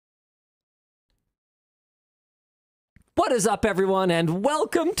What is up, everyone, and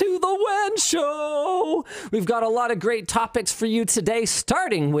welcome to the WAN Show! We've got a lot of great topics for you today,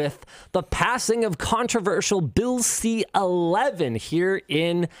 starting with the passing of controversial Bill C11 here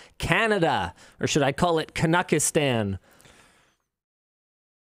in Canada. Or should I call it Canuckistan?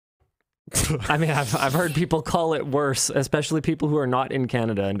 I mean, I've heard people call it worse, especially people who are not in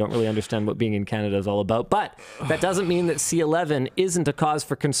Canada and don't really understand what being in Canada is all about. But that doesn't mean that C11 isn't a cause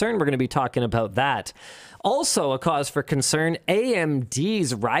for concern. We're going to be talking about that. Also a cause for concern,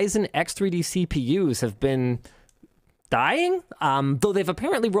 AMD's Ryzen X3D CPUs have been dying, though they've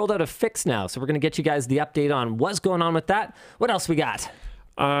apparently rolled out a fix now. So we're going to get you guys the update on what's going on with that. What else we got?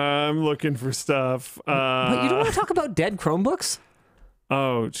 I'm looking for stuff. But you don't want to talk about dead Chromebooks?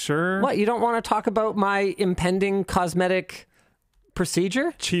 Oh, sure. What, you don't want to talk about my impending cosmetic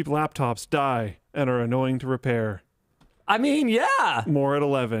procedure? Cheap laptops die and are annoying to repair. I mean, yeah. More at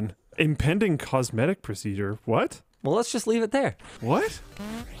 11. Impending cosmetic procedure. What? Well, let's just leave it there. What?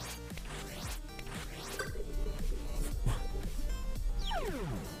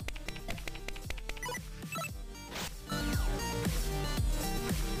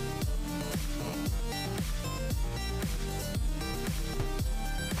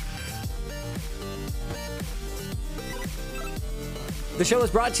 The show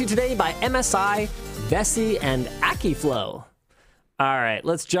is brought to you today by MSI, Vessi, and Akiflow. All right,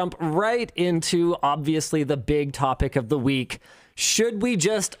 let's jump right into, obviously, the big topic of the week. Should we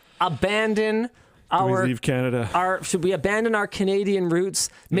just abandon our... leave Canada? Should we abandon our Canadian roots,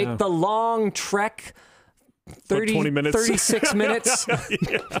 make the long trek 20 minutes. 36 minutes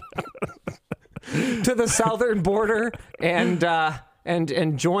to the southern border and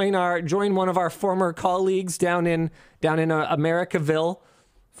join one of our former colleagues down in Americaville?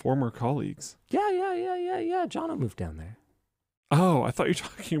 Former colleagues? Yeah. John moved down there. Oh, I thought you were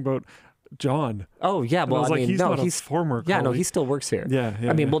talking about John. Oh, yeah. Well, I mean, he's not a former colleague. Yeah, no, he still works here. Yeah.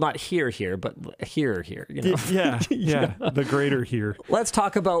 I mean, well, not here, but here. You know? Yeah. The greater here. Let's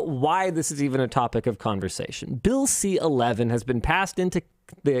talk about why this is even a topic of conversation. Bill C11 has been passed into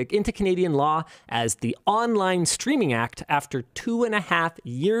Canadian law as the Online Streaming Act after 2.5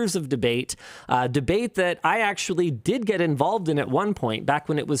 years of debate. Debate that I actually did get involved in at one point, back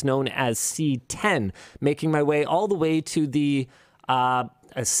when it was known as C10, making my way all the way to the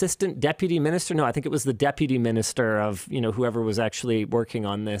assistant deputy minister. No, I think it was the deputy minister of, whoever was actually working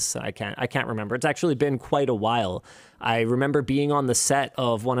on this. I can't remember. It's actually been quite a while. I remember being on the set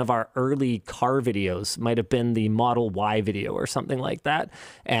of one of our early car videos, might have been the Model Y video or something like that.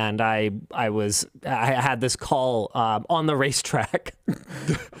 And I had this call on the racetrack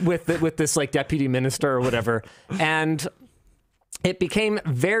with this like deputy minister or whatever. And it became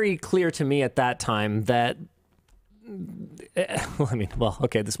very clear to me at that time that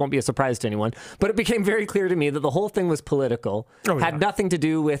okay, this won't be a surprise to anyone, but it became very clear to me that the whole thing was political, had nothing to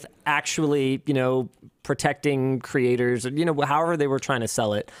do with actually, protecting creators, or, however they were trying to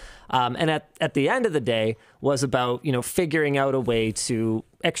sell it. And at the end of the day was about, figuring out a way to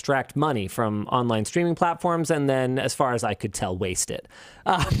extract money from online streaming platforms and then, as far as I could tell, waste it.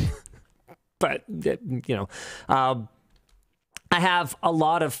 I have a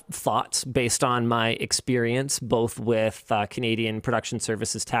lot of thoughts based on my experience, both with Canadian production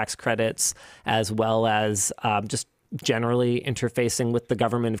services tax credits, as well as just generally interfacing with the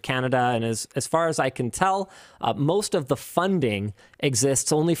government of Canada. And as far as I can tell, most of the funding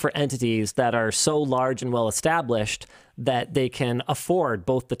exists only for entities that are so large and well established that they can afford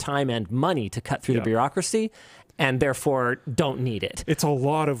both the time and money to cut through the bureaucracy, and therefore don't need it. It's a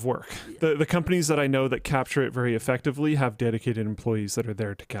lot of work. The companies that I know that capture it very effectively have dedicated employees that are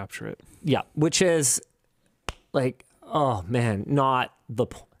there to capture it. Yeah, which is like, oh man, not the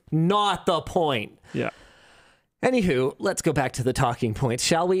point. Yeah. Anywho, let's go back to the talking points,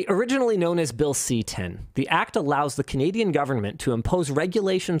 shall we? Originally known as Bill C10, the act allows the Canadian government to impose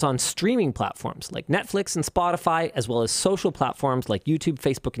regulations on streaming platforms like Netflix and Spotify, as well as social platforms like YouTube,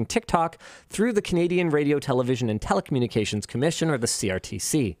 Facebook, and TikTok through the Canadian Radio, Television, and Telecommunications Commission, or the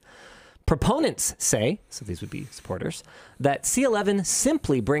CRTC. Proponents say, so these would be supporters, that C11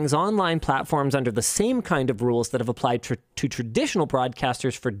 simply brings online platforms under the same kind of rules that have applied to traditional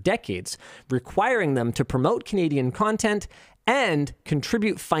broadcasters for decades, requiring them to promote Canadian content and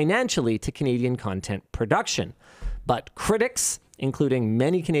contribute financially to Canadian content production. But critics, including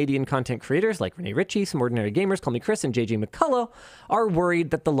many Canadian content creators like Renee Ritchie, Some Ordinary Gamers, Call Me Chris, and JJ McCullough, are worried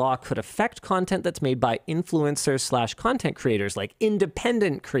that the law could affect content that's made by influencers/content creators, like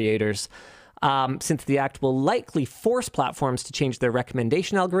independent creators, since the act will likely force platforms to change their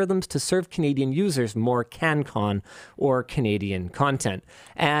recommendation algorithms to serve Canadian users more CanCon or Canadian content.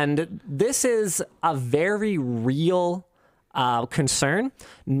 And this is a very real concern,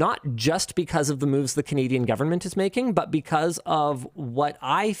 not just because of the moves the Canadian government is making, but because of what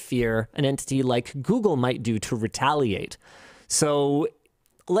I fear an entity like Google might do to retaliate. So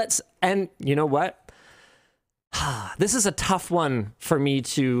and you know what? This is a tough one for me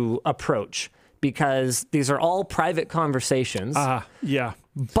to approach because these are all private conversations. Yeah.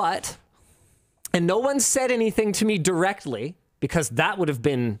 And no one said anything to me directly because that would have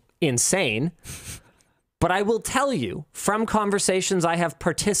been insane. But I will tell you from conversations I have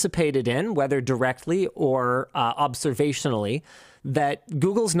participated in, whether directly or observationally, that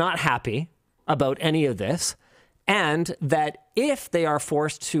Google's not happy about any of this. And that if they are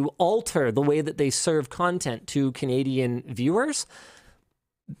forced to alter the way that they serve content to Canadian viewers,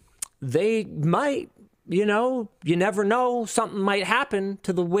 they might, you never know, something might happen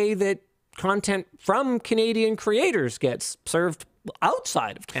to the way that content from Canadian creators gets served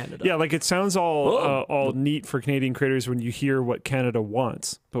outside of Canada. Yeah, like it sounds all neat for Canadian creators when you hear what Canada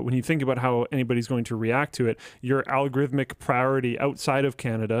wants. But when you think about how anybody's going to react to it, your algorithmic priority outside of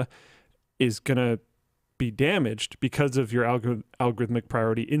Canada is going to be damaged because of your algorithmic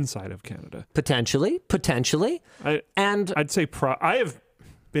priority inside of Canada. Potentially. I'd say I have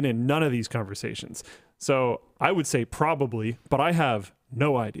been in none of these conversations. So I would say probably, but I have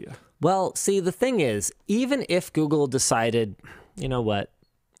no idea. Well, see, the thing is, even if Google decided, you know what,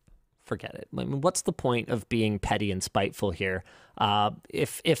 forget it. I mean, what's the point of being petty and spiteful here?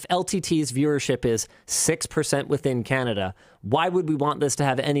 If LTT's viewership is 6% within Canada, why would we want this to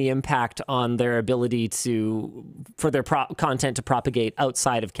have any impact on their ability for their content to propagate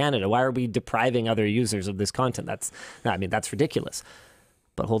outside of Canada? Why are we depriving other users of this content? That's ridiculous.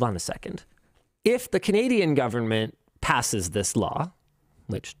 But hold on a second. If the Canadian government passes this law,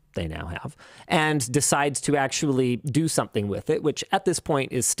 which they now have, and decides to actually do something with it, which at this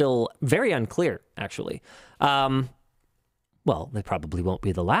point is still very unclear, actually. Well, they probably won't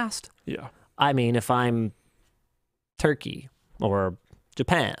be the last. Yeah. I mean, if I'm Turkey or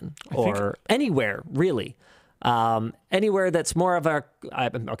Japan or anywhere, really, anywhere that's more of a,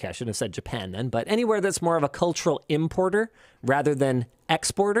 okay, I shouldn't have said Japan then, but anywhere that's more of a cultural importer rather than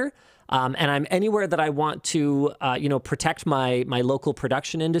exporter, and I'm anywhere that I want to, protect my local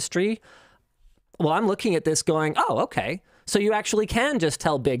production industry. Well, I'm looking at this going, oh, okay. So you actually can just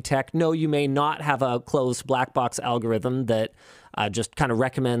tell big tech, no, you may not have a closed black box algorithm that just kind of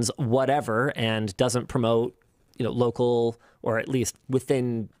recommends whatever and doesn't promote, local or at least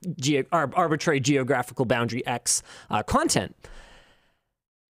within arbitrary geographical boundary X content.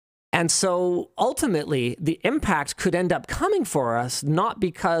 And so ultimately, the impact could end up coming for us, not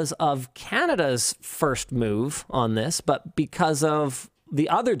because of Canada's first move on this, but because of the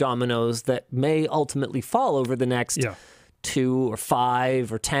other dominoes that may ultimately fall over the next 2 or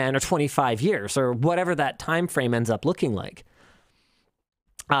 5 or 10 or 25 years, or whatever that time frame ends up looking like.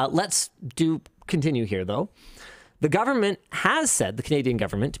 Let's continue here, though. The government has said, the Canadian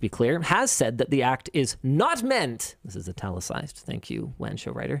government, to be clear, has said that the act is not meant, this is italicized, thank you, WAN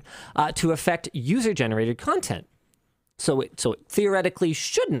show writer, to affect user-generated content. So it theoretically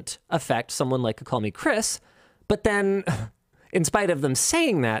shouldn't affect someone like a Call Me Chris, but then, in spite of them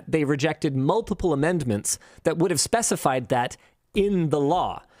saying that, they rejected multiple amendments that would have specified that in the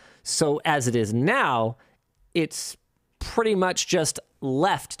law. So as it is now, it's pretty much just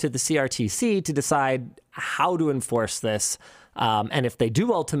left to the CRTC to decide how to enforce this. And if they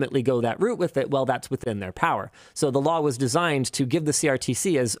do ultimately go that route with it, well, that's within their power. So the law was designed to give the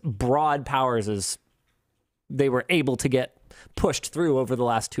CRTC as broad powers as they were able to get pushed through over the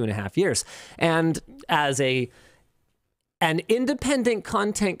last 2.5 years. And as an independent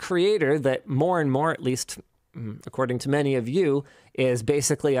content creator that more and more, at least according to many of you, is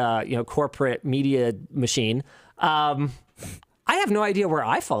basically a corporate media machine, I have no idea where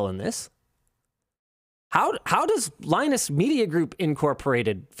I fall in this. How does Linus Media Group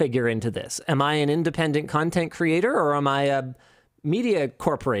Incorporated figure into this? Am I an independent content creator or am I a media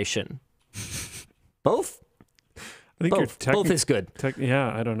corporation? Both? I think both is good.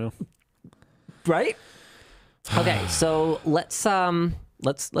 Yeah, I don't know. Right? Okay, so let's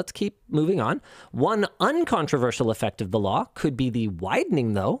keep moving on. One uncontroversial effect of the law could be the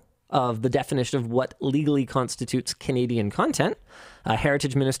widening, though, of the definition of what legally constitutes Canadian content.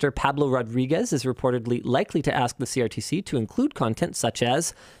 Heritage Minister Pablo Rodriguez is reportedly likely to ask the CRTC to include content such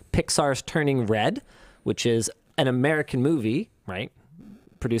as Pixar's Turning Red, which is an American movie, right,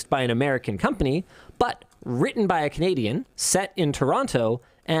 produced by an American company, but written by a Canadian, set in Toronto,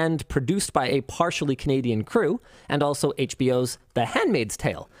 and produced by a partially Canadian crew, and also HBO's The Handmaid's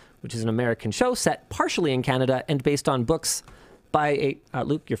Tale, which is an American show set partially in Canada and based on books by a...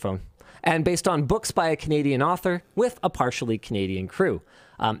 Luke, your phone. And based on books by a Canadian author with a partially Canadian crew.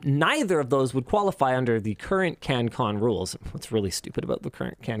 Neither of those would qualify under the current CanCon rules. What's really stupid about the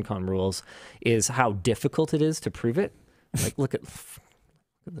current CanCon rules is how difficult it is to prove it. Like, look at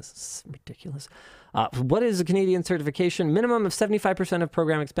this, is ridiculous. What is a Canadian certification? Minimum of 75% of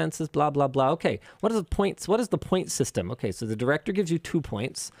program expenses, blah, blah, blah. Okay, what are the points? What is the point system? Okay, so the director gives you 2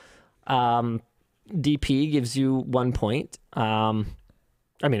 points. DP gives you 1 point. I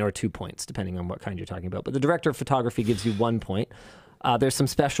mean, or 2 points, depending on what kind you're talking about. But the director of photography gives you 1 point. There's some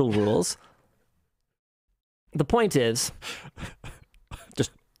special rules. The point is,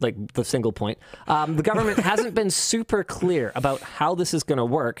 just like the single point, the government hasn't been super clear about how this is going to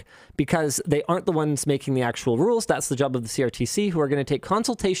work because they aren't the ones making the actual rules. That's the job of the CRTC, who are going to take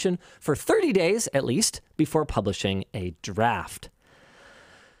consultation for 30 days at least before publishing a draft.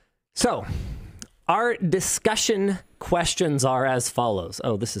 So, our discussion questions are as follows.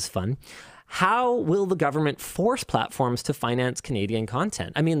 Oh, this is fun. How will the government force platforms to finance Canadian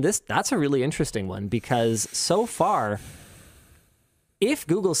content? I mean, that's a really interesting one because so far, if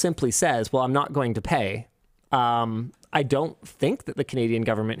Google simply says, well, I'm not going to pay, I don't think that the Canadian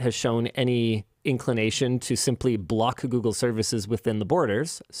government has shown any inclination to simply block Google services within the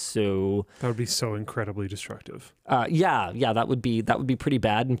borders. So that would be so incredibly destructive. Yeah, that would be pretty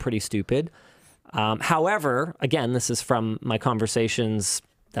bad and pretty stupid. However, again, this is from my conversations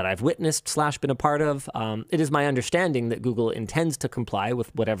that I've witnessed / been a part of. It is my understanding that Google intends to comply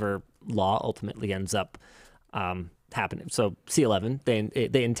with whatever law ultimately ends up happening. So C11,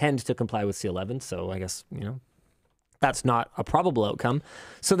 they intend to comply with C11. So I guess, you know, that's not a probable outcome.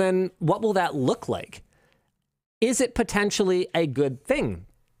 So then what will that look like? Is it potentially a good thing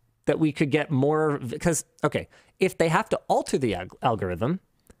that we could get more? Because, okay, if they have to alter the algorithm,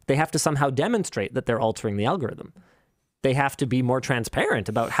 they have to somehow demonstrate that they're altering the algorithm. They have to be more transparent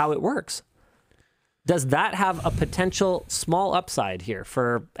about how it works. Does that have a potential small upside here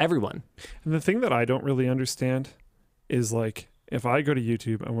for everyone? And the thing that I don't really understand is, like, if I go to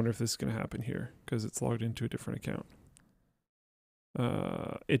YouTube, I wonder if this is going to happen here because it's logged into a different account.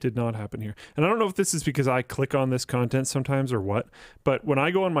 It did not happen here. And I don't know if this is because I click on this content sometimes or what, but when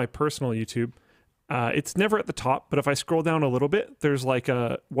I go on my personal YouTube, it's never at the top, but if I scroll down a little bit, there's like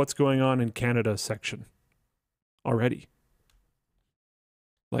a what's going on in Canada section already.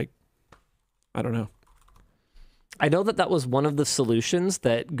 Like, I don't know. I know that was one of the solutions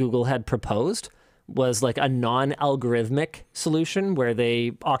that Google had proposed, was like a non-algorithmic solution where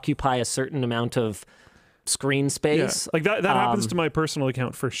they occupy a certain amount of screen space. Yeah, like that happens to my personal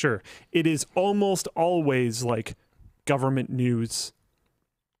account for sure. It is almost always like government news,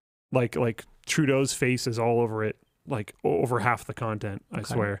 like Trudeau's face is all over it, like over half the content, I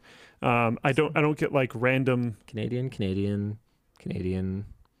swear. I don't get like random Canadian,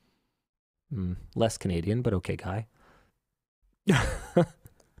 less Canadian, but okay, guy.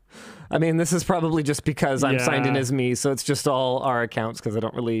 I mean, this is probably just because I'm signed in as me, so it's just all our accounts because I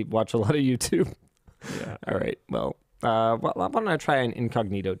don't really watch a lot of YouTube. Yeah. All right. Well, why don't I try an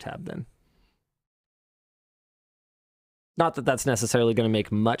incognito tab then? Not that that's necessarily going to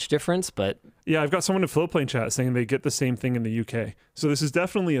make much difference, but... Yeah, I've got someone in Flowplane chat saying they get the same thing in the UK. So this is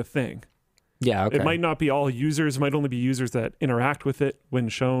definitely a thing. Yeah, okay. It might not be all users. It might only be users that interact with it when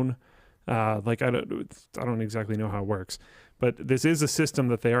shown. Like, I don't exactly know how it works. But this is a system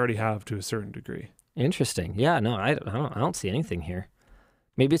that they already have to a certain degree. Interesting. Yeah, no, I don't see anything here.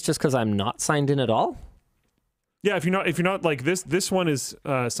 Maybe it's just because I'm not signed in at all? Yeah, if you're not like this one is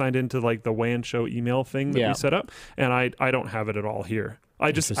signed into like the WAN show email thing that we set up, and I don't have it at all here.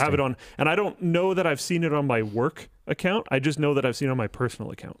 I just have it on, and I don't know that I've seen it on my work account. I just know that I've seen it on my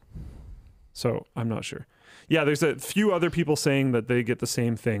personal account. So I'm not sure. Yeah, there's a few other people saying that they get the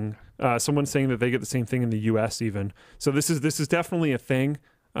same thing. Someone's saying that they get the same thing in the US even. So this is definitely a thing.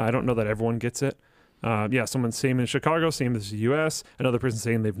 I don't know that everyone gets it. Yeah, someone's same in Chicago, same as the US. Another person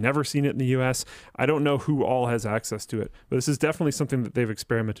saying they've never seen it in the US. I don't know who all has access to it, but this is definitely something that they've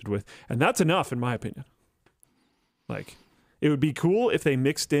experimented with. And that's enough, in my opinion. Like, it would be cool if they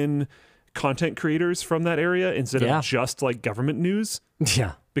mixed in content creators from that area instead of just like government news.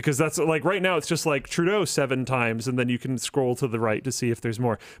 Yeah. Because that's like right now it's just like Trudeau 7 times and then you can scroll to the right to see if there's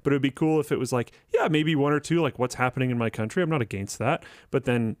more. But it would be cool if it was like, yeah, maybe 1 or 2, like what's happening in my country. I'm not against that. But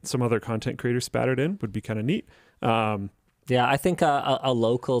then some other content creators spattered in would be kind of neat. Yeah, I think a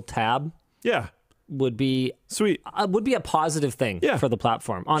local tab would be sweet. Would be a positive thing for the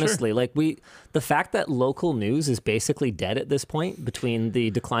platform. Honestly, like the fact that local news is basically dead at this point between the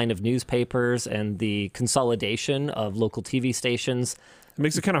decline of newspapers and the consolidation of local TV stations. It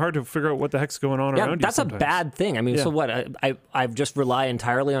makes it kind of hard to figure out what the heck's going on around you. That's sometimes. a bad thing. I mean, so what? I just rely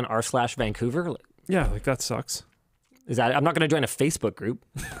entirely on r/Vancouver. Yeah, like that sucks. Is that I'm not going to join a Facebook group.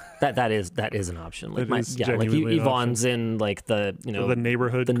 that is an option. Like like Yvonne's in like the the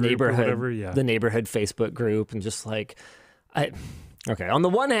neighborhood group or whatever. The neighborhood Facebook group, and just like okay. On the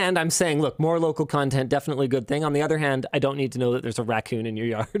one hand, I'm saying, look, more local content, definitely a good thing. On the other hand, I don't need to know that there's a raccoon in your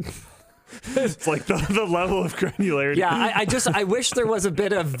yard. It's like the level of granularity. Yeah, I wish there was a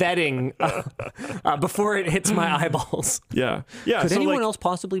bit of vetting before it hits my eyeballs. Yeah. Could anyone else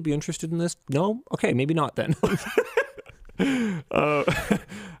possibly be interested in this? No? Okay, maybe not then.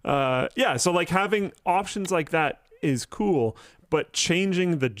 So like having options like that is cool, but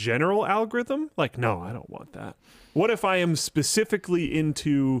changing the general algorithm, like, no, I don't want that. What if I am specifically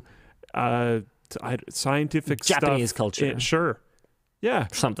into scientific Japanese stuff? culture? Sure. Yeah.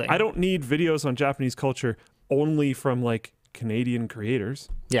 Something. I don't need videos on Japanese culture only from like Canadian creators.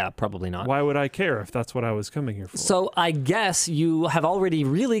 Yeah, probably not. Why would I care if that's what I was coming here for? So I guess you have already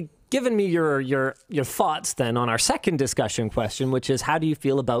really given me your thoughts then on our second discussion question, which is, how do you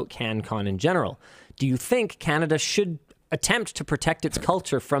feel about CanCon in general? Do you think Canada should attempt to protect its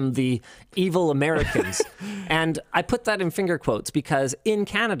culture from the evil Americans? And I put that in finger quotes because in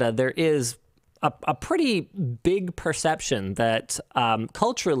Canada there is a pretty big perception that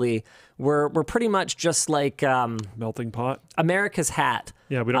culturally we're pretty much just like melting pot, America's hat.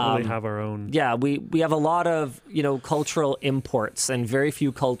 Yeah, we don't really have our own. Yeah, we have a lot of cultural imports and very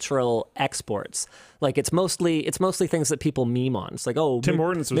few cultural exports. Like it's mostly things that people meme on. It's like, oh, Tim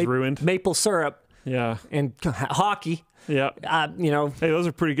Hortons was ruined. Maple syrup. Yeah, and hockey. Yeah, Hey, those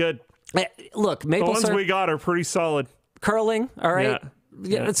are pretty good. Look, maple the ones syrup, we got are pretty solid. Curling, all right.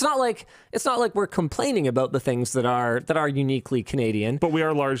 Yeah. It's not like we're complaining about the things that are uniquely Canadian. But we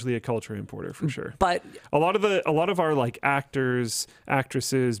are largely a culture importer for sure. But a lot of our like actors,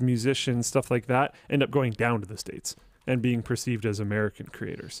 actresses, musicians, stuff like that end up going down to the States and being perceived as American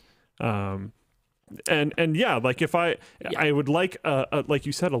creators. And yeah, like if I would like like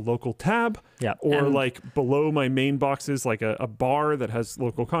you said, a local tab, or like below my main boxes, like a bar that has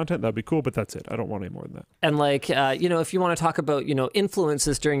local content, that'd be cool. But that's it. I don't want any more than that. And like if you want to talk about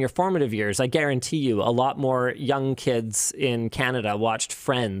influences during your formative years, I guarantee you a lot more young kids in Canada watched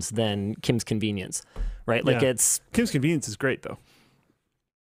Friends than Kim's Convenience, right? Like it's Kim's Convenience is great though.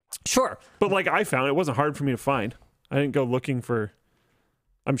 Sure, but like I found it wasn't hard for me to find. I didn't go looking for.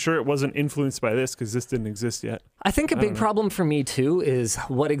 I'm sure it wasn't influenced by this because this didn't exist yet. I think a big problem for me too is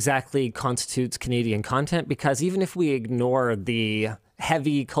what exactly constitutes Canadian content, because even if we ignore the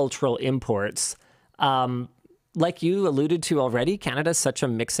heavy cultural imports, like you alluded to already, Canada's such a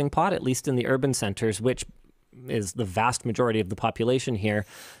mixing pot, at least in the urban centers, which is the vast majority of the population here,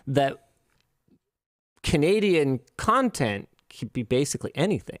 that Canadian content could be basically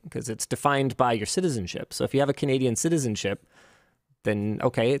anything because it's defined by your citizenship. So if you have a Canadian citizenship, then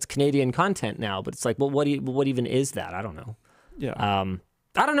okay, it's Canadian content now, but it's like, well, what even is that? I don't know. Yeah.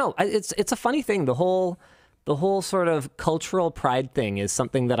 I don't know. It's a funny thing. The whole sort of cultural pride thing is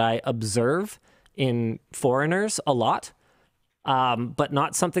something that I observe in foreigners a lot, but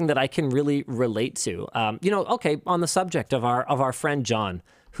not something that I can really relate to. Okay, on the subject of our friend John,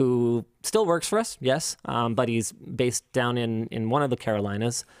 who still works for us, yes, but he's based down in one of the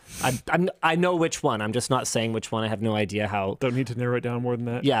Carolinas. I know which one. I'm just not saying which one. I have no idea how. Don't need to narrow it down more than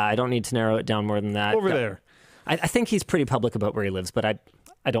that. Yeah, I don't need to narrow it down more than that. Over there. I think he's pretty public about where he lives, but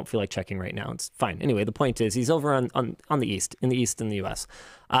I don't feel like checking right now. It's fine. Anyway, the point is he's over on the east in the U.S.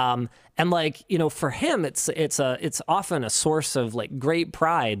 And like for him, it's often a source of like great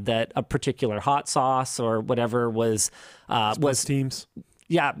pride that a particular hot sauce or whatever was teams.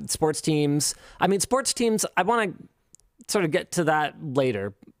 Yeah, sports teams. I mean, sports teams, I want to sort of get to that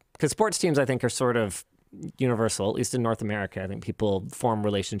later because sports teams, I think, are sort of universal, at least in North America. I think people form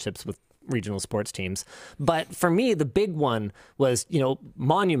relationships with regional sports teams. But for me, the big one was,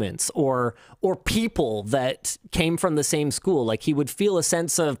 monuments or people that came from the same school. Like he would feel a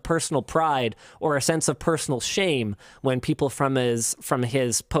sense of personal pride or a sense of personal shame when people from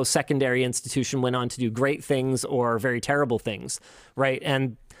his post-secondary institution went on to do great things or very terrible things, right?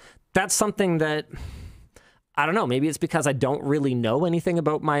 And that's something that, I don't know, maybe it's because I don't really know anything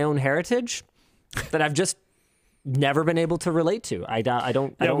about my own heritage that I've just never been able to relate to. I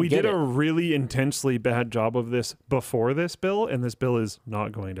don't. We did a really intensely bad job of this before this bill, and this bill is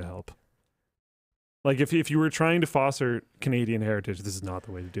not going to help. Like if you were trying to foster Canadian heritage, this is not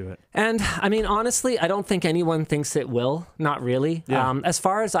the way to do it. And I mean, honestly, I don't think anyone thinks it will. Not really. Yeah. As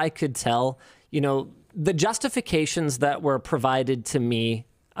far as I could tell, you know, the justifications that were provided to me,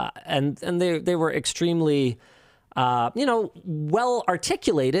 and they were extremely, you know, well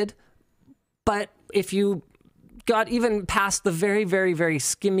articulated. But if you got even past the very, very, very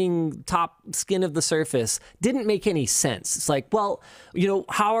skimming top skin of the surface, didn't make any sense. It's like, well, you know,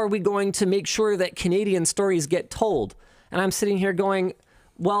 how are we going to make sure that Canadian stories get told? And I'm sitting here going,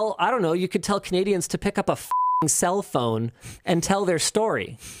 well, I don't know. You could tell Canadians to pick up a cell phone and tell their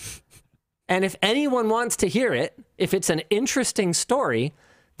story. And if anyone wants to hear it, if it's an interesting story,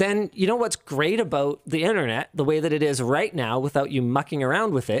 then you know what's great about the internet, the way that it is right now, without you mucking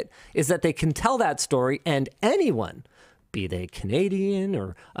around with it, is that they can tell that story, and anyone, be they Canadian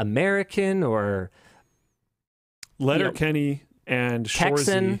or American or Letterkenny and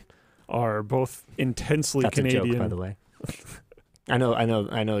Shoresy are both intensely That's Canadian. a joke, by the way. I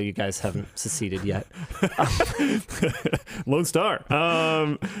know you guys haven't seceded yet. Lone Star.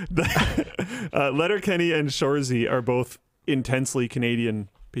 Letterkenny and Shoresy are both intensely Canadian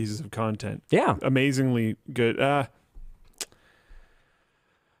pieces of content. Yeah. Amazingly good. The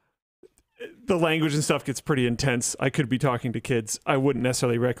language and stuff gets pretty intense. I could be talking to kids. I wouldn't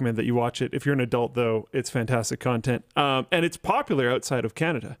necessarily recommend that you watch it. If you're an adult, though, it's fantastic content. And it's popular outside of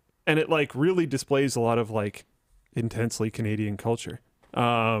Canada. And it like really displays a lot of like intensely Canadian culture.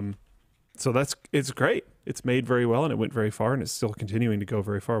 So it's great. It's made very well and it went very far and it's still continuing to go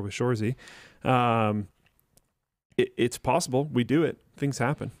very far with Shoresy. It's possible. We do it. Things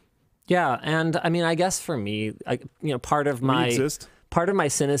happen. Yeah, and I mean, I guess for me, part of my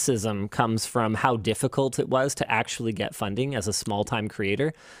cynicism comes from how difficult it was to actually get funding as a small-time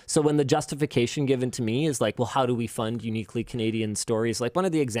creator. So when the justification given to me is like, well, how do we fund uniquely Canadian stories? Like one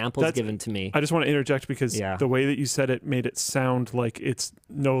of the examples given to me. I just want to interject because the way that you said it made it sound like it's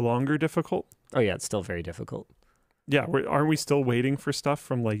no longer difficult. Oh yeah, it's still very difficult. Yeah, aren't we still waiting for stuff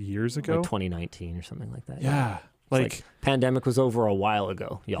from like years ago? Like 2019 or something like that. Yeah. Like pandemic was over a while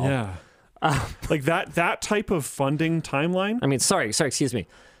ago, y'all. Yeah. Like that type of funding timeline. I mean, sorry, excuse me.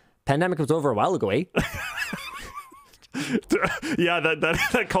 Pandemic was over a while ago, eh? Yeah,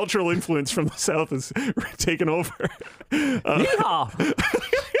 that cultural influence from the South is taken over. Yeehaw!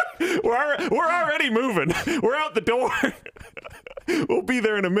 We're already moving. We're out the door. We'll be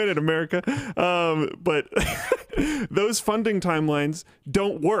there in a minute, America. But those funding timelines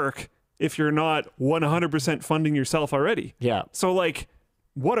don't work if you're not 100% funding yourself already. Yeah. So like,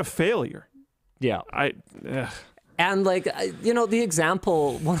 what a failure. Yeah. And like, the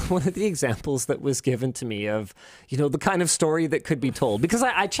example, one of the examples that was given to me of, the kind of story that could be told, because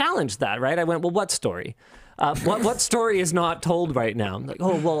I challenged that, right? I went, well, what story? What story is not told right now? I'm like,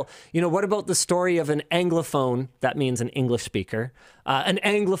 oh, well, what about the story of an Anglophone, that means an English speaker, an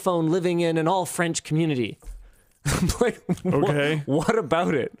Anglophone living in an all-French community? I'm like, okay. What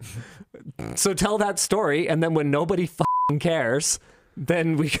about it? So tell that story, and then when nobody f***ing cares,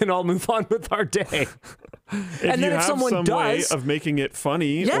 then we can all move on with our day. And then if someone way of making it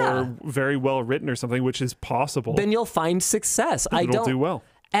funny or very well written or something, which is possible, then you'll find success. It'll do well.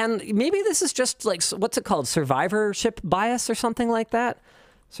 And maybe this is just like, what's it called? Survivorship bias or something like that?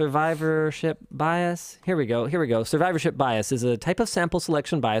 Survivorship bias. Here we go. Survivorship bias is a type of sample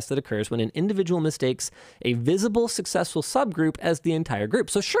selection bias that occurs when an individual mistakes a visible successful subgroup as the entire group.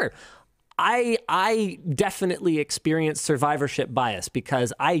 So sure, I definitely experienced survivorship bias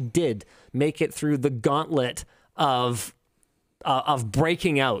because I did make it through the gauntlet of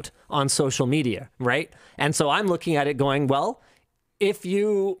breaking out on social media, right? And so I'm looking at it going, well, if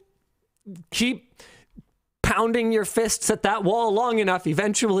you keep pounding your fists at that wall long enough,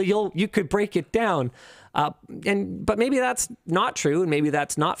 eventually you could break it down. But maybe that's not true, and maybe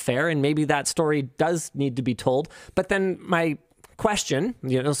that's not fair, and maybe that story does need to be told. But then my question,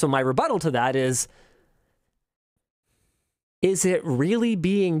 so my rebuttal to that is it really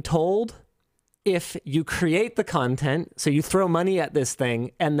being told if you create the content, so you throw money at this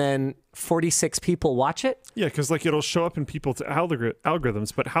thing, and then 46 people watch it? Yeah, because like it'll show up in people's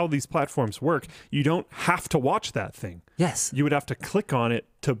algorithms, but how these platforms work, you don't have to watch that thing. Yes. You would have to click on it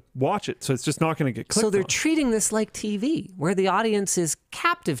to watch it, so it's just not going to get clicked on. So they're treating this like TV, where the audience is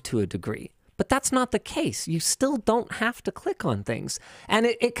captive to a degree. But that's not the case. You still don't have to click on things. And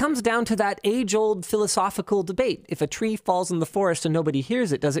it comes down to that age-old philosophical debate. If a tree falls in the forest and nobody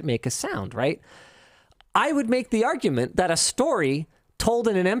hears it, does it make a sound, right? I would make the argument that a story told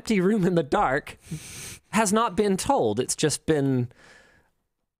in an empty room in the dark has not been told. It's just been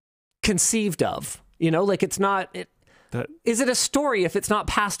conceived of. Like it's not... is it a story if it's not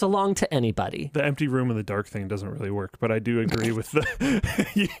passed along to anybody? The empty room in the dark thing doesn't really work, but I do agree with the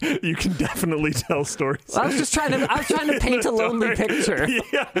you can definitely tell stories. Well, I was trying to paint a lonely picture.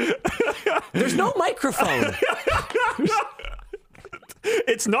 Yeah. There's no microphone.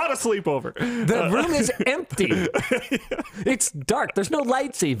 It's not a sleepover. The room is empty. It's dark. There's no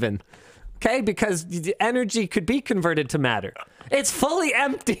lights even. Okay, because the energy could be converted to matter. It's fully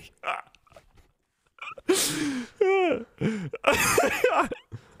empty.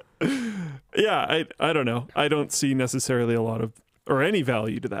 Yeah, I don't know. I don't see necessarily a lot of or any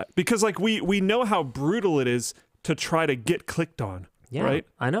value to that because like we know how brutal it is to try to get clicked on. Yeah, right?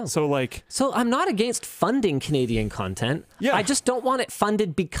 I know. So I'm not against funding Canadian content. Yeah. I just don't want it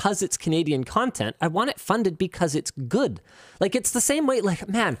funded because it's Canadian content. I want it funded because it's good. Like it's the same way. Like,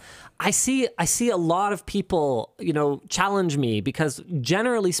 man, I see a lot of people, challenge me because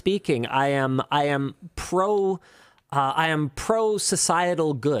generally speaking, I am pro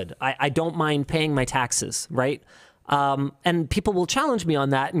societal good. I don't mind paying my taxes, right? And people will challenge me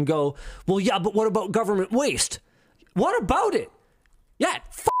on that and go, well, yeah, but what about government waste? What about it? Yeah, it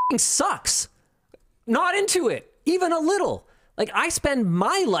fucking sucks. Not into it, even a little. Like, I spend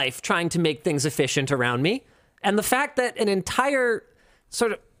my life trying to make things efficient around me, and the fact that an entire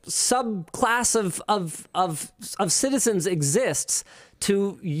sort of subclass of citizens exists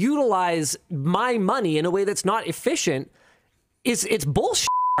to utilize my money in a way that's not efficient it's bullshit,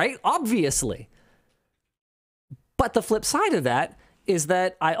 right? Obviously. But the flip side of that is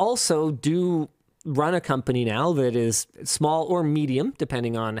that I also do run a company now that is small or medium,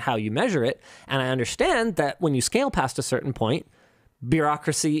 depending on how you measure it. And I understand that when you scale past a certain point,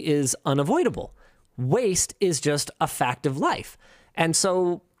 bureaucracy is unavoidable. Waste is just a fact of life. And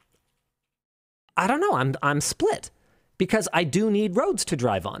so, I don't know, I'm split because I do need roads to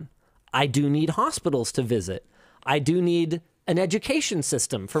drive on. I do need hospitals to visit. I do need an education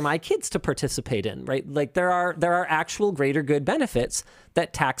system for my kids to participate in, right? Like there are actual greater good benefits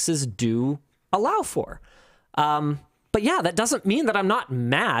that taxes do allow for. But yeah, that doesn't mean that I'm not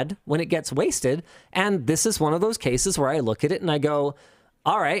mad when it gets wasted. And this is one of those cases where I look at it and I go,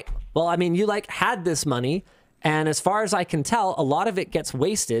 all right, well, I mean, you had this money. And as far as I can tell, a lot of it gets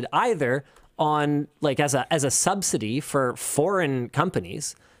wasted either on as a subsidy for foreign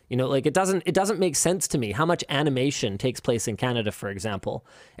companies. It doesn't make sense to me how much animation takes place in Canada, for example,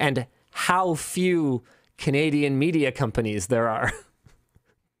 and how few Canadian media companies there are.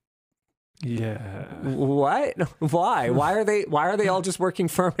 Yeah. What? Why? Why are they all just working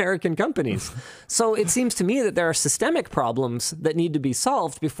for American companies? So it seems to me that there are systemic problems that need to be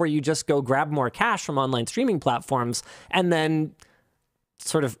solved before you just go grab more cash from online streaming platforms and then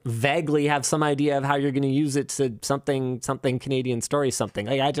sort of vaguely have some idea of how you're going to use it to something Canadian story, something.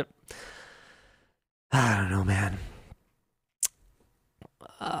 I don't know, man.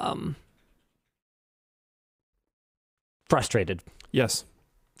 Frustrated. Yes.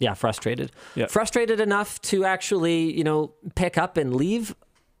 Yeah, frustrated. Yeah. Frustrated enough to actually, pick up and leave?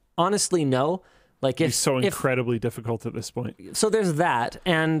 Honestly, no. It's so incredibly difficult at this point. So there's that,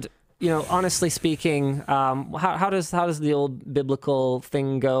 and honestly speaking, how does the old biblical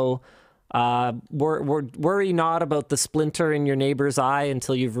thing go? Worry not about the splinter in your neighbor's eye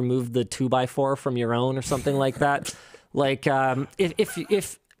until you've removed the 2x4 from your own, or something like that.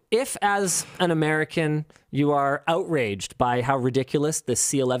 If as an American you are outraged by how ridiculous this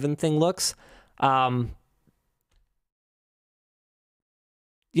C11 thing looks,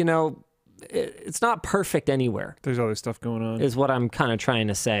 it's not perfect anywhere. There's other stuff going on, is what I'm kind of trying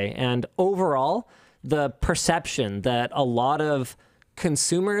to say. And overall, the perception that a lot of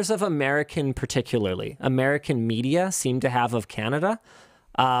consumers of particularly American media, seem to have of Canada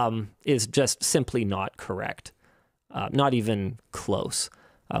is just simply not correct. Not even close.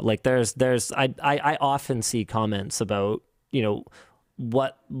 I often see comments about,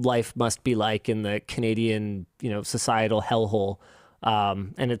 what life must be like in the Canadian, societal hellhole.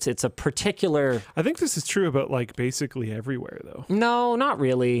 And it's a particular... I think this is true about basically everywhere though. No, not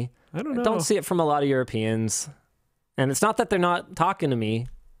really. I don't know. I don't see it from a lot of Europeans. And it's not that they're not talking to me.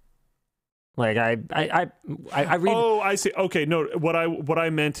 I read... Oh, I see. Okay, no, what I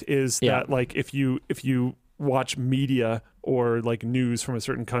meant is that if you watch media or news from a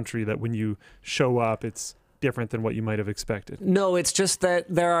certain country, that when you show up, it's different than what you might have expected. No, it's just that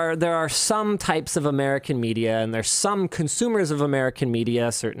there are some types of American media, and there's some consumers of American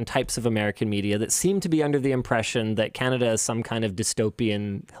media, certain types of American media, that seem to be under the impression that Canada is some kind of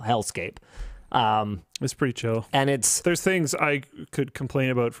dystopian hellscape. It's pretty chill. And there's things I could complain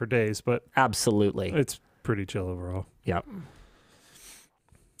about for days, but absolutely, it's pretty chill overall. Yep.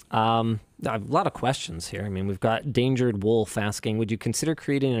 I have a lot of questions here. I mean, we've got Dangered Wolf asking, would you consider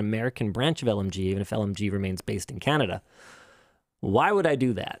creating an American branch of LMG even if LMG remains based in Canada? Why would I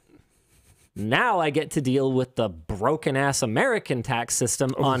do that? Now I get to deal with the broken-ass American tax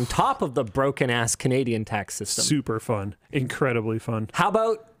system on top of the broken-ass Canadian tax system. Super fun. Incredibly fun. How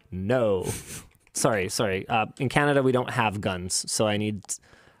about no? Sorry. In Canada, we don't have guns, so I need...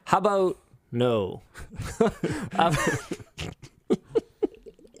 How about no?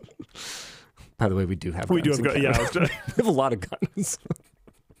 By the way, we do have guns. We do have guns, yeah. We have a lot of guns.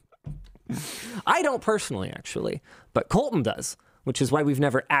 I don't personally, actually, but Colton does, which is why we've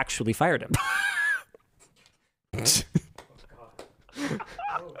never actually fired him.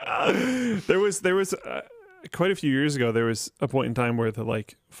 There was quite a few years ago, there was a point in time where the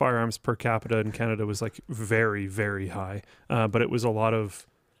like firearms per capita in Canada was like very, very high. But it was a lot of,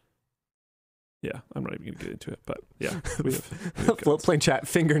 yeah, I'm not even going to get into it, but yeah. We have Floatplane chat,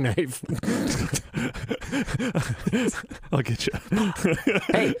 finger knife. I'll get you.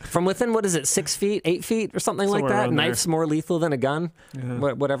 Hey, from within, what is it, 6 feet, 8 feet or something Somewhere like that? around Knife's more lethal than a gun?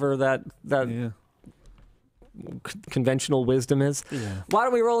 Yeah. Whatever that Yeah. conventional wisdom is. Yeah. Why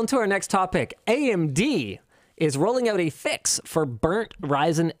don't we roll into our next topic? AMD is rolling out a fix for burnt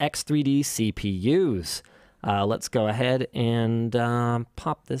Ryzen X3D CPUs. Let's go ahead and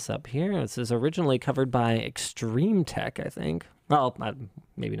pop this up here. This is originally covered by Extreme Tech, I think. Well,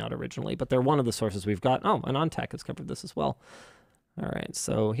 maybe not originally, but they're one of the sources we've got. Oh, and OnTech has covered this as well. All right,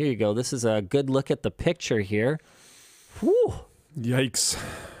 so here you go. This is a good look at the picture here. Whew. Yikes.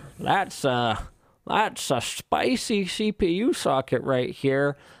 That's a spicy CPU socket right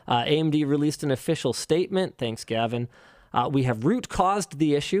here. AMD released an official statement. Thanks, Gavin. We have root caused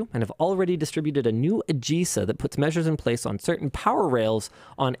the issue and have already distributed a new AGESA that puts measures in place on certain power rails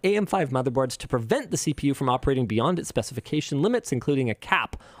on AM5 motherboards to prevent the CPU from operating beyond its specification limits, including a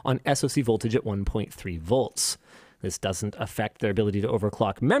cap on SoC voltage at 1.3 volts. This doesn't affect their ability to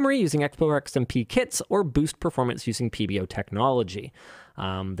overclock memory using Expo XMP kits or boost performance using PBO technology.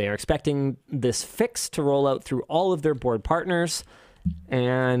 They are expecting this fix to roll out through all of their board partners.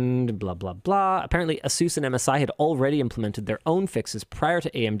 And blah, blah, blah. Apparently, ASUS and MSI had already implemented their own fixes prior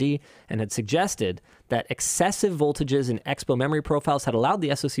to AMD and had suggested that excessive voltages in Expo memory profiles had allowed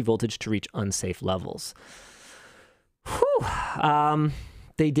the SoC voltage to reach unsafe levels. Whew.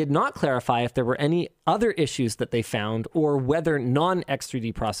 They did not clarify if there were any other issues that they found or whether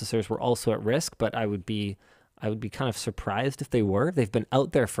non-X3D processors were also at risk, but I would be kind of surprised if they were. They've been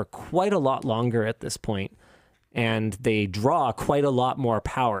out there for quite a lot longer at this point, and they draw quite a lot more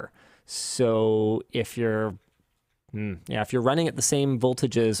power. So if you're running at the same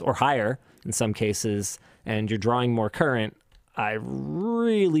voltages or higher in some cases, and you're drawing more current, I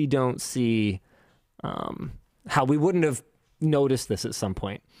really don't see how we wouldn't have noticed this at some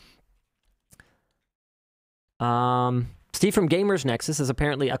point. Steve from Gamers Nexus has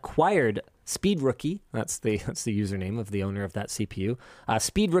apparently acquired Speed Rookie. That's the username of the owner of that CPU.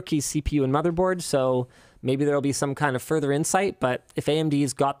 Speed Rookie's CPU and motherboard. So maybe there'll be some kind of further insight. But if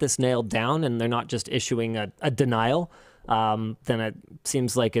AMD's got this nailed down and they're not just issuing a denial, then it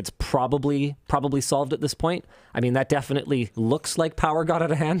seems like it's probably solved at this point. I mean, that definitely looks like power got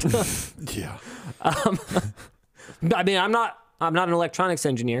out of hand. Yeah. I mean, I'm not an electronics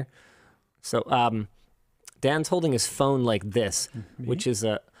engineer, so Dan's holding his phone like this, which is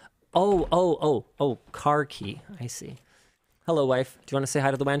a car key. I see. Hello, wife. Do you want to say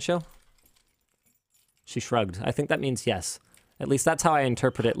hi to the WAN show? She shrugged. I think that means yes. At least that's how I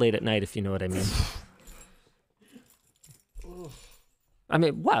interpret it late at night, if you know what I mean. I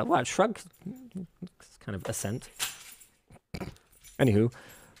mean, what? Shrug? It's kind of assent. Anywho.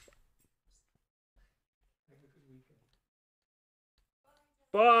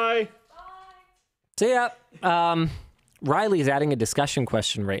 Bye. See ya. Riley's adding a discussion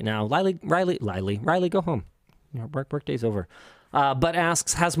question right now. Riley, go home. Your workday's over. But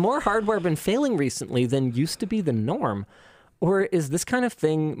asks, has more hardware been failing recently than used to be the norm? Or is this kind of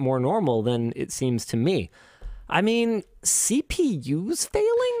thing more normal than it seems to me? I mean, CPUs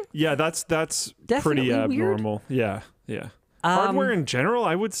failing? Yeah, that's Definitely pretty weird. abnormal. Yeah. Hardware in general,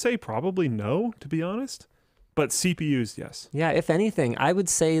 I would say probably no, to be honest. But CPUs, yes. Yeah, if anything, I would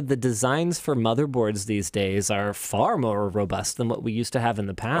say the designs for motherboards these days are far more robust than what we used to have in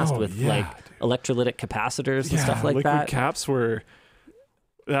the past with like electrolytic capacitors and stuff like liquid that. Caps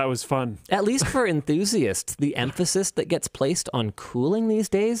that was fun. At least for enthusiasts, the emphasis that gets placed on cooling these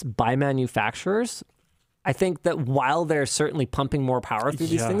days by manufacturers, I think that while they're certainly pumping more power through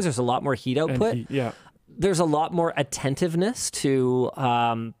these things, there's a lot more heat output. there's a lot more attentiveness to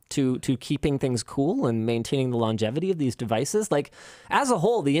keeping things cool and maintaining the longevity of these devices. Like, as a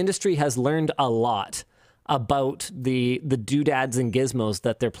whole, the industry has learned a lot about the doodads and gizmos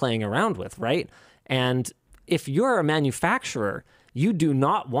that they're playing around with, right? And if you're a manufacturer, you do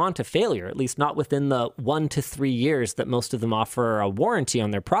not want a failure, at least not within the 1 to 3 years that most of them offer a warranty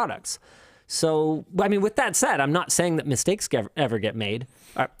on their products. So, I mean, with that said, I'm not saying that mistakes ever get made.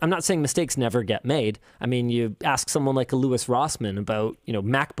 I'm not saying mistakes never get made. I mean, you ask someone like a Louis Rossmann about,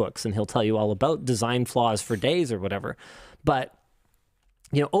 MacBooks, and he'll tell you all about design flaws for days or whatever. But,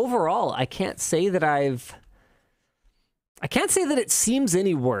 overall, I can't say that it seems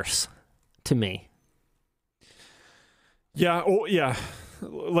any worse to me. Yeah. Oh, yeah.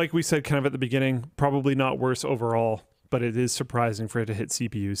 Like we said kind of at the beginning, probably not worse overall. But it is surprising for it to hit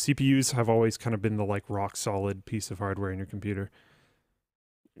CPUs. CPUs have always kind of been the like rock solid piece of hardware in your computer.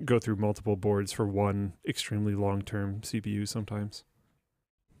 Go through multiple boards for one extremely long-term CPU sometimes.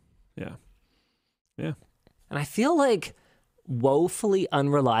 Yeah. Yeah. And I feel like woefully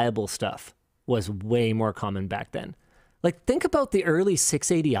unreliable stuff was way more common back then. Like, think about the early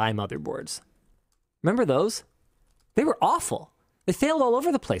 680i motherboards. Remember those? They were awful. They failed all over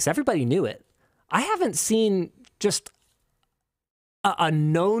the place. Everybody knew it. I haven't seen just a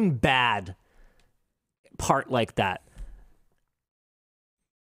known bad part like that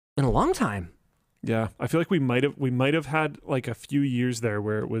in a long time. Yeah, I feel like we might have had like a few years there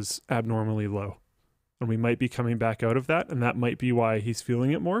where it was abnormally low, and we might be coming back out of that, and that might be why he's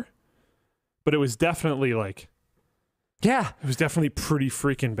feeling it more. But it was definitely like, yeah, it was definitely pretty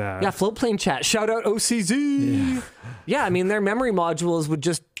freaking bad. Yeah, Floatplane chat, shout out OCZ. Yeah, I mean, their memory modules would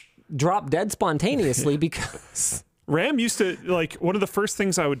just drop dead spontaneously because RAM used to, like, one of the first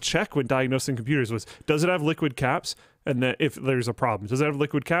things I would check when diagnosing computers was, does it have liquid caps? And then if there's a problem, does it have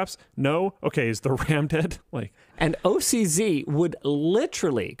liquid caps? No. Okay, is the RAM dead? Like, and OCZ would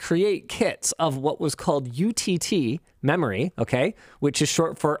literally create kits of what was called UTT memory, okay, which is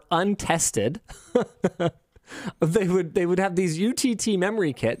short for untested. They would have these UTT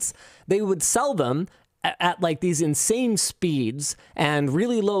memory kits. They would sell them at like these insane speeds and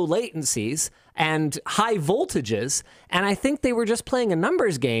really low latencies and high voltages. And I think they were just playing a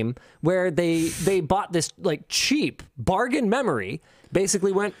numbers game where they bought this like cheap bargain memory,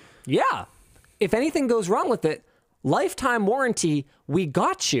 basically went, yeah, if anything goes wrong with it, lifetime warranty, we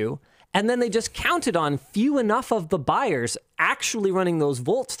got you. And then they just counted on few enough of the buyers actually running those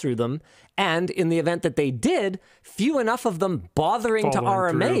volts through them. And in the event that they did, few enough of them bothering to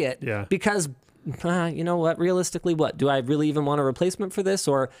RMA it. Yeah. Because you know what, realistically, what? Do I really even want a replacement for this?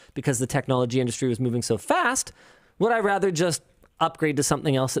 Or because the technology industry was moving so fast, would I rather just upgrade to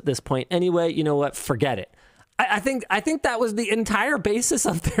something else at this point? Anyway, you know what? Forget it. I think that was the entire basis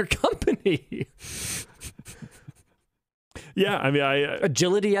of their company. Yeah, I mean,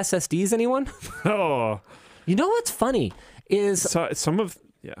 Agility SSDs, anyone? Oh. You know what's funny is...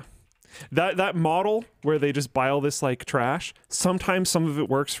 That model where they just buy all this like trash, sometimes some of it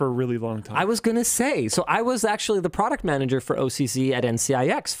works for a really long time. I was going to say, so I was actually the product manager for OCZ at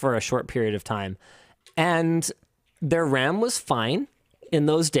NCIX for a short period of time. And their RAM was fine in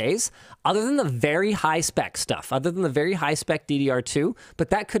those days, other than the very high spec stuff, other than the very high spec DDR2, but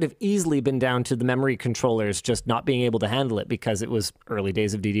that could have easily been down to the memory controllers just not being able to handle it because it was early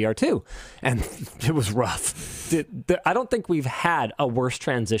days of DDR2 and it was rough. I don't think we've had a worse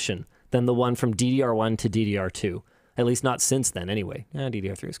transition than the one from DDR1 to DDR2. At least not since then, anyway.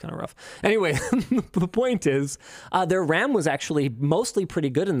 DDR3 is kind of rough. Anyway, the point is, their RAM was actually mostly pretty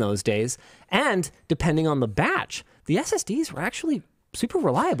good in those days, and depending on the batch, the SSDs were actually super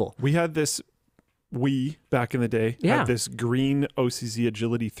reliable. We had this, back in the day, had this green OCZ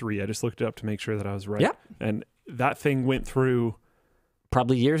Agility 3. I just looked it up to make sure that I was right. Yep. And that thing went through...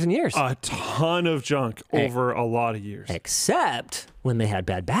 probably years and years. A ton of junk over a lot of years. Except when they had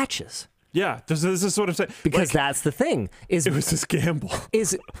bad batches. Yeah, this is what I'm saying. Because like, that's the thing. It was this gamble.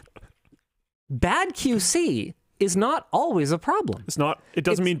 Bad QC is not always a problem. It's not. It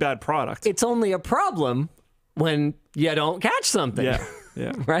doesn't mean bad product. It's only a problem when you don't catch something. Yeah,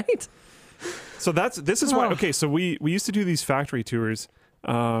 yeah. Right? So this is why, okay, so we used to do these factory tours,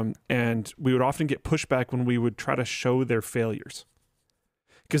 and we would often get pushback when we would try to show their failures.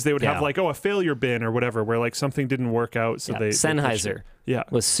 Because they would have like, a failure bin or whatever, where like something didn't work out. So Sennheiser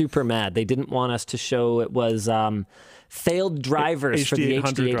was super mad. They didn't want us to show it was failed drivers for the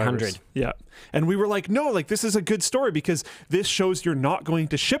HD800. Yeah. And we were like, no, like this is a good story because this shows you're not going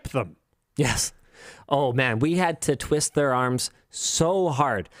to ship them. Yes. Oh man, we had to twist their arms so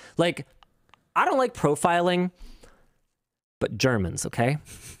hard. Like, I don't like profiling, but Germans, okay?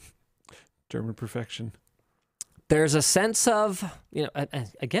 German perfection. there's a sense of, you know,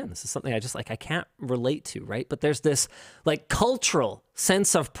 again, this is something I just like, I can't relate to, right? But there's this like cultural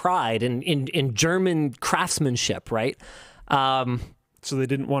sense of pride in German craftsmanship, right? So they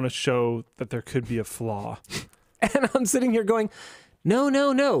didn't want to show that there could be a flaw. And I'm sitting here going, no,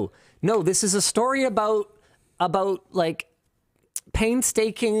 this is a story about like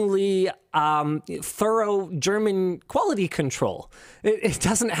painstakingly thorough German quality control. It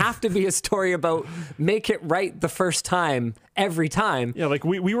doesn't have to be a story about make it right the first time, every time. Yeah, like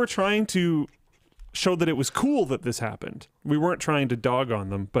we were trying to show that it was cool that this happened. We weren't trying to dog on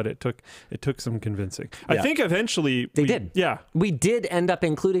them, but it took some convincing. Yeah. I think eventually they did. Yeah, we did end up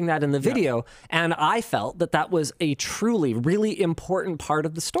including that in the video, and I felt that that was a truly, really important part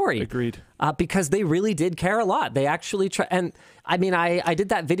of the story. Agreed. Because they really did care a lot. They actually try, and I mean, I did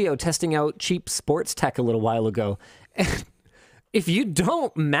that video testing out cheap sports tech a little while ago. And if you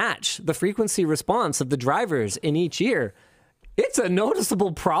don't match the frequency response of the drivers in each ear, it's a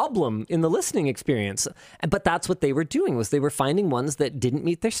noticeable problem in the listening experience. But that's what they were doing, was they were finding ones that didn't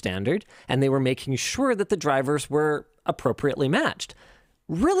meet their standard, and they were making sure that the drivers were appropriately matched.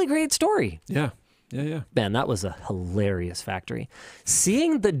 Really great story. Yeah. Yeah. Man, that was a hilarious factory.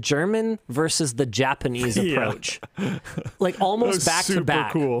 Seeing the German versus the Japanese approach, like almost back to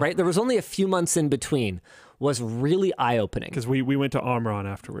back, cool. Right? There was only a few months in between, was really eye-opening. Because we went to Omron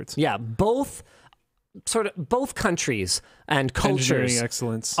afterwards. Yeah, both countries and cultures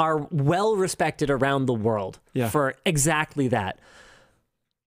excellence are well respected around the world for exactly that.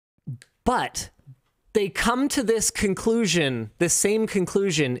 But they come to this conclusion, this same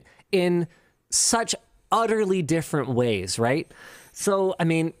conclusion, in such utterly different ways, right? So, I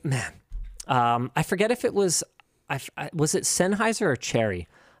mean, man, I forget if it was, was it Sennheiser or Cherry?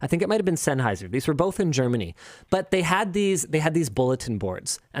 I think it might have been Sennheiser. These were both in Germany, but they had these bulletin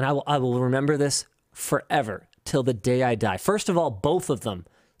boards, and I will remember this forever till the day I die. First of all, both of them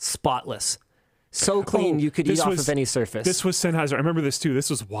spotless, so clean you could eat off of any surface. This was Sennheiser. I remember this too. This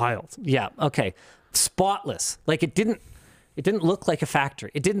was wild. Yeah. Okay. Spotless. Like it didn't look like a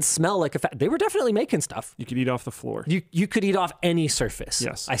factory. It didn't smell like a factory. They were definitely making stuff. You could eat off the floor. You could eat off any surface.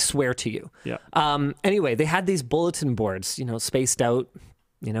 Yes. I swear to you. Yeah. Anyway, they had these bulletin boards, you know, spaced out,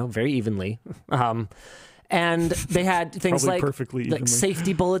 you know, very evenly. And they had things like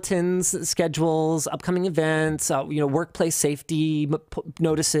safety bulletins, schedules, upcoming events, you know, workplace safety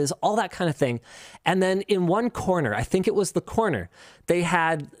notices, all that kind of thing. And then in one corner, I think it was the corner, they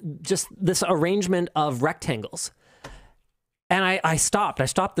had just this arrangement of rectangles. And I stopped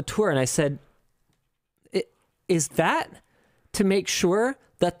the tour and I said, is that to make sure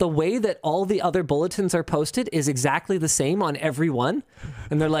that the way that all the other bulletins are posted is exactly the same on every one?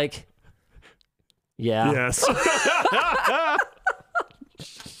 And they're like, yeah. Yes.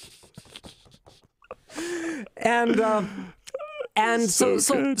 And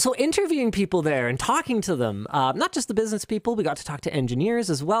so interviewing people there and talking to them, not just the business people, we got to talk to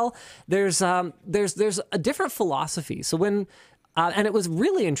engineers as well. There's a different philosophy. So when and it was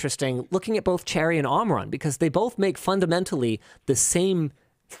really interesting looking at both Cherry and Omron, because they both make fundamentally the same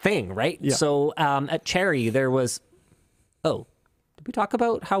thing, right? Yeah. So at Cherry there was, did we talk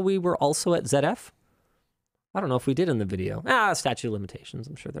about how we were also at ZF? I don't know if we did in the video. Statute of limitations.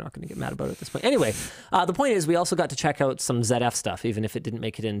 I'm sure they're not going to get mad about it at this point. Anyway, the point is we also got to check out some ZF stuff, even if it didn't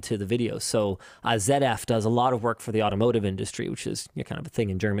make it into the video. So ZF does a lot of work for the automotive industry, which is kind of a thing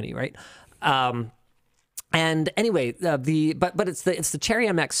in Germany, right? And anyway, but it's the Cherry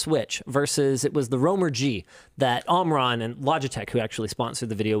MX switch versus it was the Roamer G that Omron and Logitech, who actually sponsored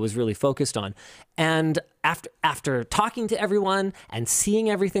the video, was really focused on. And after talking to everyone and seeing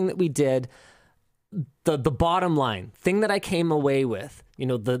everything that we did, the bottom line thing that I came away with, you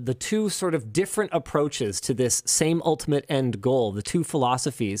know, the two sort of different approaches to this same ultimate end goal, the two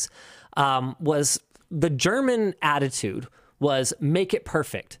philosophies, was the German attitude was make it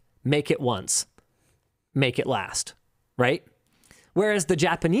perfect, make it once, make it last, right? Whereas the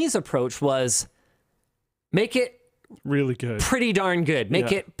Japanese approach was make it really good, pretty darn good,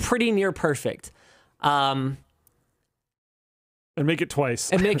 make it pretty near perfect. And make it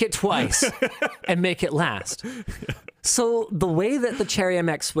twice. And make it twice. And make it last. So the way that the Cherry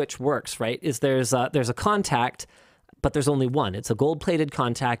MX switch works, right, is there's a contact, but there's only one. It's a gold-plated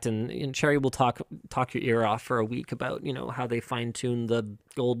contact, and Cherry will talk your ear off for a week about, you know, how they fine-tune the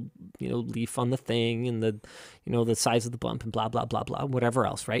gold, you know, leaf on the thing and the, you know, the size of the bump and blah, blah, blah, blah, whatever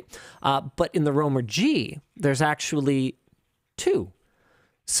else, right? But in the Roamer G, there's actually two.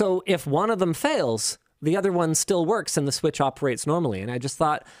 So if one of them fails, the other one still works and the switch operates normally. And I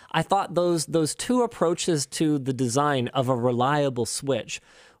thought those two approaches to the design of a reliable switch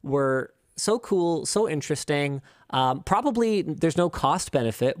were so cool, so interesting. Probably there's no cost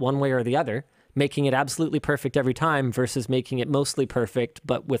benefit one way or the other, making it absolutely perfect every time versus making it mostly perfect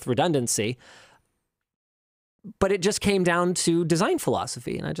but with redundancy. But it just came down to design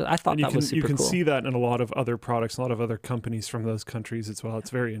philosophy, and I thought that was super cool. You can see that in a lot of other products, a lot of other companies from those countries as well. It's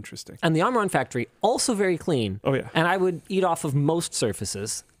very interesting. And the Omron factory, also very clean. Oh, yeah. And I would eat off of most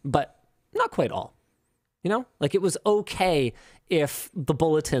surfaces, but not quite all. You know, like it was okay if the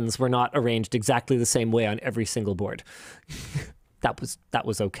bulletins were not arranged exactly the same way on every single board. that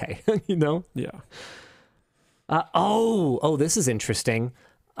was okay, you know? Yeah. This is interesting.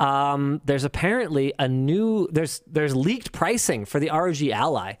 There's apparently a new there's leaked pricing for the ROG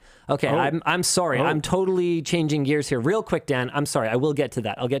Ally. Okay, I'm sorry. I'm totally changing gears here real quick, Dan. I'm sorry. I will get to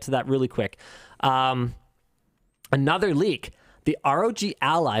that. I'll get to that really quick. Another leak. The ROG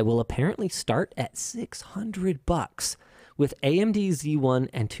Ally will apparently start at $600 with AMD Z1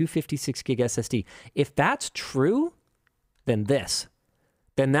 and 256 gig SSD. If that's true, then that's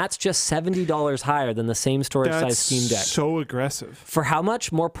just $70 higher than the same storage size Steam Deck. So aggressive. For how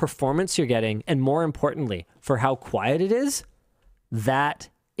much more performance you're getting, and more importantly, for how quiet it is, that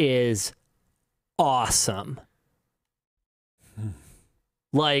is awesome.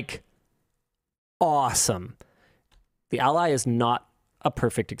 Like, awesome. The Ally is not a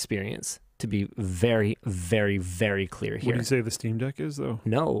perfect experience, to be very, very, very clear here. What do you say the Steam Deck is, though?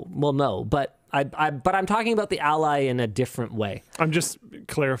 No. Well, no, but I'm talking about the Ally in a different way. I'm just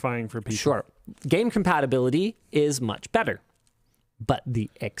clarifying for people. Sure. Game compatibility is much better, but the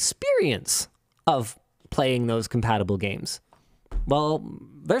experience of playing those compatible games, well,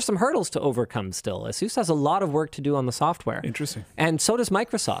 there's some hurdles to overcome still. ASUS has a lot of work to do on the software. Interesting. And so does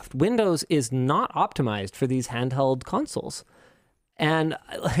Microsoft. Windows is not optimized for these handheld consoles. And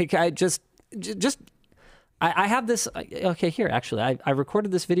like, I have this, okay, here, actually, I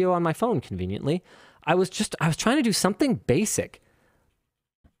recorded this video on my phone conveniently. I was trying to do something basic.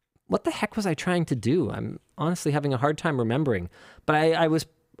 What the heck was I trying to do? I'm honestly having a hard time remembering. But I was,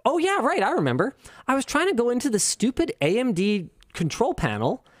 oh yeah, right, I remember. I was trying to go into the stupid AMD control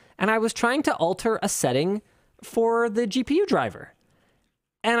panel, and I was trying to alter a setting for the GPU driver.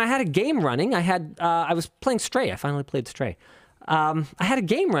 And I had a game running. I was playing Stray. I finally played Stray. I had a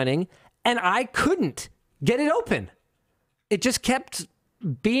game running, and I couldn't get it open. It just kept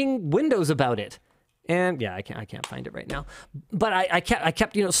being Windows about it. And yeah, I can't find it right now. But I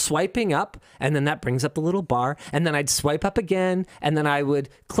kept swiping up, and then that brings up the little bar, and then I'd swipe up again, and then I would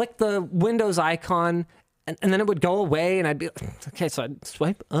click the Windows icon, and then it would go away, and I'd be okay. So I'd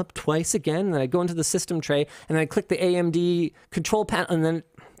swipe up twice again, and then I'd go into the system tray, and then I'd click the AMD control panel, and then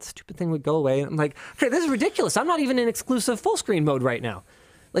the stupid thing would go away. And I'm like, okay, this is ridiculous. I'm not even in exclusive full screen mode right now.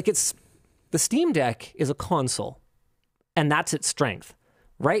 Like, the Steam Deck is a console, and that's its strength.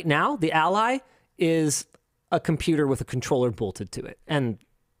 Right now, the Ally is a computer with a controller bolted to it, and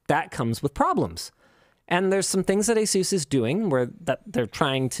that comes with problems. And there's some things that ASUS is doing where they're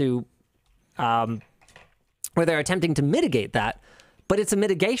trying to, where they're attempting to mitigate that, but it's a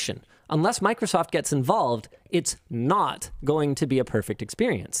mitigation. Unless Microsoft gets involved, it's not going to be a perfect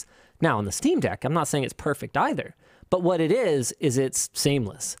experience. Now, on the Steam Deck, I'm not saying it's perfect either, but what it is it's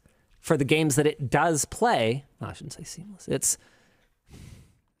seamless. For the games that it does play, no, I shouldn't say seamless, it's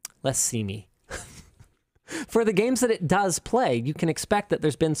less seamy. For the games that it does play, you can expect that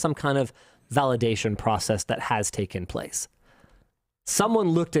there's been some kind of validation process that has taken place. Someone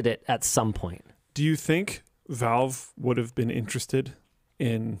looked at it at some point. Do you think Valve would have been interested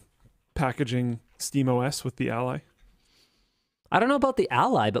in packaging SteamOS with the Ally? I don't know about the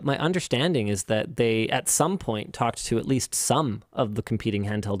Ally, but my understanding is that they, at some point, talked to at least some of the competing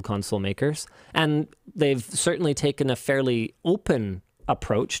handheld console makers, and they've certainly taken a fairly open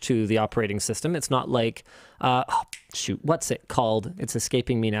approach to the operating system. It's not like, what's it called? It's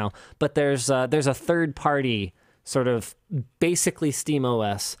escaping me now. But there's a third-party sort of basically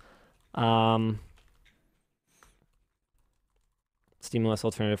SteamOS, SteamOS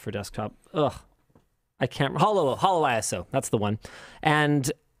alternative for desktop. I can't. Hollow ISO. That's the one. And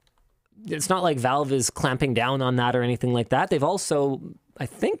it's not like Valve is clamping down on that or anything like that. They've also,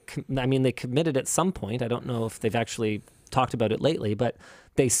 they committed at some point. I don't know if they've actually talked about it lately, but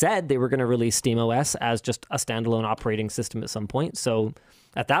they said they were going to release SteamOS as just a standalone operating system at some point. So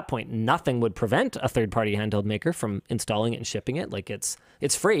at that point, nothing would prevent a third-party handheld maker from installing it and shipping it. Like, it's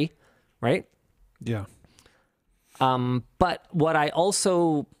free, right? Yeah. But what I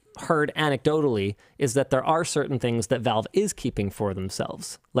also heard anecdotally is that there are certain things that Valve is keeping for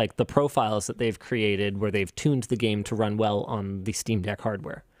themselves, like the profiles that they've created where they've tuned the game to run well on the Steam Deck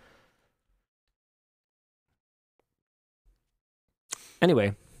hardware.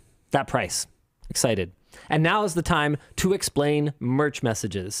 Anyway, that price. Excited. And now is the time to explain merch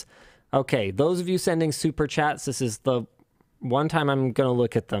messages. Okay, those of you sending super chats, this is the one time I'm going to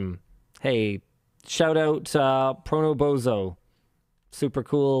look at them. Hey, shout out Pronobozo. Super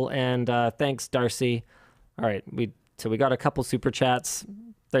cool. And thanks, Darcy. All right, so we got a couple super chats.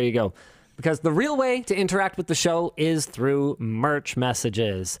 There you go. Because the real way to interact with the show is through merch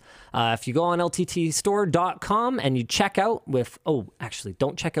messages. If you go on lttstore.com and you check out with... Oh, actually,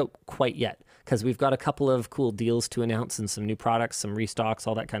 don't check out quite yet, because we've got a couple of cool deals to announce and some new products, some restocks,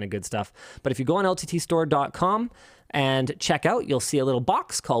 all that kind of good stuff. But if you go on lttstore.com and check out, you'll see a little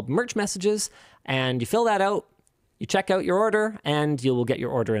box called merch messages, and you fill that out, you check out your order, and you will get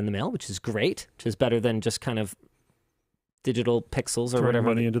your order in the mail, which is great, which is better than just kind of digital pixels or throwing whatever.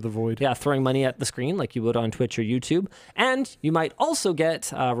 Money into the void. Yeah, throwing money at the screen like you would on Twitch or YouTube. And you might also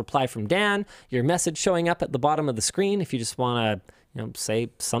get a reply from Dan, your message showing up at the bottom of the screen if you just want to say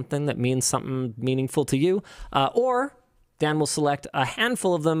something that means something meaningful to you. Or Dan will select a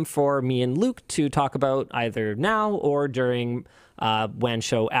handful of them for me and Luke to talk about either now or during WAN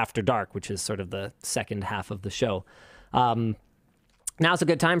Show After Dark, which is sort of the second half of the show. Now's a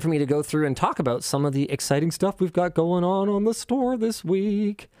good time for me to go through and talk about some of the exciting stuff we've got going on the store this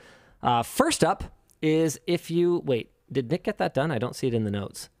week. First up is if you... Wait, did Nick get that done? I don't see it in the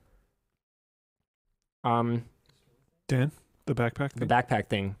notes. Dan, the backpack thing? The backpack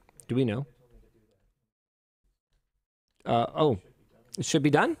thing. Do we know? Oh, it should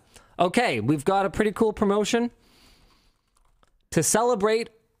be done? Okay, we've got a pretty cool promotion to celebrate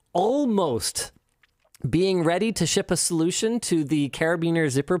almost being ready to ship a solution to the Carabiner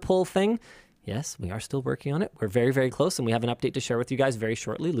zipper pull thing. Yes, we are still working on it. We're very, very close, and we have an update to share with you guys very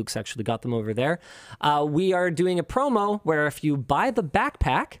shortly. Luke's actually got them over there. We are doing a promo where if you buy the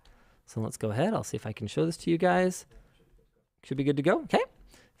backpack, so let's go ahead. I'll see if I can show this to you guys. Should be good to go. Okay.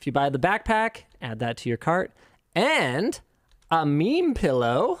 If you buy the backpack, add that to your cart, and a meme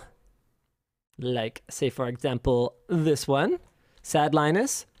pillow, like, say, for example, this one, Sad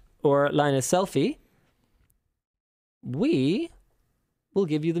Linus or Linus Selfie, we will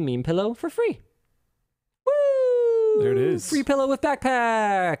give you the meme pillow for free. Woo! There it is. Free pillow with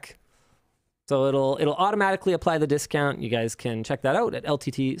backpack. So it'll automatically apply the discount. You guys can check that out at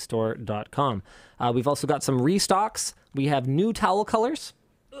lttstore.com. We've also got some restocks. We have new towel colors,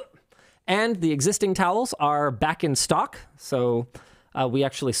 and the existing towels are back in stock. So we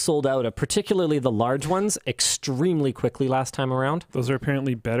actually sold out, particularly the large ones, extremely quickly last time around. Those are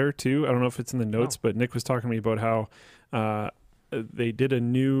apparently better too. I don't know if it's in the notes, but Nick was talking to me about how they did a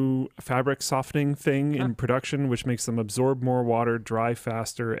new fabric softening thing in production, which makes them absorb more water, dry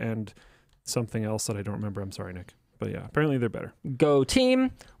faster, and something else that I don't remember. I'm sorry, Nick. But yeah, apparently they're better. Go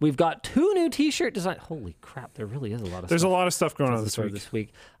team. We've got 2 new t-shirt designs. Holy crap, there really is a lot of There's stuff. a lot of stuff going on this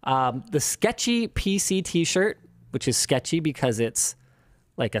week. The sketchy PC t-shirt, which is sketchy because it's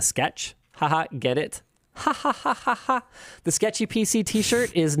like a sketch. Haha, get it? Ha ha ha ha ha. The sketchy PC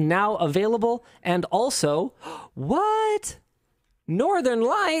t-shirt is now available. And also, what? Northern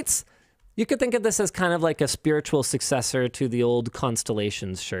Lights? You could think of this as kind of like a spiritual successor to the old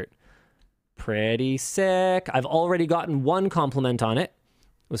Constellations shirt. Pretty sick. I've already gotten one compliment on it.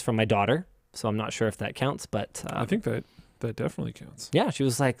 It was from my daughter, so I'm not sure if that counts, but... I think that definitely counts. Yeah, she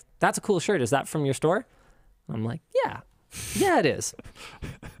was like, that's a cool shirt. Is that from your store? I'm like, yeah. Yeah, it is.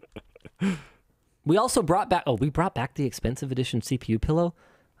 We also brought back... Oh, we brought back the expensive edition CPU pillow?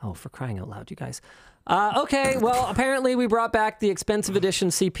 Oh, for crying out loud, you guys. Okay, well, apparently we brought back the expensive edition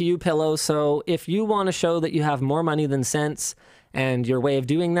CPU pillow, so if you want to show that you have more money than sense... And your way of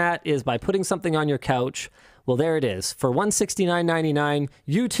doing that is by putting something on your couch. Well, there it is. For $169.99,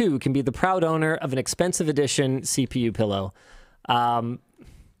 you too can be the proud owner of an expensive edition CPU pillow.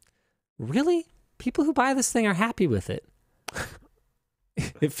 Really? People who buy this thing are happy with it.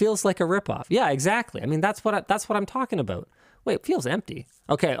 It feels like a ripoff. Yeah, exactly. I mean, that's what I'm talking about. Wait, it feels empty.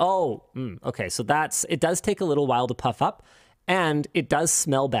 Okay. Oh, okay. So it does take a little while to puff up, and it does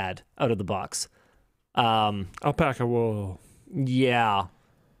smell bad out of the box. Alpaca wool. Yeah.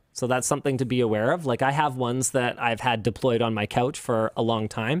 So that's something to be aware of. Like, I have ones that I've had deployed on my couch for a long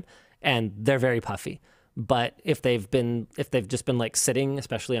time, and they're very puffy. But if they've just been like sitting,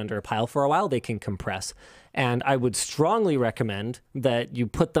 especially under a pile for a while, they can compress. And I would strongly recommend that you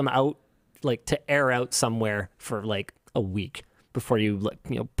put them out, like, to air out somewhere for like a week before you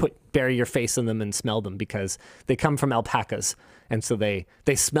bury your face in them and smell them, because they come from alpacas. And so they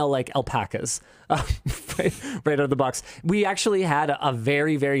smell like alpacas right out of the box. We actually had a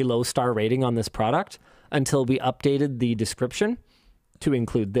very, very low star rating on this product until we updated the description to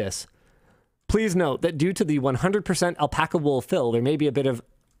include this. Please note that due to the 100% alpaca wool fill, there may be a bit of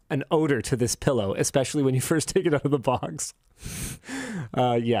an odor to this pillow, especially when you first take it out of the box.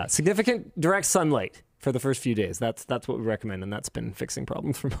 Yeah, significant direct sunlight for the first few days. That's what we recommend, and that's been fixing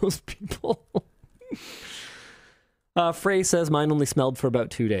problems for most people. Frey says, mine only smelled for about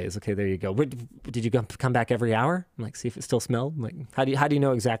 2 days. Okay, there you go. Did you come back every hour? I'm like, see if it still smelled? I'm like, how do you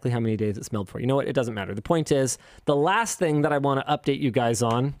know exactly how many days it smelled for? You know what? It doesn't matter. The point is, the last thing that I want to update you guys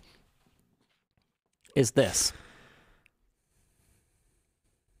on is this.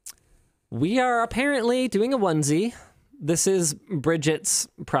 We are apparently doing a onesie. This is Bridget's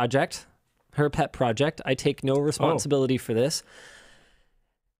project, her pet project. I take no responsibility for this.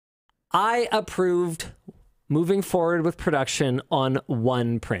 I approved moving forward with production on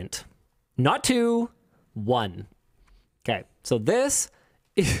 1 print. Not 2, 1. Okay, so this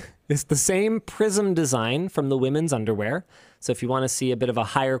is the same prism design from the women's underwear. So if you want to see a bit of a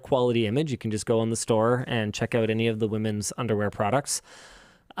higher quality image, you can just go on the store and check out any of the women's underwear products.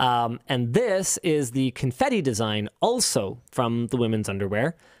 And this is the confetti design also from the women's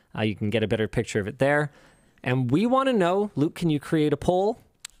underwear. You can get a better picture of it there. And we want to know, Luke, can you create a poll?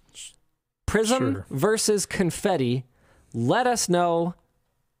 Prism versus confetti. Let us know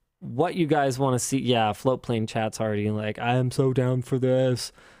what you guys want to see. Yeah, Float Plane chat's already like, I am so down for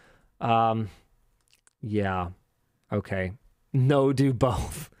this. Yeah. Okay. No, do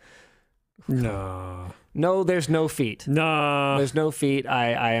both. No. No, there's no feet. No. There's no feet.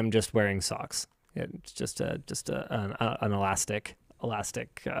 I am just wearing socks. It's just an elastic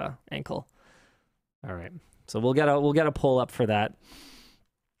ankle. All right. So we'll get a poll up for that.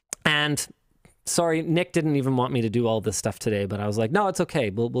 And sorry, Nick didn't even want me to do all this stuff today, but I was like, no, it's okay.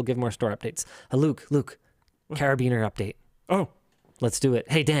 We'll give more store updates. Luke, Carabiner update. Oh, let's do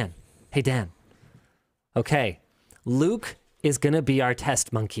it. Hey Dan. Okay, Luke is gonna be our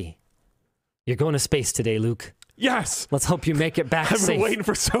test monkey. You're going to space today, Luke. Yes. Let's hope you make it back safe. I've been waiting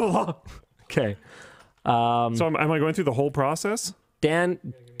for so long. Okay. So am I going through the whole process?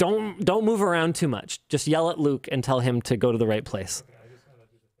 Dan, don't move around too much. Just yell at Luke and tell him to go to the right place.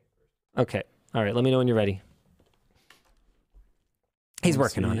 Okay. All right. Let me know when you're ready. He's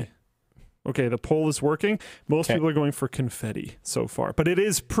working on it. Okay. The poll is working. Most people are going for confetti so far, but it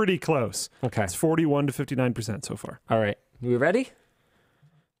is pretty close. Okay. It's 41 to 59% so far. All right. We ready?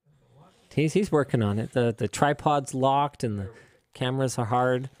 He's working on it. The tripod's locked and the cameras are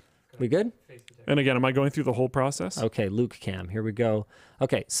hard. We good? And again, am I going through the whole process? Okay, Luke cam. Here we go.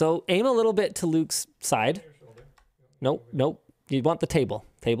 Okay, so aim a little bit to Luke's side. Nope. You want the table.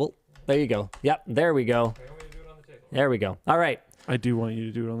 There you go. Yep, there we go. There we go. All right. I do want you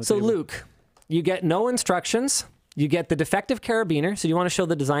to do it on the table. So Luke, you get no instructions. You get the defective carabiner. So do you want to show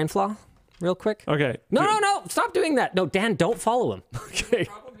the design flaw real quick? Okay. No. Stop doing that. No, Dan, don't follow him. Okay.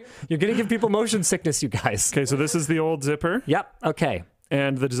 You're going to give people motion sickness, you guys. Okay, so this is the old zipper. Yep, okay.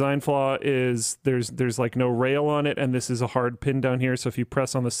 And the design flaw is there's like no rail on it, and this is a hard pin down here, so if you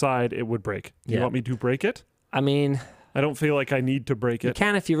press on the side, it would break. Do you want me to break it? I mean... I don't feel like I need to break it. You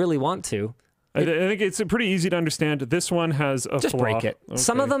can if you really want to. I think it's pretty easy to understand. This one has a just flaw. Break it. Okay.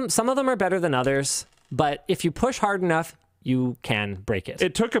 Some of them are better than others, but if you push hard enough, you can break it.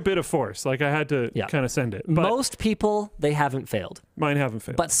 It took a bit of force. Like I had to kind of send it. But most people, they haven't failed. Mine haven't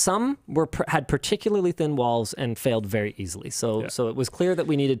failed. But some had particularly thin walls and failed very easily. So it was clear that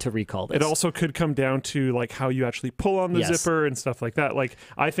we needed to recall this. It also could come down to like how you actually pull on the zipper and stuff like that. Like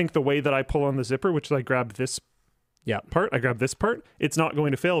I think the way that I pull on the zipper, which is I grab this I grab this part, it's not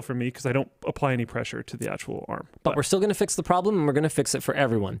going to fail for me because I don't apply any pressure to the actual arm. But we're still going to fix the problem, and we're going to fix it for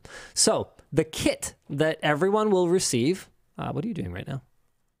everyone. So the kit that everyone will receive, what are you doing right now?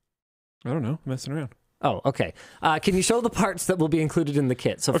 I don't know, messing around. Oh, okay. Can you show the parts that will be included in the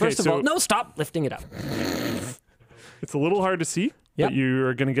kit? So first of all, no, stop lifting it up. It's a little hard to see. But you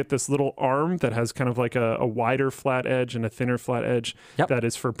are going to get this little arm that has kind of like a wider flat edge and a thinner flat edge that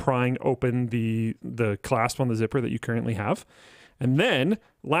is for prying open the clasp on the zipper that you currently have. And then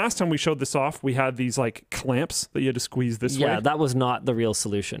last time we showed this off, we had these like clamps that you had to squeeze this way. Yeah, that was not the real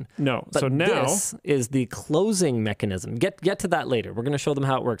solution. No. But so now this is the closing mechanism. Get to that later. We're going to show them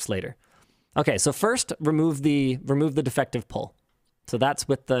how it works later. Okay, so first remove the defective pull. So that's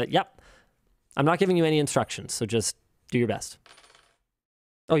with the I'm not giving you any instructions, so just do your best.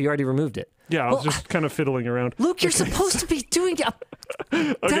 Oh, you already removed it. Yeah, I was just kind of fiddling around. Luke, you're supposed to be doing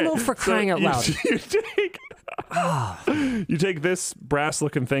a demo for crying out loud. You take this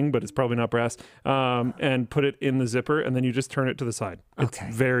brass-looking thing, but it's probably not brass, and put it in the zipper, and then you just turn it to the side. Okay.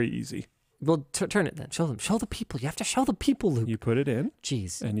 It's very easy. Well, turn it then. Show them. Show the people. You have to show the people, Luke. You put it in.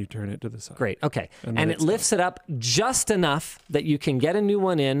 Jeez. And you turn it to the side. Great. Okay. And it lifts it up just enough that you can get a new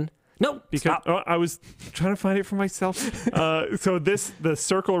one in. No, because I was trying to find it for myself. So the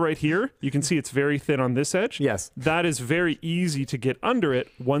circle right here, you can see it's very thin on this edge. Yes. That is very easy to get under it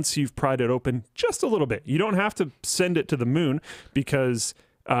once you've pried it open just a little bit. You don't have to send it to the moon because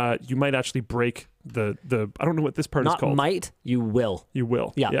you might actually break the I don't know what this part is called. Not might, you will. You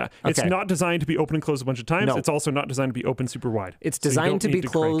will. Yeah. Yeah. It's Okay. not designed to be open and closed a bunch of times. No. It's also not designed to be open super wide. It's So you designed don't to be need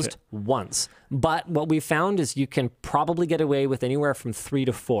crank closed it. once. But what we found is you can probably get away with anywhere from 3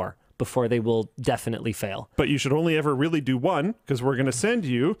 to 4 before they will definitely fail. But you should only ever really do one because we're going to send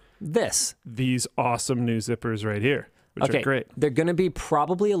you these awesome new zippers right here, which are great. They're going to be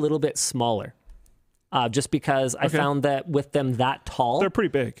probably a little bit smaller. Just because I found that with them that tall, They're pretty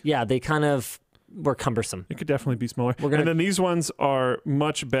big. yeah, they kind of were cumbersome. It could definitely be smaller. gonna- And then these ones are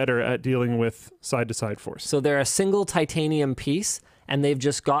much better at dealing with side-to-side force. So they're a single titanium piece, and they've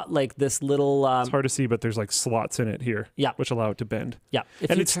just got like this little. It's hard to see, but there's like slots in it here, Yeah. which allow it to bend. Yeah,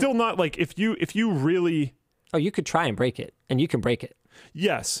 And it's still not like if you really Oh, you could try and break it, and you can break it.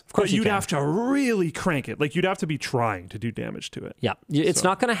 yes, course but you you'd can. have to really crank it. Like you'd have to be trying to do damage to it. Yeah, it's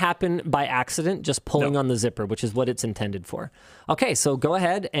not going to happen by accident, just pulling No. on the zipper, which is what it's intended for. Okay, so go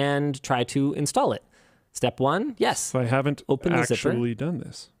ahead and try to install it. Step 1, yes. So I haven't Open the zipper. actually done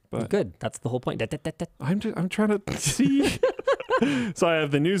this, but Good, that's the whole point. I'm trying to see. So I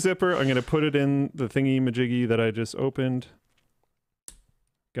have the new zipper. I'm going to put it in the thingy majiggy that I just opened.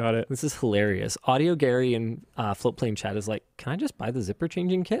 Got it. This is hilarious. Audio Gary and Floatplane Chat is like, can I just buy the zipper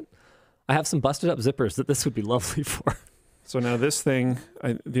changing kit? I have some busted up zippers that this would be lovely for. So now this thing,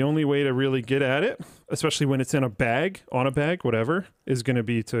 the only way to really get at it, especially when it's in a bag, on a bag, whatever, is going to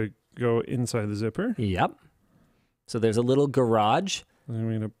be to go inside the zipper. Yep. So there's a little garage. And I'm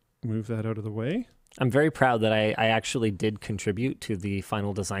going to move that out of the way. I'm very proud that I actually did contribute to the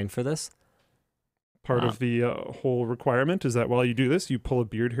final design for this. Part of the whole requirement is that while you do this, you pull a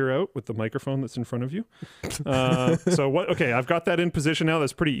beard hair out with the microphone that's in front of you. So what? Okay, I've got that in position now.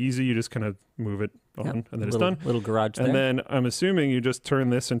 That's pretty easy. You just kind of move it on, and then it's done. Little garage there. And then I'm assuming you just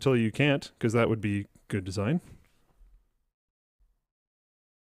turn this until you can't, because that would be good design.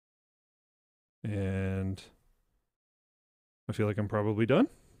 And I feel like I'm probably done.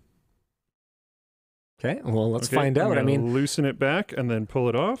 Okay, well, let's Okay, find out. I I'm gonna mean, loosen it back and then pull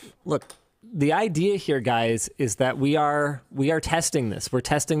it off. look, the idea here, guys, is that we are testing this. We're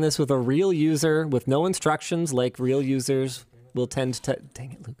testing this with a real user with no instructions, like real users will tend to.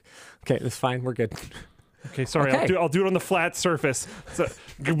 Dang it, Luke. Okay, that's fine. We're good. Okay, sorry. Okay. I'll do it on the flat surface. So,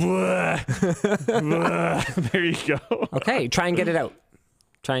 blah, blah. There you go. Okay, try and get it out.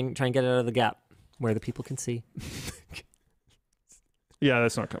 Try and get it out of the gap where the people can see. Yeah,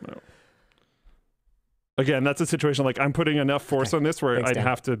 that's not coming out. Again, that's a situation like I'm putting enough force on this where Thanks, I'd Dan.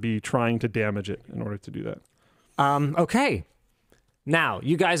 have to be trying to damage it in order to do that. Okay. Now,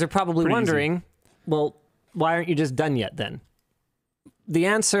 you guys are probably Pretty wondering, well, why aren't you just done yet then? The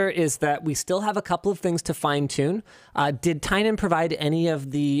answer is that we still have a couple of things to fine tune. Did Tynan provide any of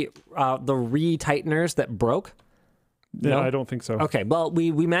the re-tighteners that broke? Yeah, No? I don't think so. Okay, well,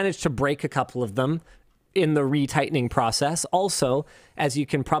 we managed to break a couple of them in the retightening process. Also, as you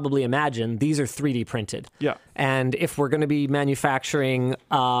can probably imagine, these are 3D printed. Yeah. And if we're going to be manufacturing,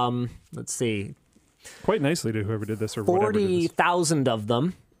 let's see, Quite nicely to whoever did this or whatever did this. 40,000 of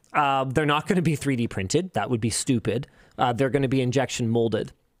them, they're not going to be 3D printed. That would be stupid. They're going to be injection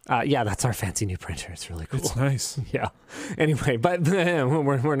molded. Yeah, that's our fancy new printer. It's really cool. It's nice. Yeah. Anyway, but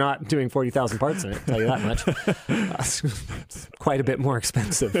we're not doing 40,000 parts in it, I'll tell you that much. It's quite a bit more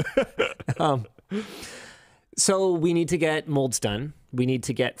expensive. So we need to get molds done. We need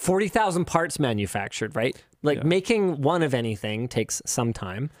to get 40,000 parts manufactured, right? Like making one of anything takes some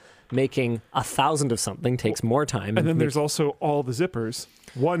time. Making 1,000 of something takes more time. And then there's also all the zippers.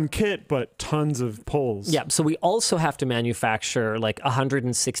 One kit, but tons of pulls. Yeah, so we also have to manufacture like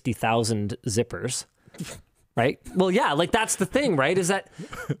 160,000 zippers, right? Well, yeah, like that's the thing, right? Is that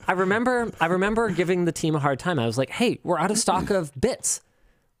I remember giving the team a hard time. I was like, "Hey, we're out of stock of bits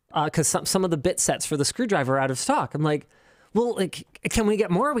because some of the bit sets for the screwdriver are out of stock." I'm like, "Well, like, can we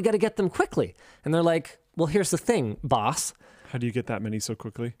get more? We got to get them quickly." And they're like, "Well, here's the thing, boss. How do you get that many so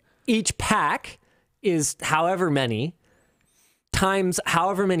quickly? Each pack is however many times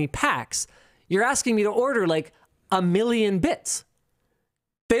however many packs. You're asking me to order like 1 million bits.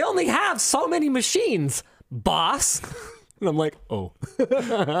 They only have so many machines, boss." And I'm like, oh.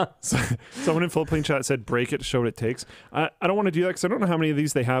 Someone in Floatplane Chat said break it, show what it takes. I don't want to do that because I don't know how many of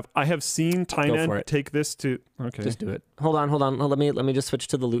these they have. I have seen for Tynan it. take this to... Okay. Just do it. Hold on. Let me just switch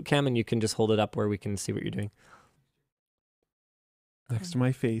to the loot cam and you can just hold it up where we can see what you're doing. Next to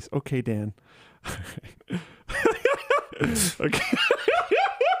my face. Okay, Dan. Okay.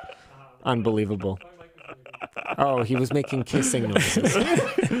 Unbelievable. Oh, he was making kissing noises.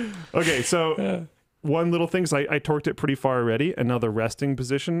 Okay, so one little thing is I torqued it pretty far already, and now the resting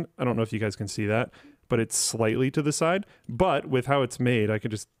position, I don't know if you guys can see that, but it's slightly to the side. But with how it's made, I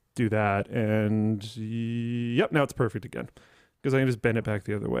could just do that, and yep, now it's perfect again. Because I can just bend it back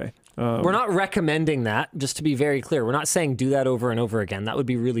the other way. We're not recommending that, just to be very clear. We're not saying do that over and over again. That would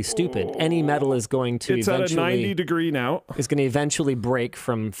be really stupid. Any metal is going to it's eventually... at a 90 degree now. Is going to eventually break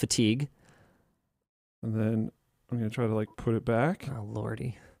from fatigue. And then I'm going to try to like put it back. Oh,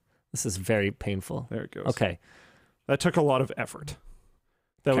 lordy. This is very painful. There it goes. Okay. That took a lot of effort.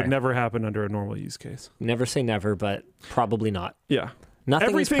 That would never happen under a normal use case. Never say never, but probably not. Yeah. Nothing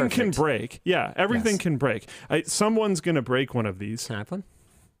Everything is can perfect. break. Yeah, everything can break. Someone's going to break one of these. Can I have one?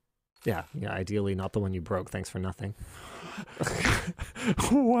 Yeah, ideally not the one you broke. Thanks for nothing.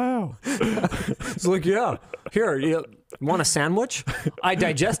 Wow. It's like, yeah, here, you want a sandwich? I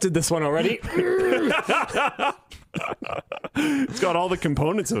digested this one already. It's got all the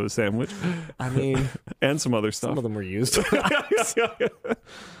components of a sandwich. I mean... And some other stuff. Some of them were used.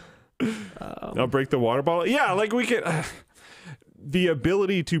 I'll break the water bottle. Yeah, like we could... the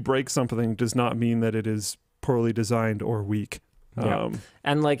ability to break something does not mean that it is poorly designed or weak. Yeah.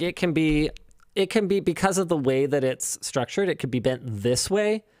 And like it can be because of the way that it's structured, it could be bent this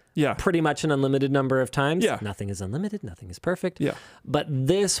way. Yeah. Pretty much an unlimited number of times. Yeah. Nothing is unlimited. Nothing is perfect. Yeah. But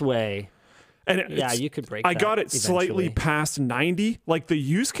this way, and you could break I that got it eventually. slightly past 90. Like the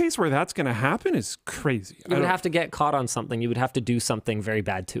use case where that's going to happen is crazy. You would have to get caught on something. You would have to do something very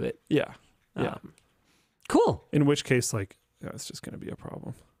bad to it. Yeah. Yeah. Cool. In which case, like, yeah, it's just going to be a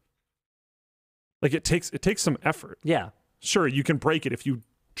problem. Like it takes some effort. Yeah. Sure, you can break it if you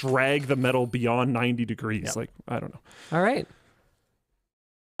drag the metal beyond 90 degrees. Yep. Like, I don't know. All right.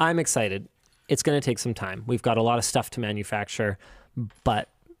 I'm excited. It's going to take some time. We've got a lot of stuff to manufacture, but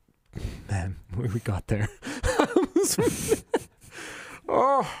man, we got there.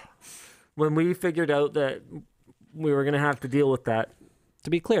 When we figured out that we were going to have to deal with that, to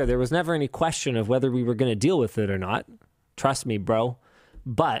be clear, there was never any question of whether we were going to deal with it or not. Trust me, bro.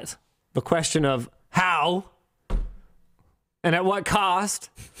 But the question of how and at what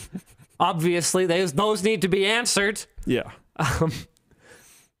cost, obviously, those need to be answered. Yeah.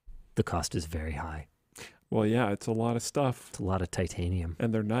 The cost is very high. Well, yeah, it's a lot of stuff. It's a lot of titanium.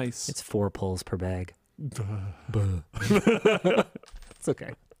 And they're nice. It's 4 pulls per bag. It's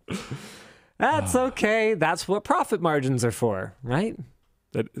okay. That's okay. That's what profit margins are for, right?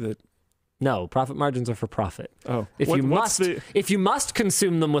 No, profit margins are for profit. Oh, if you must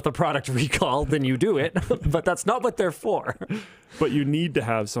consume them with a product recall, then you do it. But that's not what they're for. But you need to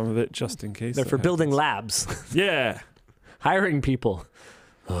have some of it just in case. They're for building labs. Yeah. Hiring people.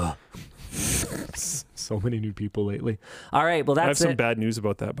 So many new people lately. All right, well, that's it. I have some bad news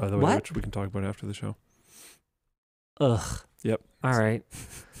about that, by the way, What? which we can talk about after the show. Ugh. Yep. All right.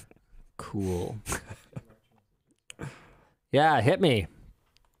 Cool. Yeah, hit me.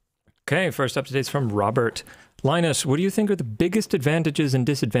 Okay, first up today is from Robert. Linus, what do you think are the biggest advantages and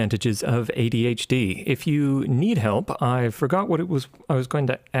disadvantages of ADHD? If you need help, I forgot what it was. I was going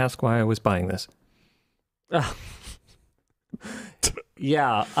to ask why I was buying this.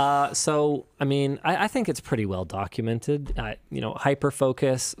 Yeah. So, I mean, I think it's pretty well documented.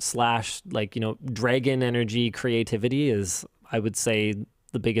 Hyperfocus / dragon energy creativity is, I would say,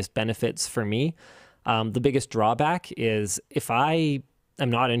 the biggest benefits for me. The biggest drawback is if I am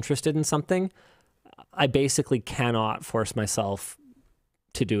not interested in something, I basically cannot force myself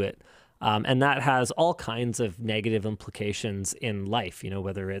to do it. And that has all kinds of negative implications in life,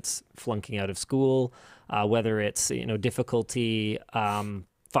 whether it's flunking out of school, whether it's, difficulty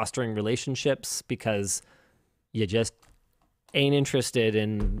fostering relationships because you just ain't interested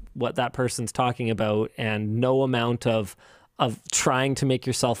in what that person's talking about, and no amount of trying to make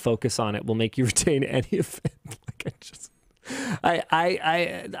yourself focus on it will make you retain any of it.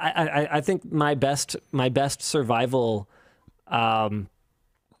 I think my best survival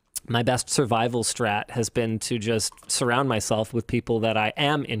strat has been to just surround myself with people that I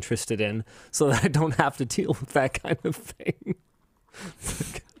am interested in so that I don't have to deal with that kind of thing.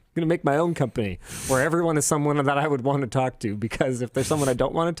 I'm going to make my own company where everyone is someone that I would want to talk to, because if there's someone I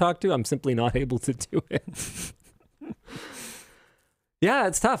don't want to talk to, I'm simply not able to do it. Yeah,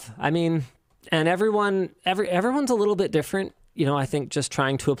 it's tough. I mean, and everyone's a little bit different. I think just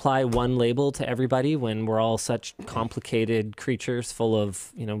trying to apply one label to everybody when we're all such complicated creatures full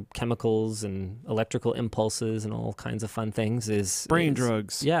of, chemicals and electrical impulses and all kinds of fun things is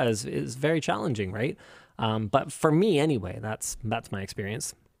drugs. Yeah, is very challenging, right? But for me anyway, that's my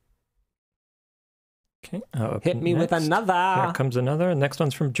experience. Okay. Hit me with another. Here comes another. Next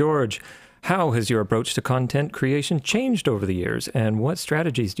one's from George. How has your approach to content creation changed over the years, and what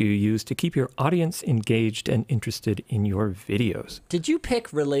strategies do you use to keep your audience engaged and interested in your videos? Did you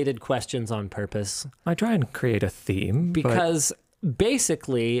pick related questions on purpose? I try and create a theme. Because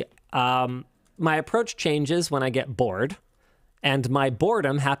basically, my approach changes when I get bored, and my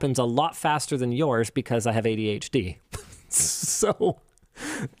boredom happens a lot faster than yours because I have ADHD. So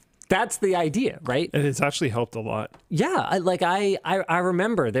that's the idea, right? And it's actually helped a lot. Yeah, I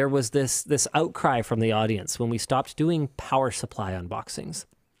remember there was this outcry from the audience when we stopped doing power supply unboxings,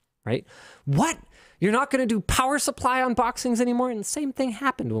 right? What? You're not going to do power supply unboxings anymore? And the same thing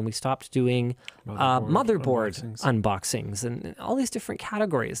happened when we stopped doing motherboard unboxings and all these different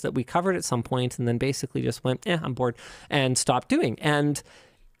categories that we covered at some point and then basically just went, I'm bored, and stopped doing. And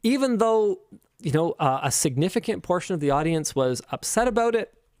even though, a significant portion of the audience was upset about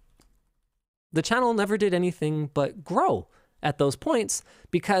it, the channel never did anything but grow at those points,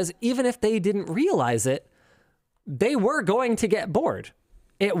 because even if they didn't realize it, they were going to get bored.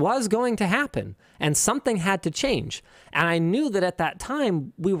 It was going to happen, and something had to change. And I knew that at that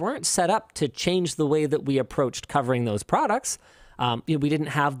time, we weren't set up to change the way that we approached covering those products. We didn't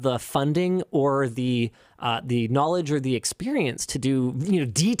have the funding or the knowledge or the experience to do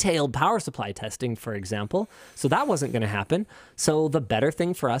detailed power supply testing, for example. So that wasn't going to happen. So the better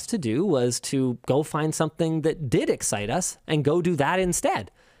thing for us to do was to go find something that did excite us and go do that instead.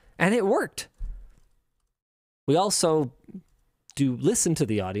 And it worked. We also do listen to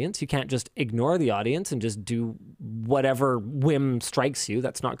the audience. You can't just ignore the audience and just do whatever whim strikes you.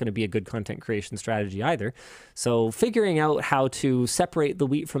 That's not going to be a good content creation strategy either. So figuring out how to separate the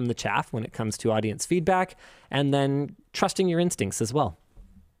wheat from the chaff when it comes to audience feedback, and then trusting your instincts as well.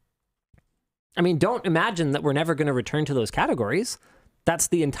 I mean, don't imagine that we're never going to return to those categories. That's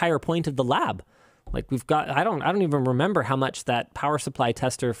the entire point of the lab. Like we've got, I don't even remember how much that power supply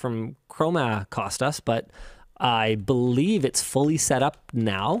tester from Chroma cost us, but I believe it's fully set up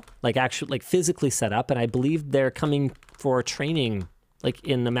now, like physically set up. And I believe they're coming for training like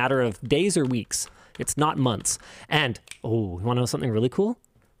in a matter of days or weeks. It's not months. And, you want to know something really cool?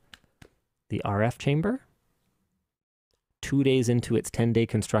 The RF chamber, 2 days into its 10-day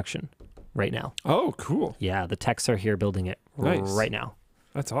construction right now. Oh, cool. Yeah, the techs are here building it right now.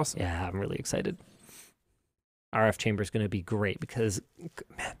 That's awesome. Yeah, I'm really excited. RF chamber is going to be great because,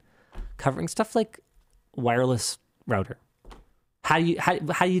 man, covering stuff like wireless router. How do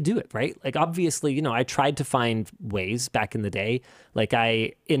you do it, right? Like obviously, I tried to find ways back in the day. Like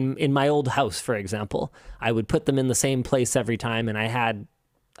in my old house, for example, I would put them in the same place every time, and I had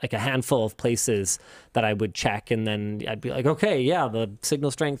like a handful of places that I would check, and then I'd be like, okay, yeah, the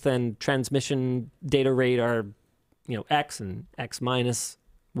signal strength and transmission data rate are, X and X minus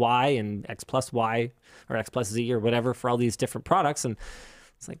Y and X plus Y or X plus Z or whatever for all these different products. And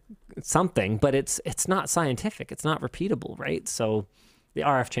it's like it's something, but it's not scientific. It's not repeatable, right? So the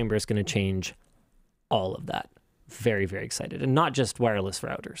RF chamber is going to change all of that. Very, very excited. And not just wireless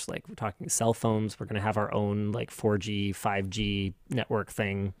routers. Like we're talking cell phones. We're going to have our own like 4G, 5G network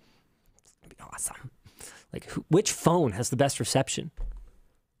thing. It's going to be awesome. Like which phone has the best reception?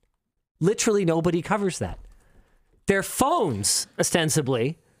 Literally nobody covers that. They're phones,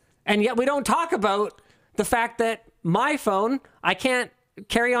 ostensibly. And yet we don't talk about the fact that my phone, I can't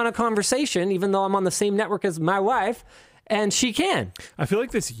carry on a conversation even though I'm on the same network as my wife, and she can. I feel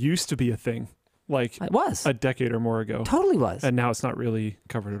like this used to be a thing, like it was a decade or more ago. Totally was. And now it's not really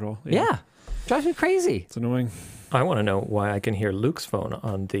covered at all. Yeah. Drives me crazy. It's annoying. I want to know why I can hear Luke's phone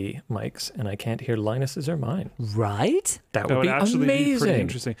on the mics and I can't hear Linus's or mine. Right? That would be actually amazing. Be pretty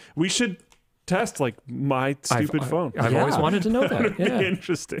interesting. We should test like my stupid phone. I've always wanted to know that. Yeah. Be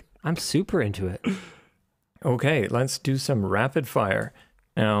interesting. I'm super into it. Okay, let's do some rapid fire.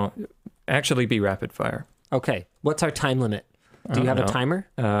 Now, actually be rapid fire. Okay, what's our time limit? Do you have a timer?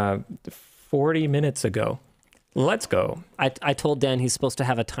 40 minutes ago. Let's go. I told Dan he's supposed to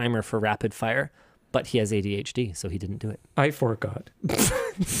have a timer for rapid fire, but he has ADHD, so he didn't do it. I forgot.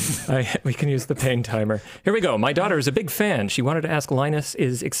 We can use the pain timer. Here we go. My daughter is a big fan. She wanted to ask Linus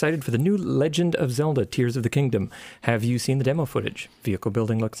is excited for the new Legend of Zelda, Tears of the Kingdom. Have you seen the demo footage? Vehicle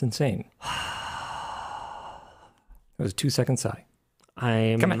building looks insane. It was a 2-second sigh.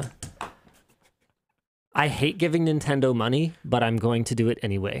 Come on. I hate giving Nintendo money, but I'm going to do it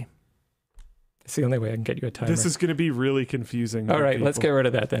anyway. It's the only way I can get you a timer. This is going to be really confusing. All right, let's get rid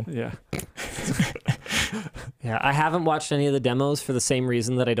of that then. Yeah. Yeah, I haven't watched any of the demos for the same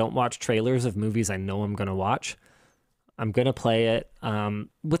reason that I don't watch trailers of movies I know I'm going to watch. I'm going to play it.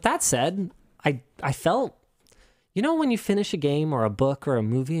 With that said, I felt, when you finish a game or a book or a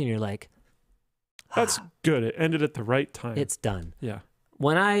movie and you're like, That's good. It ended at the right time. It's done. Yeah.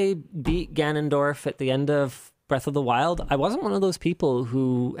 When I beat Ganondorf at the end of Breath of the Wild, I wasn't one of those people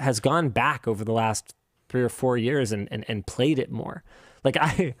who has gone back over the last 3 or 4 years and played it more. Like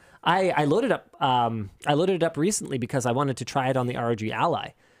I loaded it up recently because I wanted to try it on the ROG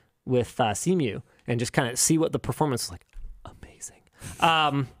Ally with Cemu and just kind of see what the performance was like.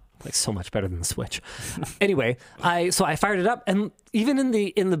 Amazing. Like so much better than the Switch. Anyway, so I fired it up, and even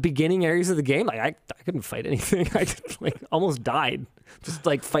in the beginning areas of the game, like I couldn't fight anything. I just, like almost died, just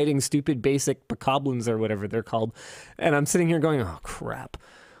like fighting stupid basic bokoblins or whatever they're called. And I'm sitting here going, oh crap.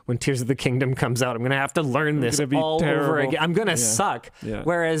 When Tears of the Kingdom comes out, I'm going to have to learn this all over again. I'm going to suck. Yeah.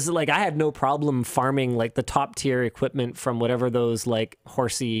 Whereas like I had no problem farming like the top tier equipment from whatever those like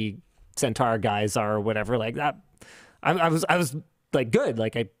horsey centaur guys are or whatever like that. I was like good.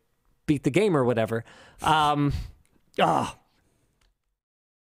 Like I beat the game or whatever.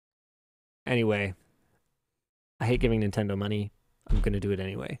 Anyway, I hate giving Nintendo money. I'm going to do it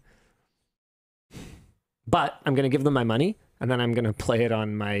anyway. But I'm going to give them my money, and then I'm going to play it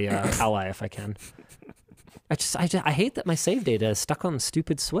on my Ally if I can. I hate that my save data is stuck on the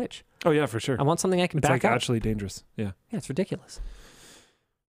stupid Switch. Oh, yeah, for sure. I want something I can back up. It's like actually dangerous. Yeah. Yeah, it's ridiculous.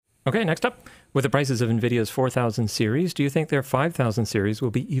 Okay, next up. With the prices of Nvidia's 4000 series, do you think their 5000 series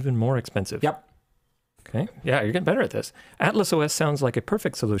will be even more expensive? Yep. Okay, yeah, you're getting better at this. Atlas OS sounds like a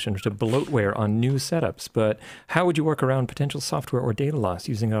perfect solution to bloatware on new setups, but how would you work around potential software or data loss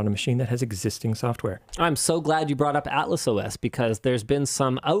using it on a machine that has existing software? I'm so glad you brought up Atlas OS because there's been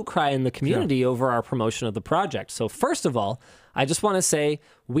some outcry in the community over our promotion of the project. So first of all, I just want to say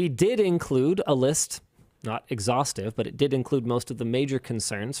we did include a list, not exhaustive, but it did include most of the major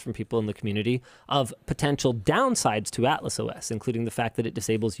concerns from people in the community of potential downsides to Atlas OS, including the fact that it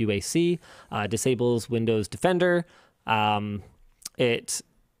disables UAC, disables Windows Defender, it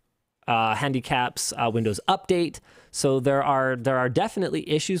handicaps Windows Update. So there are definitely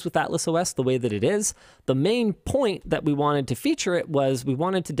issues with Atlas OS the way that it is. The main point that we wanted to feature it was we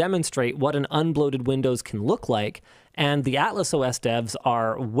wanted to demonstrate what an unbloated Windows can look like. And the Atlas OS devs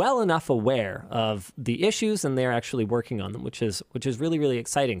are well enough aware of the issues, and they're actually working on them, which is really, really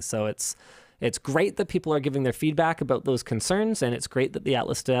exciting. So it's great that people are giving their feedback about those concerns, and it's great that the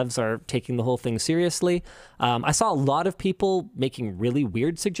Atlas devs are taking the whole thing seriously. I saw a lot of people making really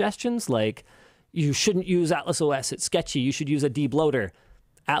weird suggestions, like, you shouldn't use Atlas OS, it's sketchy, you should use a debloater.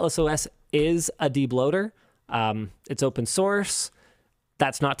 Atlas OS is a debloater. It's open source.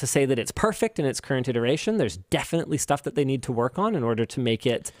 That's not to say that it's perfect in its current iteration. There's definitely stuff that they need to work on in order to make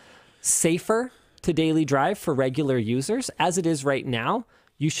it safer to daily drive for regular users. As it is right now,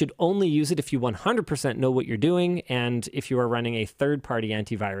 you should only use it if you 100% know what you're doing, and if you are running a third-party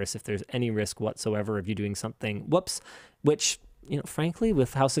antivirus, if there's any risk whatsoever of you doing something, whoops, which, you know, frankly,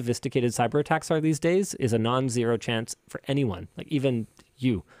 with how sophisticated cyber attacks are these days, is a non-zero chance for anyone, like even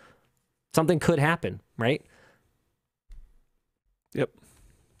you. Something could happen, right? Yep.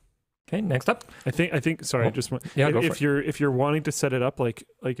 Okay, next up. I think. Sorry, just want. Yeah, if you're wanting to set it up, like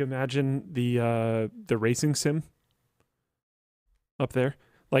imagine the racing sim up there.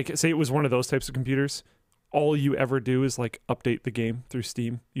 Like, say it was one of those types of computers. All you ever do is like update the game through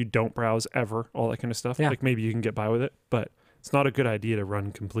Steam. You don't browse ever, all that kind of stuff. Yeah. Like maybe you can get by with it, but it's not a good idea to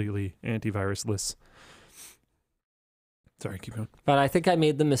run completely antivirus-less. Sorry, keep going. But I think I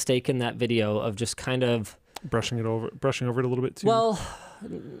made the mistake in that video of just kind of brushing over it a little bit too. Well, I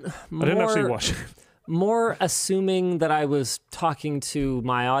didn't actually watch it. More assuming that I was talking to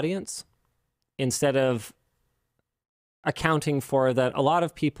my audience instead of accounting for that a lot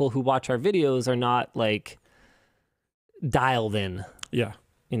of people who watch our videos are not like dialed in. Yeah.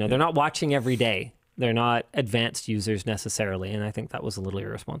 You know, they're not watching every day. They're not advanced users necessarily, and I think that was a little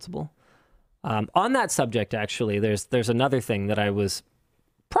irresponsible. On that subject, actually, there's another thing that I was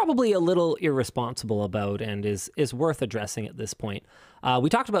probably a little irresponsible about and is worth addressing at this point. We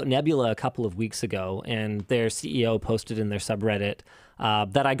talked about Nebula a couple of weeks ago, and their CEO posted in their subreddit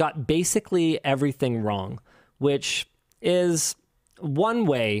that I got basically everything wrong, which is one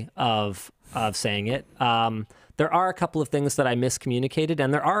way of saying it. There are a couple of things that I miscommunicated,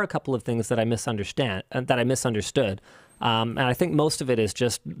 and there are a couple of things that I misunderstood. And I think most of it is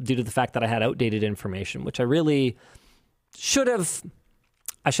just due to the fact that I had outdated information, which I really should have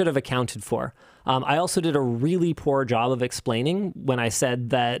accounted for. I also did a really poor job of explaining when I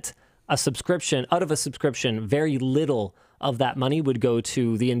said that out of a subscription, very little of that money would go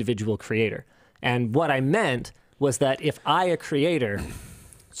to the individual creator. And what I meant was that if I, a creator,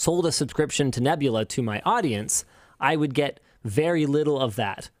 sold a subscription to Nebula to my audience, I would get very little of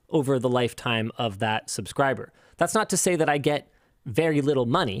that over the lifetime of that subscriber. That's not to say that I get very little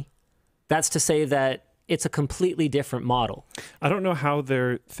money. that's to say that it's a completely different model. I don't know how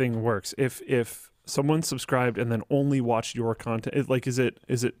their thing works. If someone subscribed and then only watched your content, is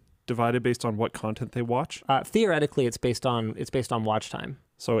it divided based on what content they watch? Theoretically, it's based on watch time.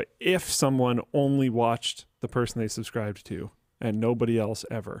 So if someone only watched the person they subscribed to and nobody else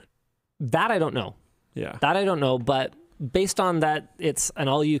ever, that I don't know. Yeah, that I don't know, but based on that, it's an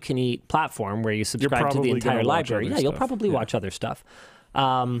all-you-can-eat platform where you subscribe to the entire library. Yeah, you'll probably watch other stuff.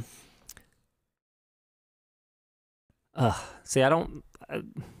 See,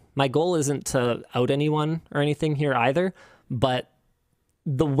 my goal isn't to out anyone or anything here either, but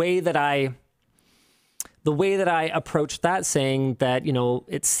the way that I approached that, saying that,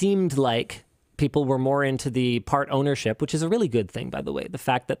 it seemed like people were more into the part ownership, which is a really good thing, by the way, the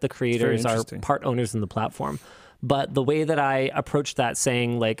fact that the creators are part owners in the platform. But the way that I approached that,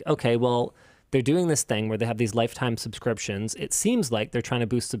 saying like, okay, well, they're doing this thing where they have these lifetime subscriptions. It seems like they're trying to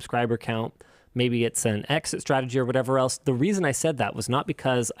boost subscriber count. Maybe it's an exit strategy or whatever else. The reason I said that was not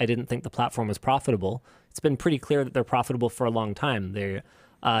because I didn't think the platform was profitable. It's been pretty clear that they're profitable for a long time.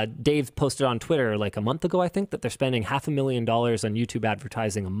 Dave posted on Twitter like a month ago, I think, that they're spending $500,000 on YouTube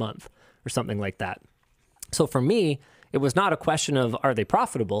advertising a month or something like that. So for me, it was not a question of are they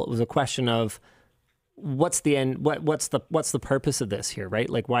profitable? It was a question of what's the end? What's the purpose of this here, right?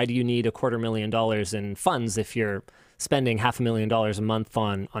 Like, why do you need $250,000 in funds if you're spending $500,000 a month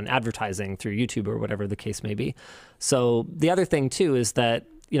on advertising through YouTube or whatever the case may be? So the other thing too is that,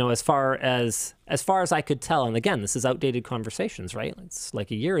 as far as I could tell, and again, this is outdated conversations, right? It's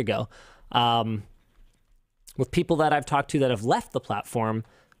like a year ago. With people that I've talked to that have left the platform,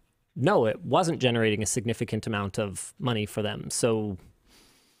 no, it wasn't generating a significant amount of money for them. So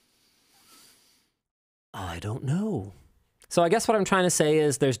I don't know. So I guess what I'm trying to say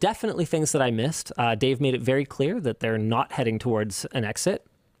is there's definitely things that I missed. Dave made it very clear that they're not heading towards an exit.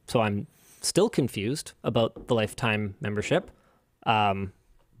 So I'm still confused about the lifetime membership.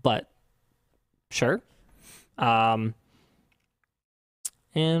 But sure. And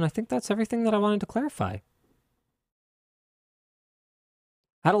I think that's everything that I wanted to clarify.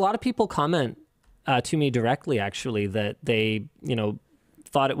 I had a lot of people comment to me directly, actually, that they,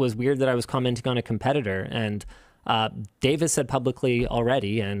 thought it was weird that I was commenting on a competitor. And Dave has said publicly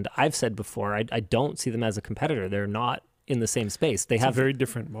already, and I've said before, I don't see them as a competitor. They're not in the same space. They have a very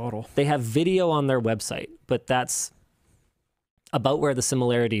different model. They have video on their website, but that's about where the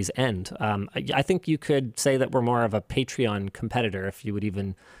similarities end. I think you could say that we're more of a Patreon competitor if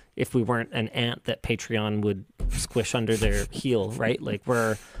we weren't an ant that Patreon would squish under their heel, right? Like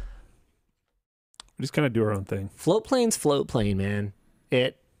we just kind of do our own thing. Floatplane's Floatplane, man.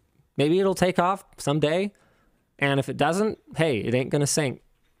 Maybe it'll take off someday, and if it doesn't, hey, it ain't gonna sink.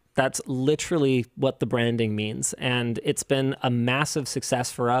 That's literally what the branding means, and it's been a massive success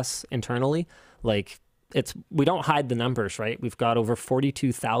for us internally. Like, we don't hide the numbers, right? We've got over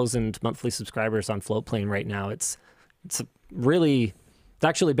 42,000 monthly subscribers on Floatplane right now. It's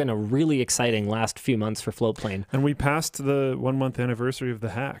actually been a really exciting last few months for Floatplane. And we passed the 1 month anniversary of the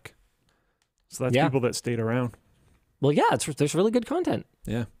hack. So that's people that stayed around. Well, yeah, there's really good content.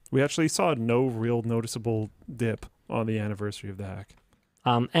 Yeah. We actually saw no real noticeable dip on the anniversary of the hack.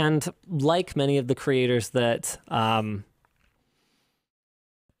 And like many of the creators that,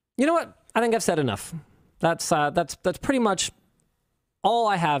 you know what? I think I've said enough. That's pretty much all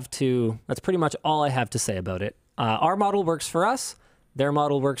I have to say about it. Our model works for us. Their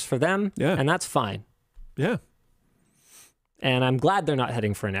model works for them. Yeah. And that's fine. Yeah. And I'm glad they're not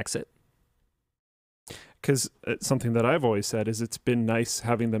heading for an exit. Because something that I've always said is it's been nice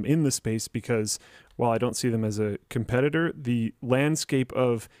having them in the space, because while I don't see them as a competitor, the landscape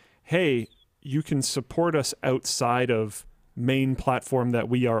of, hey, you can support us outside of main platform that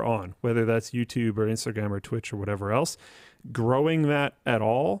we are on, whether that's YouTube or Instagram or Twitch or whatever else, growing that at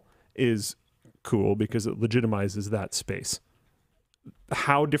all is cool because it legitimizes that space.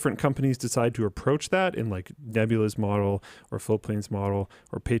 How different companies decide to approach that in like Nebula's model or Floatplane's model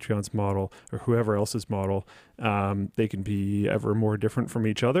or Patreon's model or whoever else's model, they can be ever more different from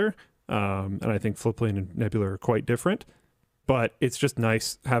each other. And I think Floatplane and Nebula are quite different, but it's just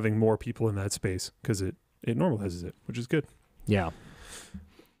nice having more people in that space because it normalizes it, which is good. Yeah.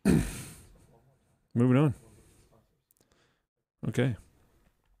 Moving on. Okay.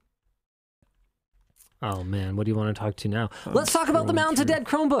 Oh, man, what do you want to talk to now? Let's talk about the Unintended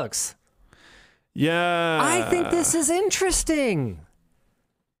Chromebooks. Yeah. I think this is interesting.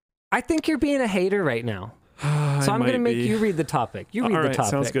 I think you're being a hater right now. So I'm going to make you read the topic. You read the topic.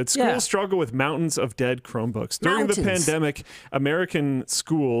 Sounds good. Schools struggle with mountains of dead Chromebooks. During the pandemic, American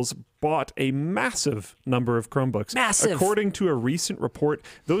schools bought a massive number of Chromebooks. Massive. According to a recent report,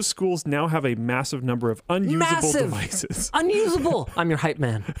 those schools now have a massive number of unusable devices. Unusable. I'm your hype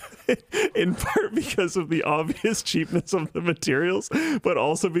man. In part because of the obvious cheapness of the materials, but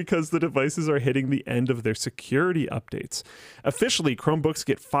also because the devices are hitting the end of their security updates. Officially, Chromebooks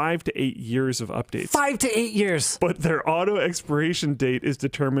get 5 to 8 years of updates. 5 to 8 years. But their auto expiration date is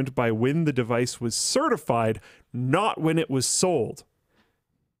determined by when the device was certified, not when it was sold.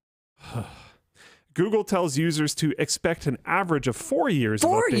 Google tells users to expect an average of 4 years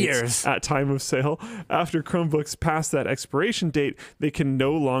of updates at time of sale. After Chromebooks pass that expiration date, they can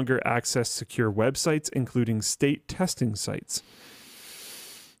no longer access secure websites, including state testing sites.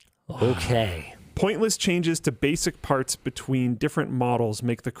 Okay. Pointless changes to basic parts between different models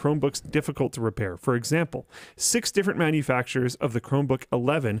make the Chromebooks difficult to repair. For example, 6 different manufacturers of the Chromebook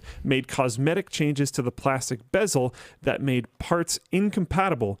 11 made cosmetic changes to the plastic bezel that made parts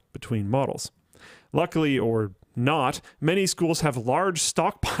incompatible between models. Luckily, or not, many schools have large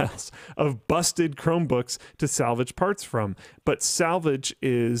stockpiles of busted Chromebooks to salvage parts from, but salvage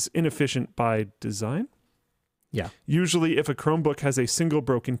is inefficient by design. Yeah. Usually, if a Chromebook has a single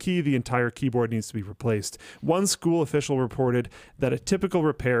broken key, the entire keyboard needs to be replaced. One school official reported that a typical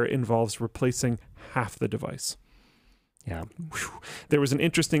repair involves replacing half the device. Yeah. There was an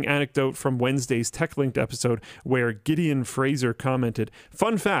interesting anecdote from Wednesday's TechLinked episode where Gideon Fraser commented,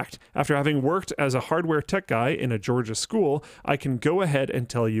 "Fun fact, after having worked as a hardware tech guy in a Georgia school, I can go ahead and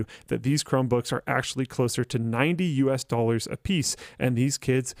tell you that these Chromebooks are actually closer to $90 a piece, and these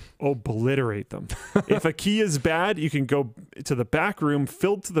kids obliterate them. If a key is bad, you can go to the back room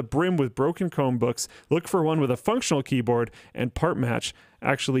filled to the brim with broken Chromebooks, look for one with a functional keyboard, and part match.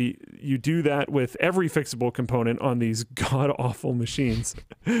 Actually, you do that with every fixable component on these god-awful machines.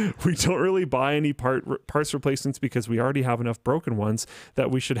 We don't really buy any parts replacements because we already have enough broken ones that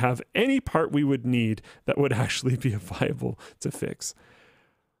we should have any part we would need that would actually be viable to fix."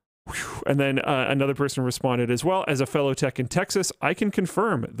 And then another person responded as well, "As a fellow tech in Texas, I can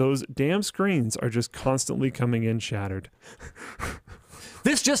confirm those damn screens are just constantly coming in shattered."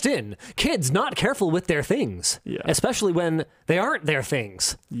 This just in. Kids not careful with their things. Yeah. Especially when they aren't their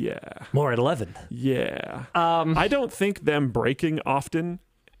things. Yeah. More at 11. Yeah. I don't think them breaking often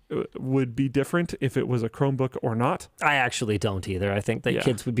would be different if it was a Chromebook or not. I actually don't either. I think that Yeah.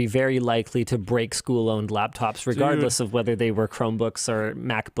 kids would be very likely to break school-owned laptops, regardless of whether they were Chromebooks or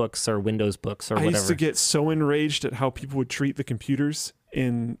MacBooks or Windows books or whatever. I used to get so enraged at how people would treat the computers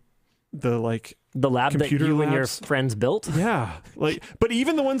in the lab that computer you and your labs. friends built? Yeah. But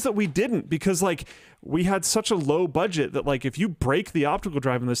even the ones that we didn't, because we had such a low budget that if you break the optical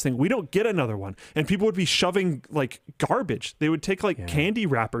drive in this thing, we don't get another one. And people would be shoving garbage. They would take candy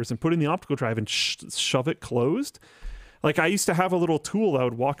wrappers and put in the optical drive and shove it closed. I used to have a little tool I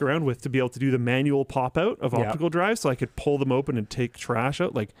would walk around with to be able to do the manual pop out of optical drives so I could pull them open and take trash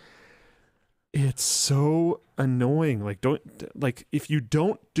out. It's so annoying. If you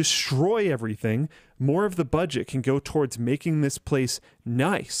don't destroy everything, more of the budget can go towards making this place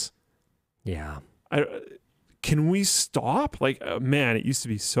nice. Yeah. Can we stop? Man, it used to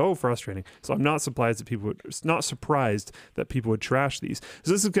be so frustrating. So I'm not surprised that people would trash these.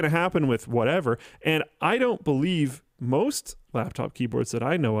 So this is going to happen with whatever. And I don't believe most laptop keyboards that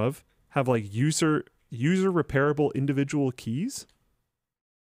I know of have user repairable individual keys.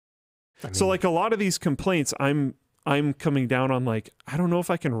 So a lot of these complaints, I'm coming down on I don't know if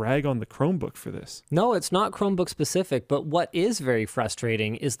I can rag on the Chromebook for this. No, it's not Chromebook specific, but what is very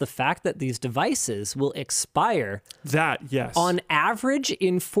frustrating is the fact that these devices will expire on average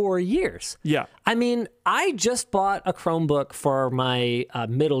in 4 years. Yeah. I mean, I just bought a Chromebook for my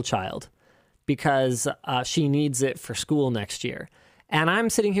middle child because she needs it for school next year. And I'm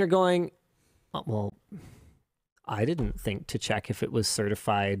sitting here going, oh, well, I didn't think to check if it was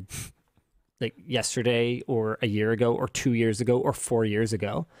certified yesterday or a year ago or 2 years ago or 4 years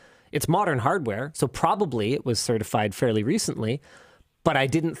ago. It's modern hardware, so probably it was certified fairly recently, but I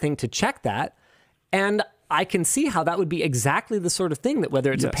didn't think to check that. And I can see how that would be exactly the sort of thing that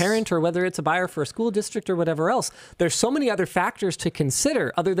whether it's a parent or whether it's a buyer for a school district or whatever else, there's so many other factors to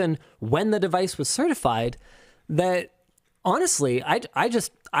consider other than when the device was certified that honestly,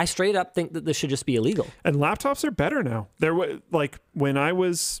 I straight up think that this should just be illegal. And laptops are better now. There was when I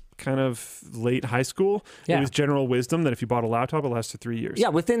was kind of late high school, it was general wisdom that if you bought a laptop, it lasted 3 years. Yeah,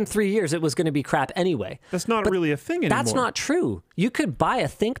 within 3 years, it was going to be crap anyway. That's not really a thing anymore. That's not true. You could buy a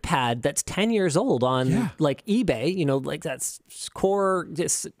ThinkPad that's 10 years old on eBay, that's core,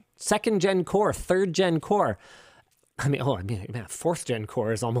 second gen core, third gen core. I mean, man, 4th gen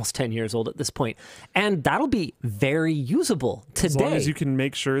core is almost 10 years old at this point, and that'll be very usable today. As long as you can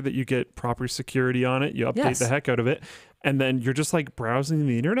make sure that you get proper security on it, you update the heck out of it, and then you're just like browsing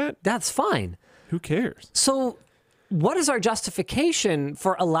the internet. That's fine. Who cares? So what is our justification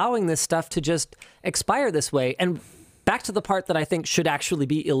for allowing this stuff to just expire this way? And back to the part that I think should actually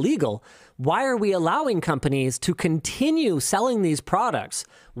be illegal. Why are we allowing companies to continue selling these products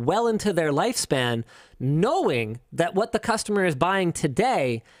well into their lifespan, knowing that what the customer is buying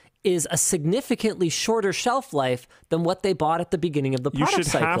today is a significantly shorter shelf life than what they bought at the beginning of the product cycle? You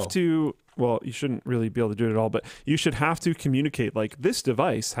should have to, well, you shouldn't really be able to do it at all, but you should have to communicate, like, this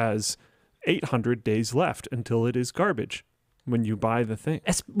device has 800 days left until it is garbage when you buy the thing.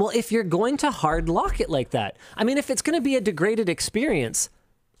 Well, if you're going to hard lock it like that, I mean, if it's going to be a degraded experience,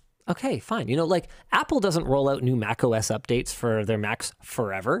 okay, fine. You know, like Apple doesn't roll out new macOS updates for their Macs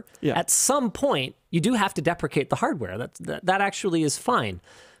forever. Yeah. At some point, you do have to deprecate the hardware. That actually is fine.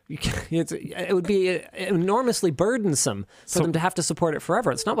 It would be enormously burdensome for them to have to support it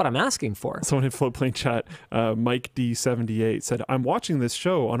forever. It's not what I'm asking for. Someone in Floatplane chat, Mike D78 said, "I'm watching this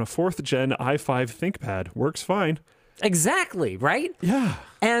show on a 4th gen i5 ThinkPad. Works fine." Exactly, right? Yeah.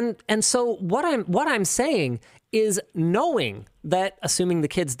 And so what I'm saying is, knowing that, assuming the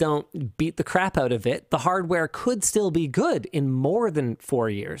kids don't beat the crap out of it, the hardware could still be good in more than 4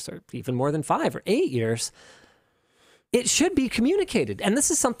 years, or even more than 5 or 8 years. It should be communicated. And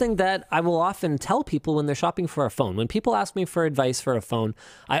this is something that I will often tell people when they're shopping for a phone. When people ask me for advice for a phone,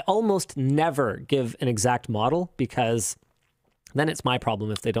 I almost never give an exact model, because then it's my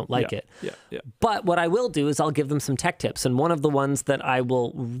problem if they don't like it. Yeah. But what I will do is I'll give them some tech tips. And one of the ones that I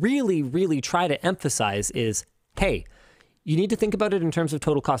will really, really try to emphasize is, hey, you need to think about it in terms of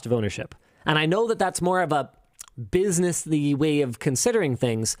total cost of ownership. And I know that that's more of a business-y way of considering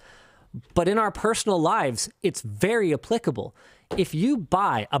things, but in our personal lives, it's very applicable. If you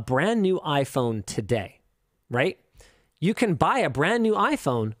buy a brand new iPhone today, right, you can buy a brand new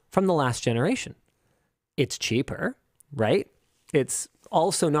iPhone from the last generation. It's cheaper, right? It's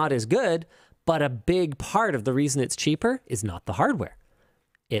also not as good, but a big part of the reason it's cheaper is not the hardware.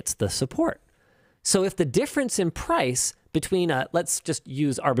 It's the support. So if the difference in price between let's just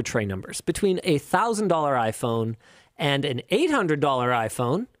use arbitrary numbers, between a $1,000 iPhone and an $800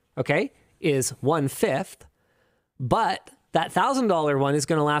 iPhone, okay, is 1/5, but that $1,000 one is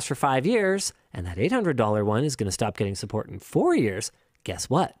going to last for 5 years, and that $800 one is going to stop getting support in 4 years, guess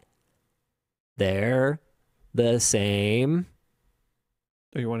what? They're the same.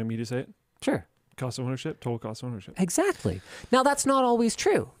 Oh, you wanted me to say it? Sure. Cost of ownership, total cost of ownership. Exactly. Now, that's not always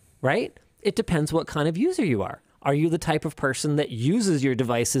true, right? It depends what kind of user you are. Are you the type of person that uses your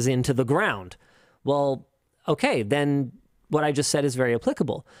devices into the ground? Well, okay, then what I just said is very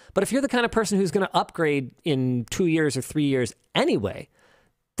applicable. But if you're the kind of person who's going to upgrade in 2 years or 3 years anyway,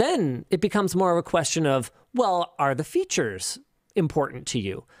 then it becomes more of a question of, well, are the features important to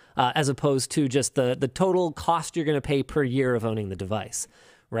you, as opposed to just the total cost you're going to pay per year of owning the device,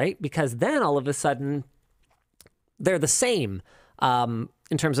 right? Because then all of a sudden, they're the same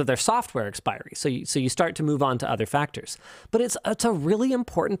in terms of their software expiry. So you start to move on to other factors. But it's a really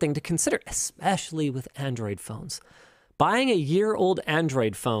important thing to consider, especially with Android phones. Buying a year-old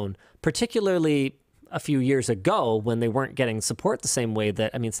Android phone, particularly a few years ago when they weren't getting support the same way that,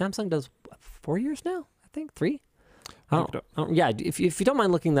 I mean, Samsung does 4 years now, I think, 3? Yeah, if you don't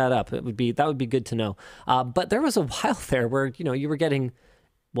mind looking that up, that would be good to know. But there was a while there where, you know, you were getting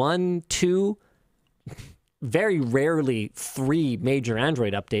 1, 2, very rarely 3 major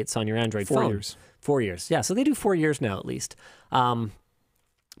Android updates on your Android phone. 4 years. 4 years. Yeah, so they do 4 years now at least.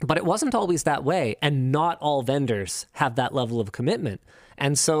 But it wasn't always that way, and not all vendors have that level of commitment.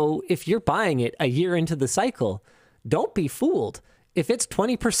 And so if you're buying it a year into the cycle, don't be fooled. If it's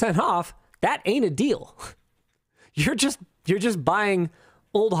 20% off, that ain't a deal. You're just buying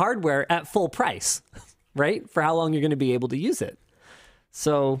old hardware at full price, right? For how long you're going to be able to use it.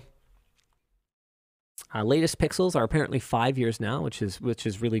 So latest Pixels are apparently 5 years now, which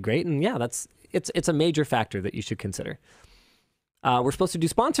is really great. And yeah, it's a major factor that you should consider. We're supposed to do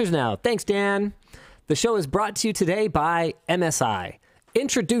sponsors now. Thanks, Dan. The show is brought to you today by MSI.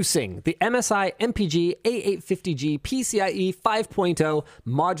 Introducing the MSI MPG A850G PCIe 5.0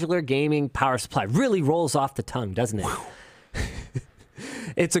 modular gaming power supply. Really rolls off the tongue, doesn't it?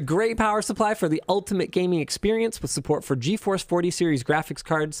 It's a great power supply for the ultimate gaming experience with support for GeForce 40 series graphics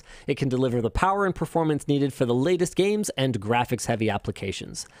cards. It can deliver the power and performance needed for the latest games and graphics-heavy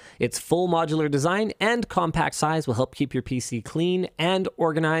applications. Its full modular design and compact size will help keep your PC clean and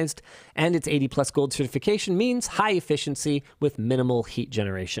organized, and its 80+ gold certification means high efficiency with minimal heat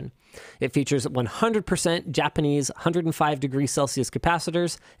generation. It features 100% Japanese 105 degrees Celsius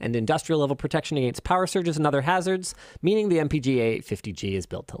capacitors and industrial level protection against power surges and other hazards, meaning the MPG A850G is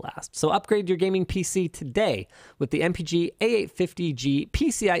built to last. So upgrade your gaming PC today with the MPG A850G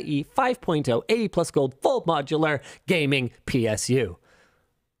PCIe 5.0 80 plus gold full modular gaming PSU.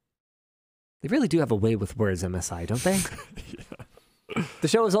 They really do have a way with words, MSI, don't they? Yeah. The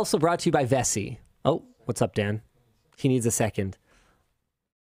show is also brought to you by Vessi. Oh, what's up, Dan? He needs a second.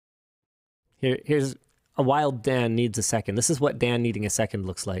 Here's a wild Dan needs a second. This is what Dan needing a second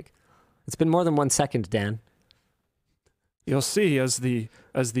looks like. It's been more than 1 second, Dan. You'll see as the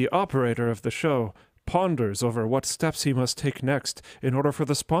operator of the show ponders over what steps he must take next in order for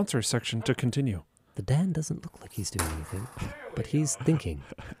the sponsor section to continue. The Dan doesn't look like he's doing anything, but he's thinking.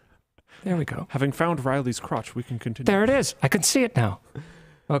 There we go. Having found Riley's crotch, we can continue. There it is. I can see it now.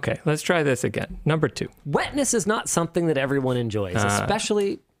 Okay, let's try this again. Number 2. Wetness is not something that everyone enjoys,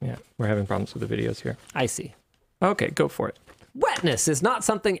 especially... Yeah, we're having problems with the videos here. I see. Okay, go for it. Wetness is not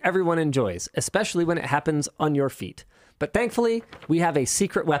something everyone enjoys, especially when it happens on your feet. But thankfully, we have a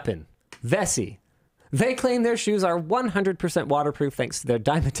secret weapon, Vessi. They claim their shoes are 100% waterproof thanks to their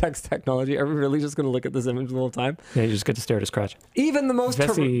Dynatex technology. Are we really just going to look at this image the whole time? Yeah, you just get to stare at a scratch. Even the most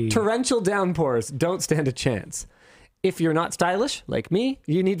torrential downpours don't stand a chance. If you're not stylish, like me,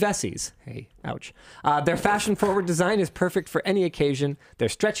 you need Vessis. Hey, ouch. Their fashion-forward design is perfect for any occasion. They're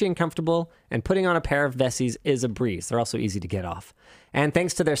stretchy and comfortable, and putting on a pair of Vessis is a breeze. They're also easy to get off. And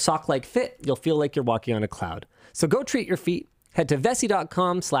thanks to their sock-like fit, you'll feel like you're walking on a cloud. So go treat your feet. Head to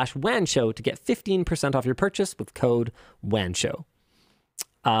vessi.com/WANshow to get 15% off your purchase with code WANshow.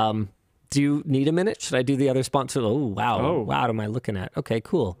 Do you need a minute? Should I do the other sponsor? Oh, wow. Oh. What am I looking at? Okay,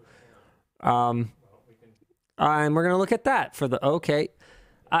 cool. And we're going to look at that for the, okay.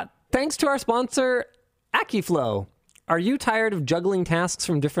 Thanks to our sponsor, AccuFlow. Are you tired of juggling tasks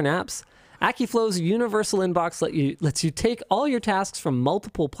from different apps? AccuFlow's universal inbox lets you take all your tasks from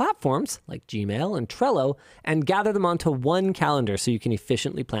multiple platforms, like Gmail and Trello, and gather them onto one calendar so you can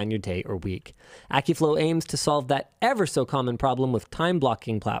efficiently plan your day or week. AccuFlow aims to solve that ever so common problem with time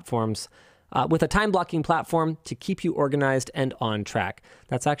blocking platforms, with a time blocking platform to keep you organized and on track.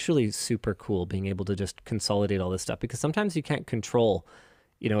 That's actually super cool, being able to just consolidate all this stuff, because sometimes you can't control,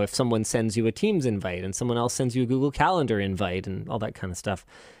 you know, if someone sends you a Teams invite and someone else sends you a Google Calendar invite and all that kind of stuff.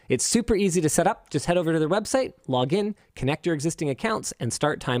 It's super easy to set up. Just head over to their website, log in, connect your existing accounts, and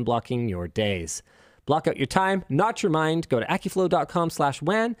start time blocking your days. Block out your time, not your mind. Go to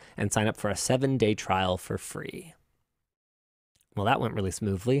accuflow.com/WAN and sign up for a 7-day trial for free. Well, that went really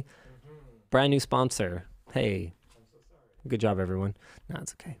smoothly. Brand new sponsor. Hey, good job, everyone. No,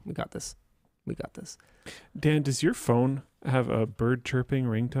 it's okay. We got this. We got this. Dan, does your phone have a bird chirping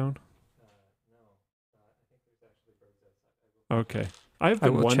ringtone? Okay. I've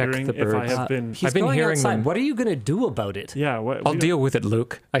been wondering if I have been... I've been hearing outside. Them. What are you going to do? About it? Yeah. I'll deal with it,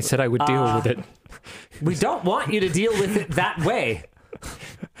 Luke. I said I would deal with it. We don't want you to deal with it that way.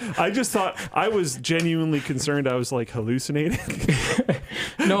 I just thought, I was genuinely concerned I was like hallucinating.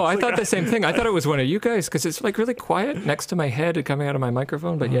 No, I thought the same thing. I thought it was one of you guys because it's like really quiet next to my head and coming out of my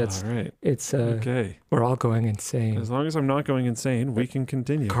microphone. But yeah, it's okay. We're all going insane. As long as I'm not going insane, we can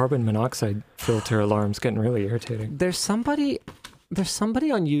continue. Carbon monoxide filter alarm's getting really irritating. There's somebody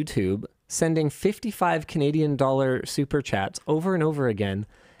on YouTube sending 55 Canadian dollar super chats over and over again.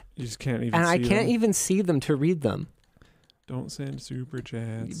 You just can't even and see I can't them. even see them to read them. Don't send super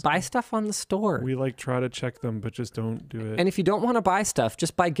chats. Buy stuff on the store. We like try to check them, but just don't do it. And if you don't want to buy stuff,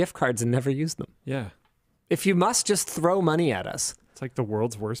 just buy gift cards and never use them. Yeah. If you must, just throw money at us. It's like the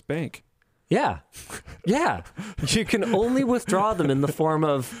world's worst bank. Yeah. Yeah. You can only withdraw them in the form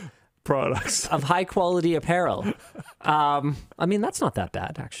of products of high quality apparel. I mean, that's not that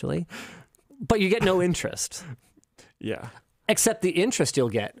bad, actually. But you get no interest. Yeah. Except the interest you'll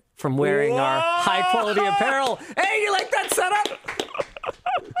get from wearing our high-quality apparel. Hey, you like that setup?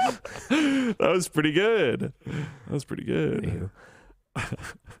 That was pretty good. That was pretty good.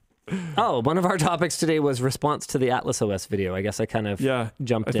 Oh, one of our topics today was response to the Atlas OS video. I guess I kind of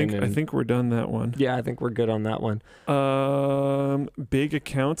jumped in. I think we're done that one. Yeah, I think we're good on that one. Big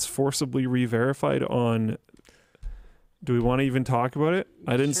accounts forcibly re-verified on... Do we want to even talk about it?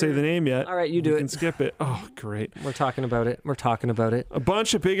 I didn't say the name yet. All right, you do it. We can skip it. Oh, great. We're talking about it. We're talking about it. A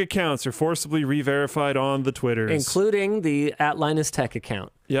bunch of big accounts are forcibly re-verified on the Twitters. Including the @LinusTech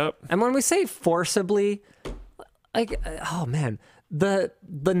account. Yep. And when we say forcibly, like, oh man, the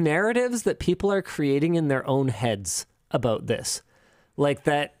narratives that people are creating in their own heads about this, like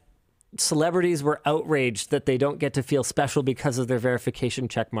that celebrities were outraged that they don't get to feel special because of their verification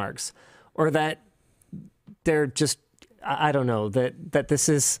check marks, or that they're just... I don't know, that this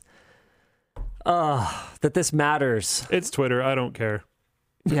is That this matters. It's Twitter. I don't care.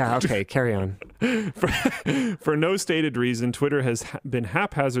 Yeah, okay, carry on. For no stated reason, Twitter has been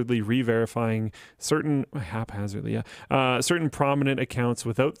haphazardly re-verifying certain prominent accounts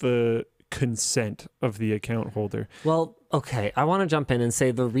without the consent of the account holder. Well, okay, I want to jump in and say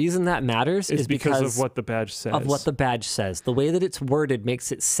the reason that matters is because of what the badge says. Of what the badge says. The way that it's worded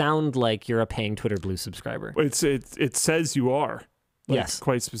makes it sound like you're a paying Twitter Blue subscriber. It says you are. Yes.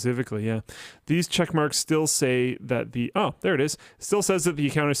 Quite specifically, yeah. These check marks still say that there it is. Still says that the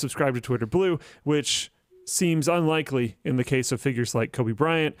account is subscribed to Twitter Blue, which seems unlikely in the case of figures like Kobe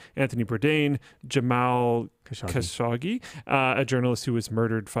Bryant, Anthony Bourdain, Jamal Khashoggi, a journalist who was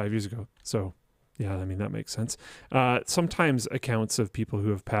murdered 5 years ago. So, yeah, I mean, that makes sense. Sometimes accounts of people who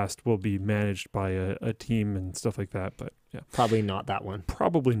have passed will be managed by a team and stuff like that, but yeah. Probably not that one.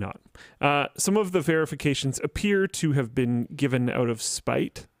 Probably not. Some of the verifications appear to have been given out of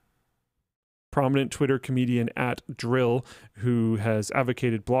spite. Prominent Twitter comedian @Drill, who has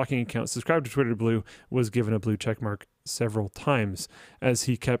advocated blocking accounts subscribed to Twitter Blue, was given a blue checkmark several times as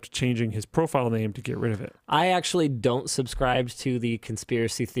he kept changing his profile name to get rid of it. I actually don't subscribe to the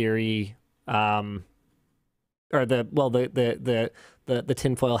conspiracy theory, or the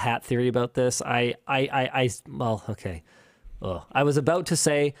tinfoil hat theory about this. Okay. I was about to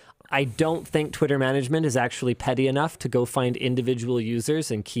say, I don't think Twitter management is actually petty enough to go find individual users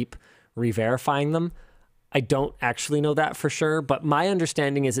and keep re-verifying them. I don't actually know that for sure, but my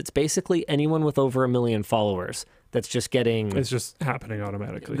understanding is it's basically anyone with over 1 million followers that's just getting... It's just happening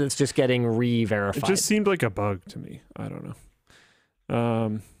automatically. That's just getting re-verified. It just seemed like a bug to me. I don't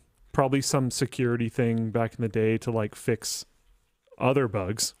know. Probably some security thing back in the day to like fix other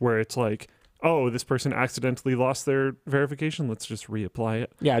bugs where it's like, oh, this person accidentally lost their verification. Let's just reapply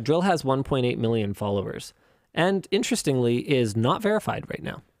it. Yeah, Drill has 1.8 million followers. And interestingly, is not verified right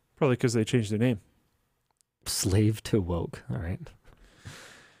now. Probably because they changed their name. Slave to woke. All right.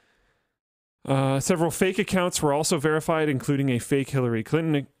 Several fake accounts were also verified, including a fake Hillary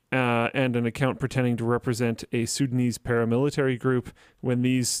Clinton and an account pretending to represent a Sudanese paramilitary group when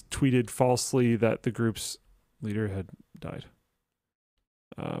these tweeted falsely that the group's leader had died.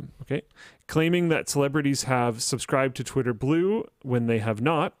 Okay. Claiming that celebrities have subscribed to Twitter Blue when they have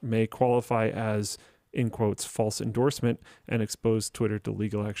not may qualify as, in quotes, false endorsement and expose Twitter to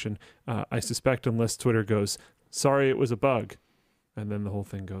legal action. I suspect unless Twitter goes, sorry, it was a bug, and then the whole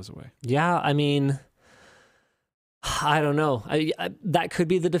thing goes away. Yeah, I mean, I don't know. That could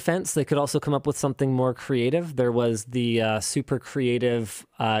be the defense. They could also come up with something more creative. There was the super creative,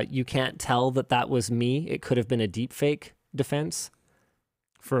 you can't tell that was me. It could have been a deepfake defense.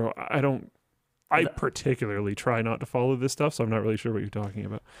 I particularly try not to follow this stuff, so I'm not really sure what you're talking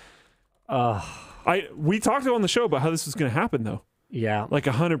about. We talked on the show about how this was going to happen, though. Yeah, like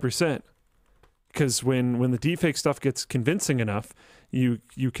 100%. Because when the deepfake stuff gets convincing enough, you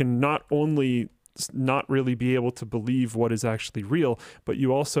can not only not really be able to believe what is actually real, but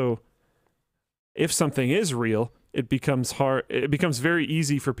you also, if something is real, it becomes very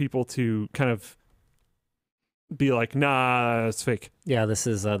easy for people to kind of be like, nah, it's fake. Yeah, this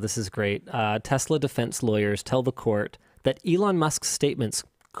is great. Tesla defense lawyers tell the court that Elon Musk's statements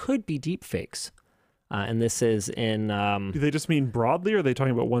could be deepfakes. And this is in... Do they just mean broadly, or are they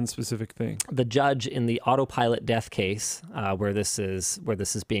talking about one specific thing? The judge in the autopilot death case, where this is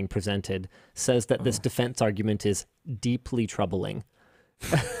being presented, says that this defense argument is deeply troubling.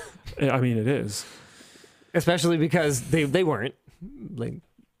 I mean, it is. Especially because they weren't.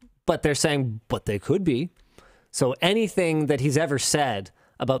 But they're saying, but they could be. So anything that he's ever said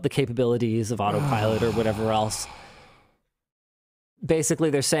about the capabilities of autopilot or whatever else, basically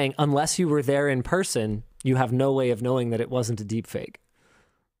they're saying, unless you were there in person, you have no way of knowing that it wasn't a deepfake.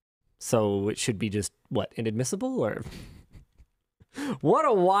 So it should be just, what, inadmissible? Or what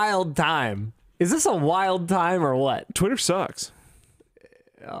a wild time. Is this a wild time or what? Twitter sucks.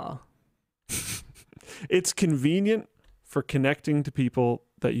 It's convenient for connecting to people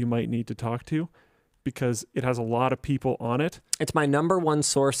that you might need to talk to, because it has a lot of people on it. It's my number one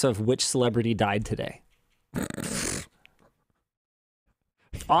source of which celebrity died today.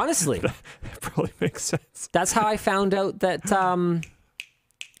 Honestly. That probably makes sense. That's how I found out that...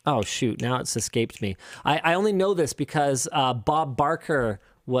 oh, shoot. Now it's escaped me. I only know this because Bob Barker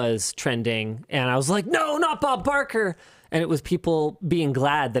was trending, and I was like, no, not Bob Barker. And it was people being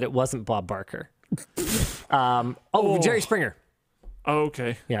glad that it wasn't Bob Barker. Jerry Springer. Oh,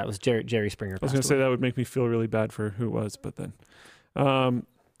 okay. Yeah, it was Jerry Springer. I was going to say that would make me feel really bad for who it was, but then...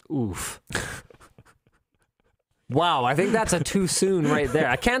 Oof. Wow, I think that's a too soon right there.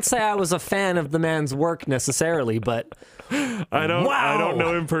 I can't say I was a fan of the man's work necessarily, but I don't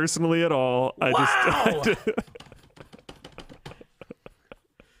know him personally at all. Wow.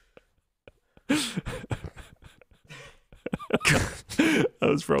 That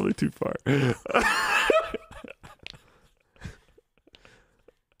was probably too far.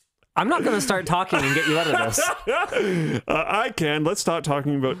 I'm not going to start talking and get you out of this. I can. Let's stop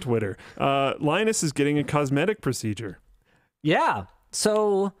talking about Twitter. Linus is getting a cosmetic procedure. Yeah.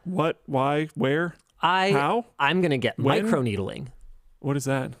 So what? Why? Where? How? I'm going to get When? microneedling. What is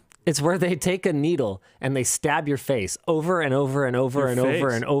that? It's where they take a needle and they stab your face over and over and over and over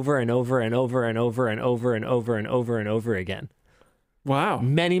and over and over and over and over and over and over and over and over again. Wow.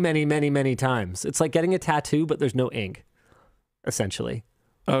 Many, many, many, many times. It's like getting a tattoo, but there's no ink, essentially.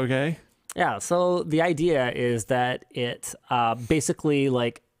 Okay. Yeah, so the idea is that it basically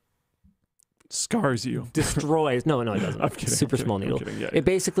like scars you. Destroys. No, it doesn't. I'm kidding. Super small needle. Yeah, it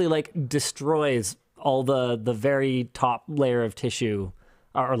basically like destroys all the very top layer of tissue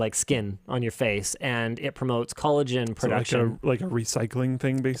or like skin on your face, and it promotes collagen production. So like a recycling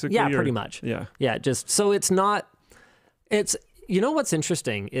thing, basically? Yeah, pretty much. Yeah. Yeah, just so it's not, it's, you know what's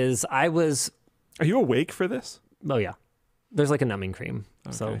interesting is Are you awake for this? Oh yeah. There's like a numbing cream,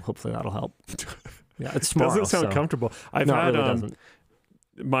 Okay. so hopefully that'll help. Yeah, it's tomorrow. Doesn't sound comfortable. I've had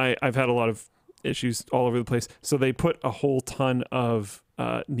a lot of issues all over the place. So they put a whole ton of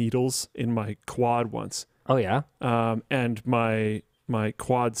needles in my quad once. Oh yeah. And my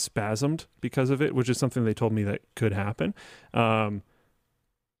quad spasmed because of it, which is something they told me that could happen.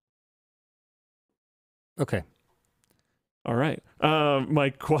 Okay. All right.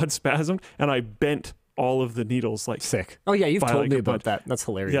 My quad spasmed and I bent all of the needles like sick. Oh yeah, you've told like me about that. That's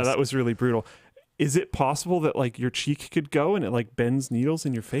hilarious. Yeah, that was really brutal. Is it possible that like your cheek could go and it like bends needles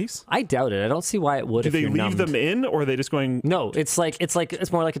in your face? I doubt it. I don't see why it would. Do they leave them in, or are they just going? No, it's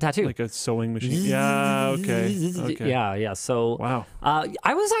more like a tattoo, like a sewing machine. Yeah. Okay. Yeah. So wow.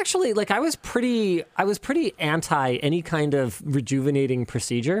 I was pretty anti any kind of rejuvenating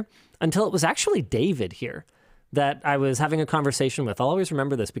procedure until it was actually David here that I was having a conversation with. I'll always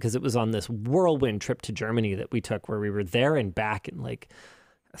remember this because it was on this whirlwind trip to Germany that we took, where we were there and back, and like,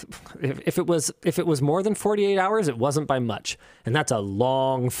 if it was more than 48 hours, it wasn't by much, and that's a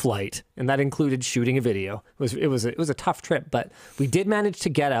long flight, and that included shooting a video. It was a tough trip, but we did manage to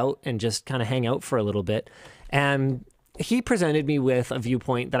get out and just kind of hang out for a little bit, and he presented me with a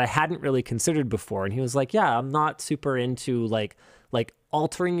viewpoint that I hadn't really considered before, and he was like, "Yeah, I'm not super into like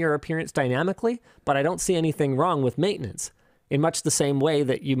altering your appearance dynamically, but I don't see anything wrong with maintenance. In much the same way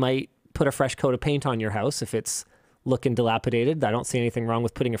that you might put a fresh coat of paint on your house if it's looking dilapidated, I don't see anything wrong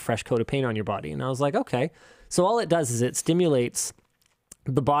with putting a fresh coat of paint on your body." And I was like, okay. So all it does is it stimulates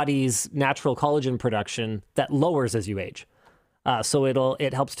the body's natural collagen production that lowers as you age. So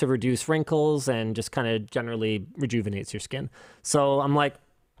it helps to reduce wrinkles and just kind of generally rejuvenates your skin. So I'm like,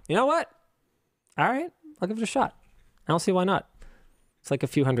 you know what? All right, I'll give it a shot. I don't see why not. It's like a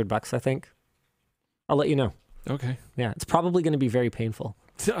few $100, I think. I'll let you know. Okay. Yeah, it's probably going to be very painful.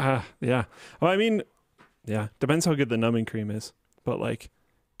 Yeah. Well, I mean, yeah, depends how good the numbing cream is. But like,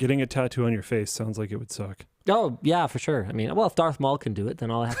 getting a tattoo on your face sounds like it would suck. Oh, yeah, for sure. I mean, well, if Darth Maul can do it, then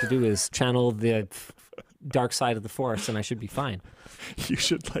all I have to do is channel the dark side of the Force, and I should be fine. You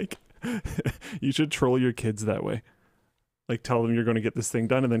should troll your kids that way. Like, tell them you're going to get this thing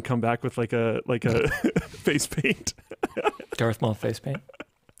done, and then come back with like a face paint. Darth Maul face paint.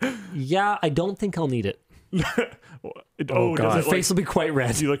 Yeah, I don't think I'll need it. Oh God, the face will be quite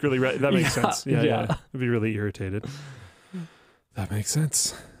red. You look really red. That makes sense. Yeah. I'd be really irritated. That makes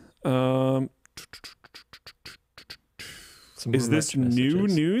sense. Is this new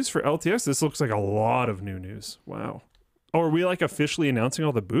news for LTX? This looks like a lot of new news. Wow. Oh, are we like officially announcing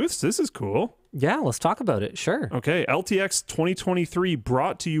all the booths? This is cool. Yeah, let's talk about it. Sure. Okay, LTX 2023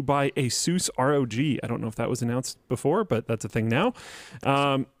 brought to you by ASUS ROG. I don't know if that was announced before, but that's a thing now.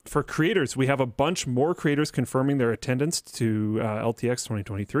 For creators, we have a bunch more creators confirming their attendance to LTX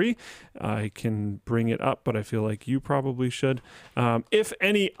 2023. I can bring it up, but I feel like you probably should. If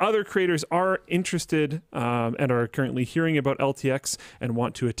any other creators are interested and are currently hearing about LTX and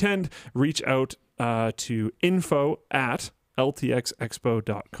want to attend, reach out to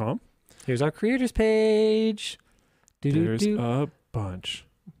info@ltxexpo.com. Here's our creators page. There's a bunch.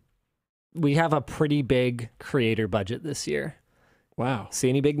 We have a pretty big creator budget this year. Wow. See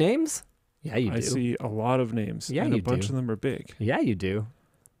any big names? Yeah, you do. I see a lot of names. Yeah, and you a bunch do. of them are big. Yeah, you do.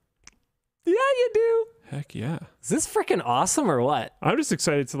 Yeah, you do. Heck yeah. Is this freaking awesome or what? I'm just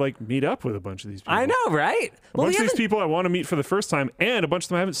excited to like meet up with a bunch of these people. I know, right? A bunch of these people I want to meet for the first time, and a bunch of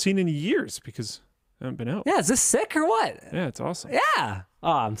them I haven't seen in years because haven't been out. Yeah, is this sick or what? Yeah, it's awesome. Yeah.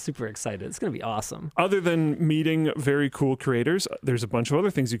 Oh, I'm super excited. It's going to be awesome. Other than meeting very cool creators, there's a bunch of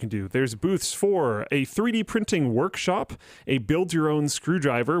other things you can do. There's booths for a 3D printing workshop, a build-your-own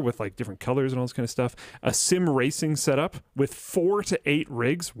screwdriver with like different colors and all this kind of stuff, a sim racing setup with 4 to 8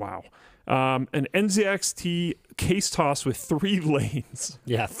 rigs. Wow. An NZXT case toss with 3 lanes.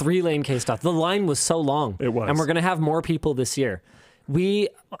 Yeah, 3-lane case toss. The line was so long. It was. And we're going to have more people this year.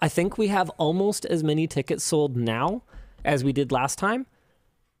 I think we have almost as many tickets sold now as we did last time.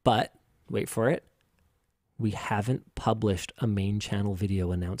 But, wait for it, we haven't published a main channel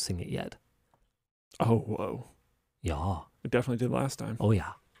video announcing it yet. Oh, whoa. Yeah. It definitely did last time. Oh,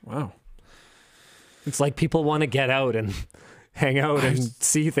 yeah. Wow. It's like people want to get out and hang out and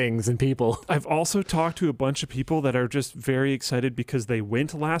see things and people. I've also talked to a bunch of people that are just very excited because they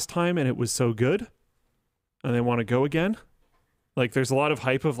went last time and it was so good and they want to go again. Like, there's a lot of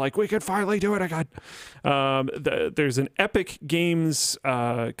hype of like, we could finally do it again. There's an Epic Games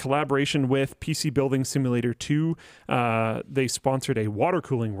collaboration with PC Building Simulator 2. They sponsored a water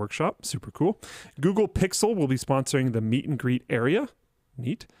cooling workshop. Super cool. Google Pixel will be sponsoring the meet and greet area.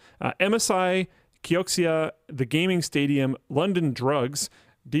 Neat. MSI, Kioxia, the Gaming Stadium, London Drugs,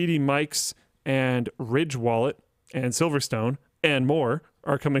 DD Mics, and Ridge Wallet, and Silverstone, and more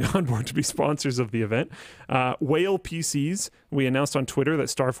are coming on board to be sponsors of the event. Whale PCs, we announced on Twitter that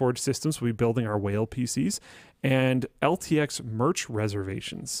Starforge Systems will be building our Whale PCs, and LTX merch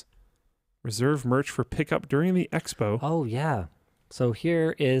reservations. Reserve merch for pickup during the expo. Oh, yeah. So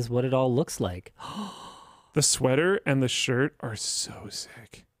here is what it all looks like. The sweater and the shirt are so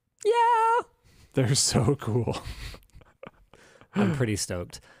sick. Yeah. They're so cool. I'm pretty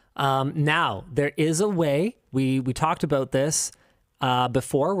stoked. Now, there is a way, we talked about this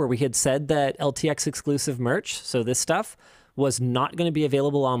before, where we had said that LTX exclusive merch, so this stuff, was not going to be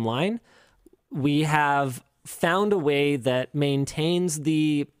available online. We have found a way that maintains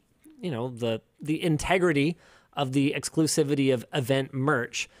the integrity of the exclusivity of event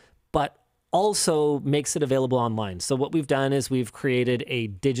merch, but also makes it available online. So what we've done is we've created a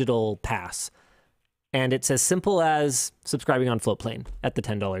digital pass, and it's as simple as subscribing on Floatplane at the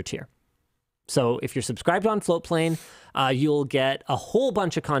 $10 tier. So if you're subscribed on Floatplane, you'll get a whole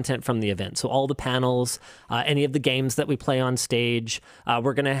bunch of content from the event. So all the panels, any of the games that we play on stage.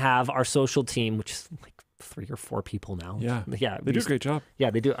 We're going to have our social team, which is like 3 or 4 people now. Yeah, yeah, they do a great job.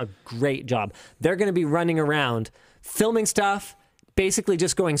 Yeah, they do a great job. They're going to be running around, filming stuff, basically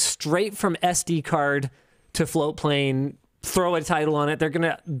just going straight from SD card to Floatplane, throw a title on it.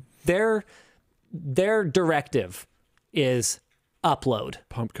 Their directive is upload.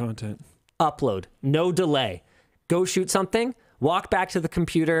 Pump content. Upload. No delay. Go shoot something, walk back to the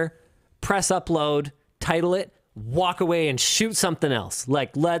computer, press upload, title it, walk away and shoot something else.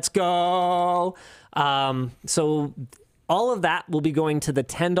 Like, let's go. So all of that will be going to the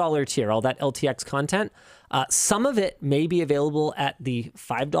 $10 tier, all that LTX content. Some of it may be available at the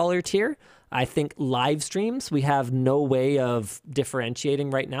 $5 tier. I think live streams, we have no way of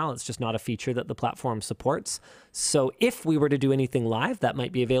differentiating right now. It's just not a feature that the platform supports. So if we were to do anything live, that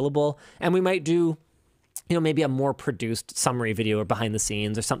might be available. And we might do, maybe a more produced summary video or behind the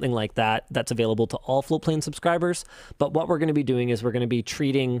scenes or something like that that's available to all Floatplane subscribers. But what we're going to be doing is we're going to be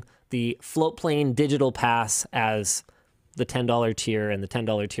treating the Floatplane Digital Pass as the $10 tier, and the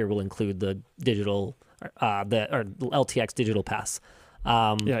 $10 tier will include the digital, or LTX Digital Pass.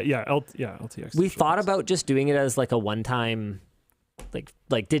 LTX. We thought about just doing it as like a one-time,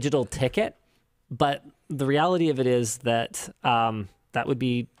 like digital ticket, but the reality of it is that that would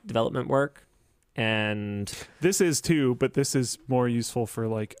be development work, and this is too, but this is more useful for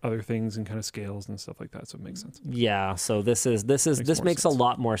like other things and kind of scales and stuff like that. So it makes sense. Yeah. So this makes a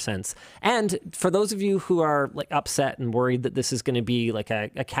lot more sense. And for those of you who are like upset and worried that this is going to be like a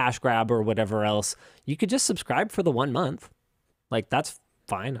cash grab or whatever else, you could just subscribe for the 1 month. Like, that's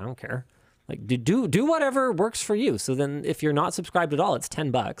fine. I don't care. Like, do whatever works for you. So then if you're not subscribed at all, it's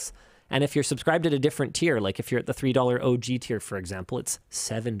 $10. And if you're subscribed at a different tier, like if you're at the $3 OG tier, for example, it's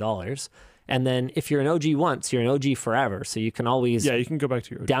 $7. And then if you're an OG once, you're an OG forever. So you can always you can go back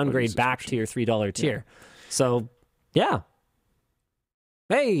to your downgrade back to your $3 tier. Yeah. So, yeah.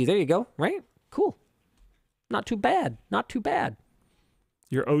 Hey, there you go. Right? Cool. Not too bad. Not too bad.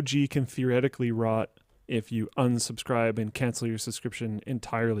 Your OG can theoretically rot if you unsubscribe and cancel your subscription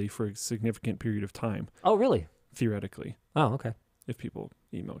entirely for a significant period of time. Oh, really? Theoretically. Oh, okay. If people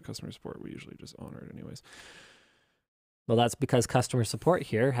email customer support, we usually just honor it anyways. Well, that's because customer support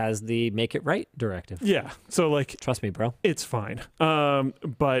here has the make it right directive. Yeah. So like, Trust me, bro. it's fine.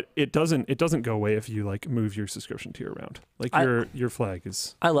 But it doesn't go away if you like move your subscription tier around. Like your flag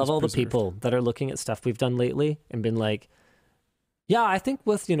is. I love is all the preserved. people that are looking at stuff we've done lately and been like, yeah, I think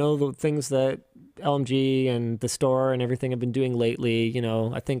with, the things that LMG and the store and everything have been doing lately,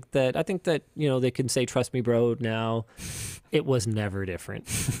 I think that, they can say, trust me, bro, now. It was never different.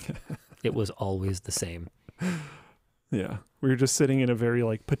 It was always the same. Yeah. We were just sitting in a very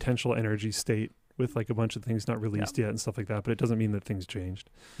like potential energy state with like a bunch of things not released yet and stuff like that, but it doesn't mean that things changed.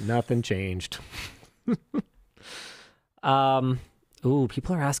 Nothing changed. Ooh,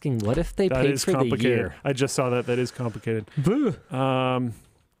 people are asking, what if they paid for the year? I just saw that. That is complicated.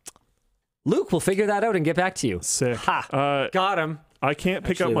 Luke, we'll figure that out and get back to you. Sick. Ha! Got him. I can't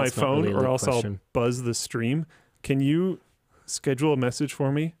pick up my phone or else I'll buzz the stream. Can you schedule a message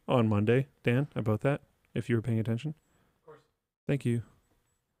for me on Monday, Dan, about that, if you were paying attention? Of course. Thank you.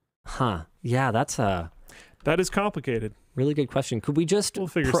 Huh. Yeah, that's that is complicated. Really good question. Could we just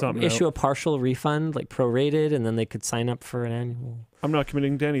issue a partial refund, like prorated, and then they could sign up for an annual? I'm not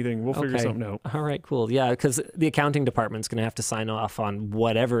committing to anything. We'll figure something out. All right, cool. Yeah, because the accounting department's going to have to sign off on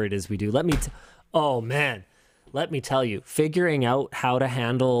whatever it is we do. Oh, man. Let me tell you, figuring out how to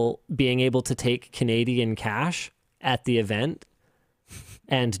handle being able to take Canadian cash at the event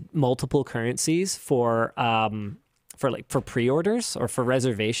and multiple currencies for pre-orders or for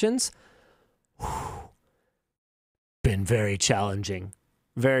reservations. Been very challenging.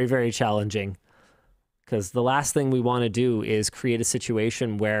 Very, very challenging. Because the last thing we want to do is create a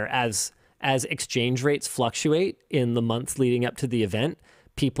situation where as exchange rates fluctuate in the months leading up to the event,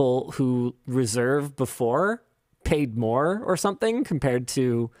 people who reserve before paid more or something compared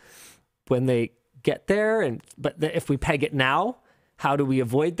to when they get there. But if we peg it now, how do we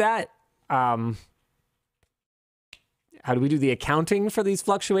avoid that? How do we do the accounting for these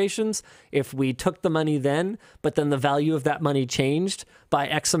fluctuations? If we took the money then, but then the value of that money changed by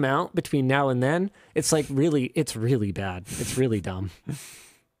X amount between now and then, it's really bad. It's really dumb.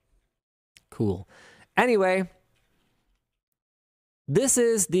 Cool. Anyway, this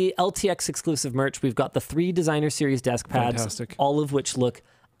is the LTX exclusive merch. We've got the 3 designer series desk pads, Fantastic. All of which look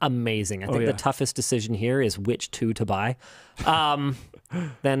amazing. I think the toughest decision here is which 2 to buy.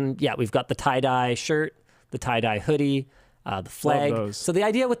 Then, we've got the tie-dye shirt, the tie-dye hoodie, the flag. So the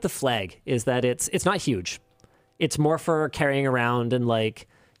idea with the flag is that it's not huge. It's more for carrying around and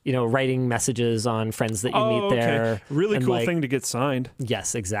writing messages on friends that you meet there. Really cool thing to get signed.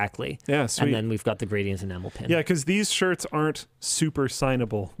 Yes, exactly. Yeah, sweet. And then we've got the gradient enamel pin. Yeah, because these shirts aren't super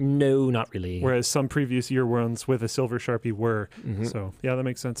signable. No, not really. Whereas some previous year ones with a silver Sharpie were. Mm-hmm. So yeah, that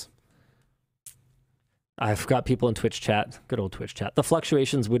makes sense. I've got people in Twitch chat, good old Twitch chat. The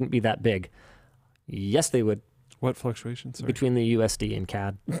fluctuations wouldn't be that big. Yes, they would. What fluctuations? Sorry. Between the USD and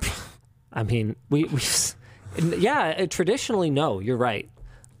CAD. I mean, traditionally, no, you're right.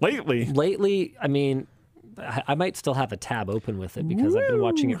 Lately, I mean, I might still have a tab open with it because I've been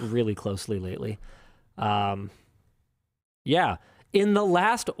watching it really closely lately. In the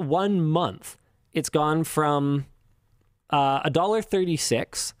last 1 month, it's gone from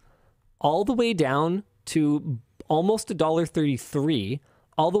 $1.36 all the way down to almost $1.33,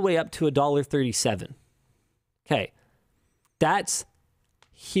 all the way up to $1.37. Okay, that's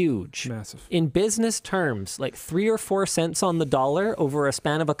huge. Massive. In business terms, like 3 or 4 cents on the dollar over a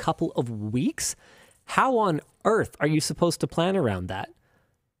span of a couple of weeks. How on earth are you supposed to plan around that?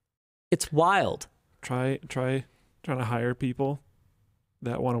 It's wild. Trying to hire people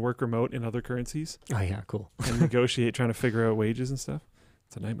that want to work remote in other currencies. Oh yeah, cool. And negotiate, trying to figure out wages and stuff.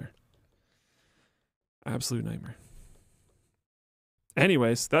 It's a nightmare. Absolute nightmare.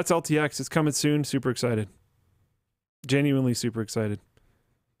 Anyways, that's LTX. It's coming soon. Super excited. Genuinely super excited.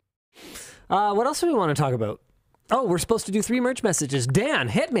 What else do we want to talk about? Oh, we're supposed to do 3 merch messages. Dan,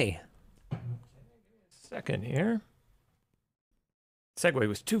 hit me. Second here. Segue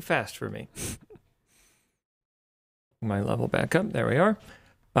was too fast for me. My level back up. There we are.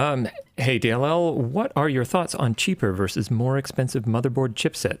 Hey, DLL, what are your thoughts on cheaper versus more expensive motherboard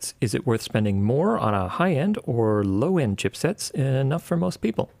chipsets? Is it worth spending more on a high-end or low-end chipsets enough for most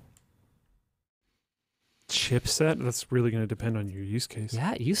people? Chipset? That's really going to depend on your use case.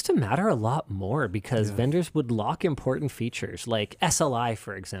 Yeah, it used to matter a lot more because vendors would lock important features like SLI,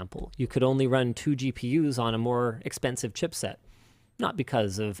 for example. You could only run 2 GPUs on a more expensive chipset. Not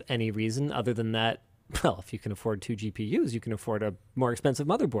because of any reason other than that, well, if you can afford 2 GPUs, you can afford a more expensive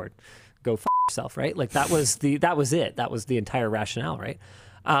motherboard. Go f yourself, right? Like that was it. That was the entire rationale, right?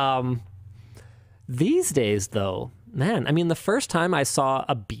 These days, though, man, I mean, the first time I saw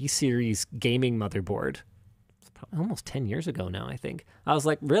a B series gaming motherboard, almost 10 years ago now, I think. I was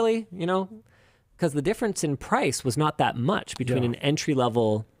like, really? You know, because the difference in price was not that much between an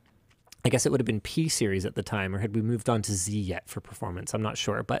entry-level, I guess it would have been P series at the time, or had we moved on to Z yet for performance? I'm not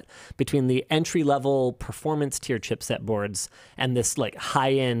sure. But between the entry-level performance tier chipset boards and this like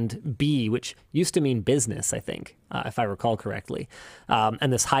high-end B, which used to mean business, I think, if I recall correctly,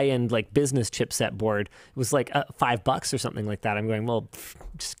 and this high-end like business chipset board, it was like $5 or something like that. I'm going, well,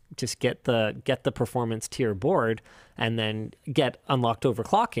 just get the performance tier board and then get unlocked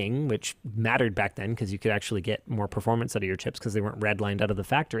overclocking, which mattered back then because you could actually get more performance out of your chips because they weren't redlined out of the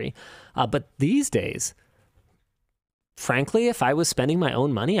factory. But these days, frankly, if I was spending my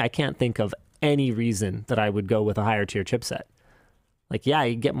own money, I can't think of any reason that I would go with a higher tier chipset. Like, yeah,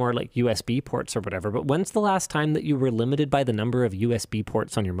 you get more like USB ports or whatever, but when's the last time that you were limited by the number of USB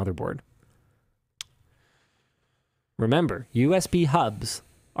ports on your motherboard? Remember, USB hubs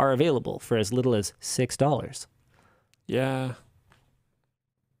are available for as little as $6. Yeah.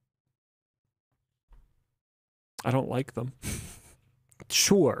 I don't like them.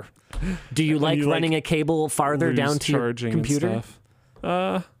 Sure. Do you like running a cable farther down to your computer?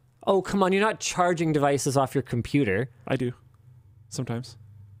 Oh, come on. You're not charging devices off your computer. I do. Sometimes.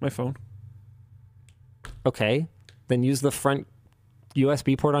 My phone. Okay. Then use the front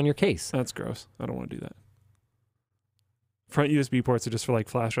USB port on your case. That's gross. I don't want to do that. Front USB ports are just for like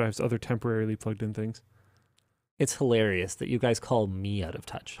flash drives, other temporarily plugged in things. It's hilarious that you guys call me out of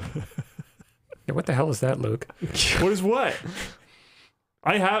touch. Yeah, what the hell is that, Luke? What is what?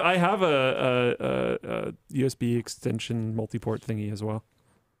 I have a USB extension multi-port thingy as well.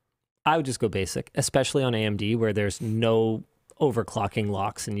 I would just go basic, especially on AMD where there's no overclocking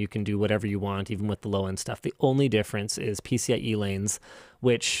locks and you can do whatever you want, even with the low-end stuff. The only difference is PCIe lanes,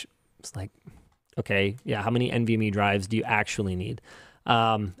 which is like, okay, yeah, how many NVMe drives do you actually need?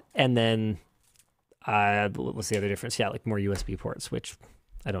 And then what's the other difference? Yeah, like more USB ports, which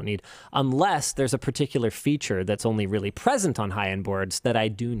I don't need. Unless there's a particular feature that's only really present on high-end boards that I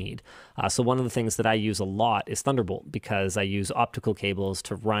do need. So one of the things that I use a lot is Thunderbolt because I use optical cables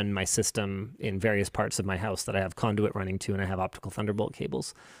to run my system in various parts of my house that I have conduit running to, and I have optical Thunderbolt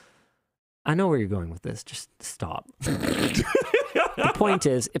cables. I know where you're going with this. Just stop. The point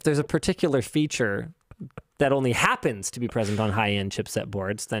is, if there's a particular feature that only happens to be present on high-end chipset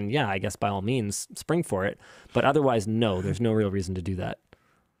boards, then yeah, I guess by all means, spring for it. But otherwise, no, there's no real reason to do that.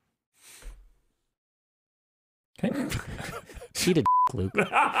 Okay. Eat a Luke.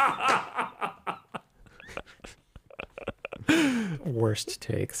 Worst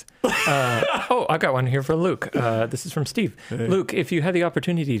takes. Oh, I got one here for Luke. This is from Steve. Hey. Luke, if you had the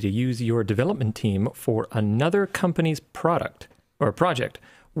opportunity to use your development team for another company's product or project,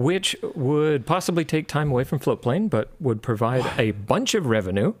 which would possibly take time away from Floatplane, but would provide a bunch of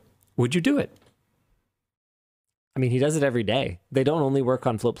revenue, would you do it? I mean, he does it every day. They don't only work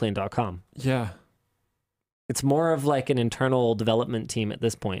on floatplane.com. Yeah. It's more of like an internal development team at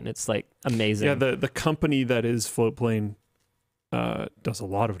this point. It's like amazing. Yeah, the company that is Floatplane does a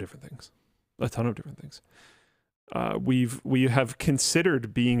lot of different things, a ton of different things. We have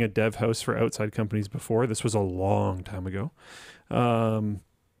considered being a dev house for outside companies before. This was a long time ago, and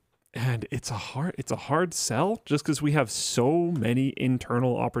it's a hard sell just because we have so many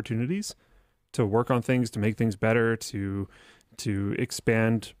internal opportunities to work on things, to make things better, to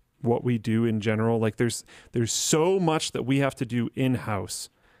expand what we do in general. Like there's so much that we have to do in-house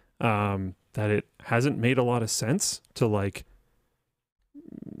that it hasn't made a lot of sense to like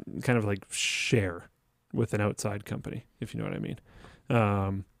kind of like share with an outside company, if you know what I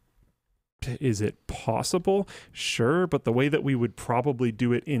mean. Is it possible? Sure, but the way that we would probably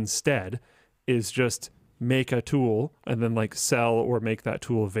do it instead is just make a tool and then like sell or make that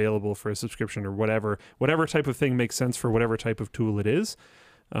tool available for a subscription or whatever type of thing makes sense for whatever type of tool it is.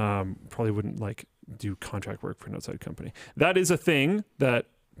 Probably wouldn't like do contract work for an outside company. That is a thing that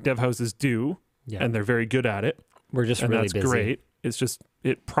dev houses do, and they're very good at it. We're just really busy. That's great. It's just,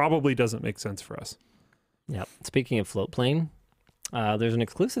 it probably doesn't make sense for us. Yeah. Speaking of Floatplane, there's an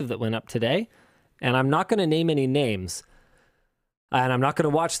exclusive that went up today, and I'm not going to name any names, and I'm not going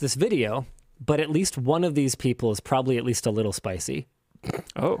to watch this video, but at least one of these people is probably at least a little spicy.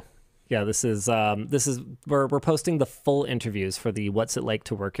 Oh. Yeah, we're posting the full interviews for the What's It Like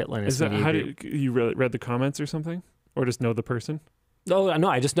to Work at Linus. Is that how did you read the comments or something, or just know the person? Oh no,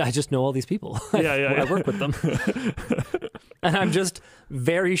 I just know all these people. Yeah. I work with them, and I'm just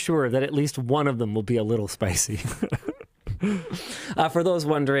very sure that at least one of them will be a little spicy. For those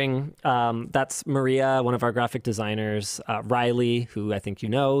wondering, that's Maria, one of our graphic designers. Riley, who I think you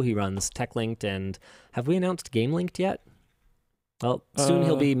know, he runs TechLinked, and have we announced GameLinked yet? Well, soon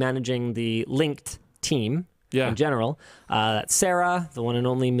he'll be managing the Linked team, in general. That's Sarah, the one and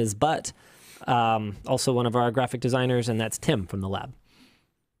only Ms. Butt, also one of our graphic designers, and that's Tim from the lab.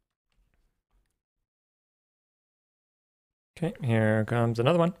 Okay, here comes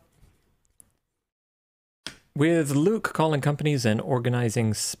another one. With Luke calling companies and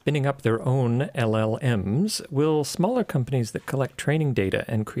organizing spinning up their own LLMs, will smaller companies that collect training data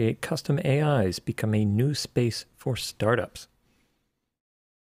and create custom AIs become a new space for startups?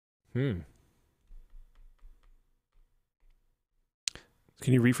 Can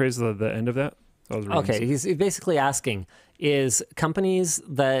you rephrase the end of that? Okay, he's basically asking, is companies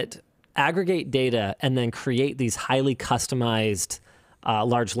that aggregate data and then create these highly customized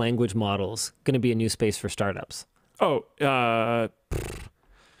large language models going to be a new space for startups?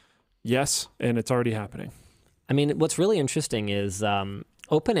 Yes, and it's already happening. I mean, what's really interesting is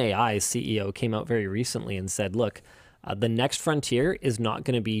OpenAI's CEO came out very recently and said, look, the next frontier is not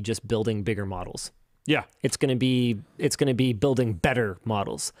going to be just building bigger models. Yeah. It's going to be building better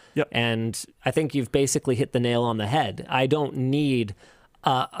models. Yep. And I think you've basically hit the nail on the head. I don't need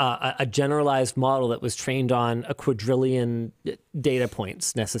a generalized model that was trained on a quadrillion data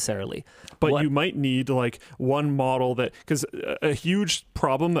points necessarily. But you might need like one model that, because a huge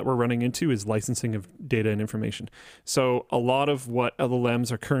problem that we're running into is licensing of data and information. So a lot of what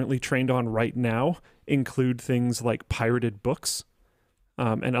LLMs are currently trained on right now include things like pirated books.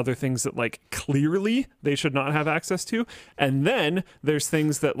 And other things that like clearly they should not have access to. And then there's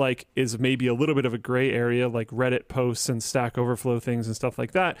things that like is maybe a little bit of a gray area, like Reddit posts and Stack Overflow things and stuff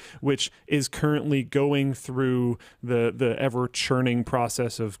like that, which is currently going through the ever churning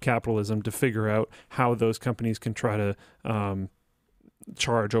process of capitalism to figure out how those companies can try to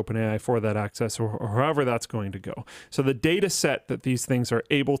charge OpenAI for that access, or however that's going to go. So the data set that these things are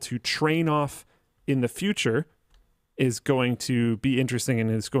able to train off in the future is going to be interesting and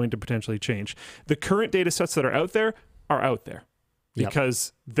is going to potentially change. The current data sets that are out there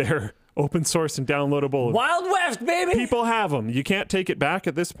because they're open source and downloadable. Wild West, baby! People have them. You can't take it back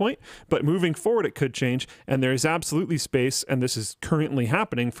at this point, but moving forward, it could change. And there is absolutely space, and this is currently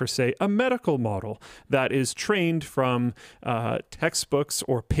happening for, say, a medical model that is trained from textbooks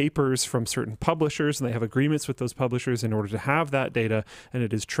or papers from certain publishers, and they have agreements with those publishers in order to have that data, and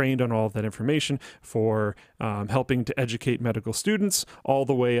it is trained on all of that information for helping to educate medical students, all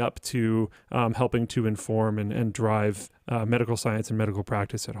the way up to helping to inform and drive medical science and medical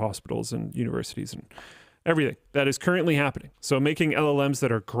practice at hospitals and universities and everything that is currently happening. So making LLMs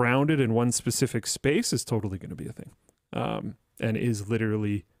that are grounded in one specific space is totally going to be a thing, and is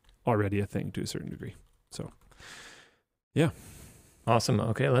literally already a thing to a certain degree. So, yeah. Awesome.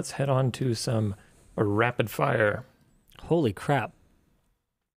 Okay, let's head on to some rapid fire. Holy crap.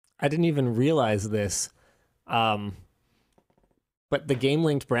 I didn't even realize this, but the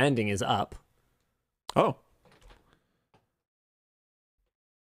game-linked branding is up. Oh.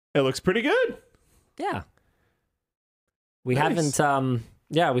 It looks pretty good. Yeah. We Nice.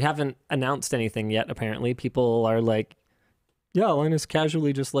 haven't announced anything yet, apparently. People are like, yeah, Linus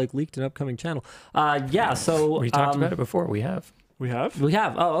casually just like leaked an upcoming channel. So We talked about it before. We have. We have? We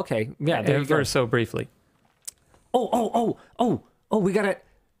have. Oh, okay. Yeah, there you go. Ever so briefly. Oh, we got it.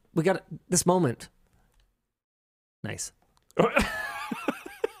 We got this moment. Nice.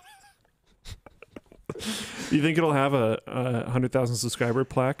 You think it'll have a 100,000 subscriber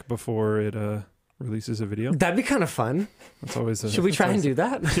plaque before it releases a video? That'd be kind of fun. That's always Should we try and do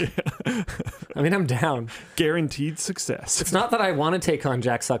that? Yeah. I mean, I'm down. Guaranteed success. It's not that I want to take on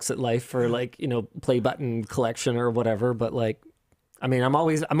Jack Sucks at Life for like, play button collection or whatever, but like, I mean, I'm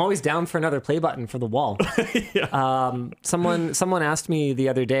always down for another play button for the wall. Yeah. Someone asked me the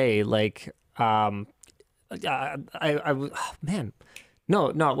other day, like, man. No,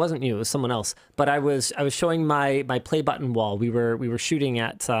 it wasn't you. It was someone else. But I was showing my play button wall. We were shooting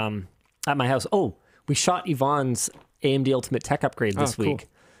at my house. Oh, we shot Yvonne's AMD Ultimate Tech upgrade this week. Cool.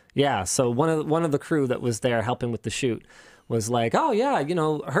 Yeah. So one of the crew that was there helping with the shoot was like, oh yeah,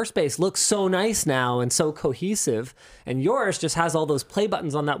 her space looks so nice now and so cohesive, and yours just has all those play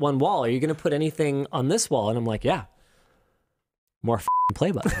buttons on that one wall. Are you going to put anything on this wall? And I'm like, yeah, more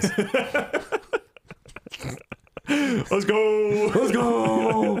play buttons. Let's go. Let's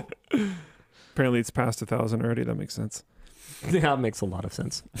go. Apparently it's past 1,000 already. That makes sense. Yeah, it makes a lot of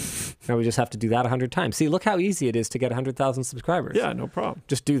sense. Now we just have to do that 100 times. See, look how easy it is to get 100,000 subscribers. Yeah, no problem.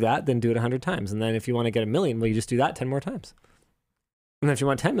 Just do that, then do it 100 times. And then if you want to get 1 million, well, you just do that 10 more times. And then if you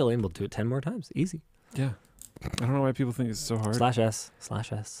want 10 million, we'll do it 10 more times. Easy. Yeah. I don't know why people think it's so hard.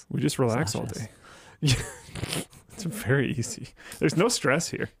 /S. We just relax all day. It's very easy. There's no stress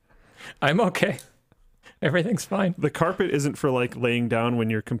here. I'm okay. Everything's fine. The carpet isn't for like laying down when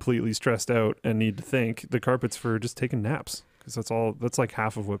you're completely stressed out and need to think. The carpet's for just taking naps, because that's like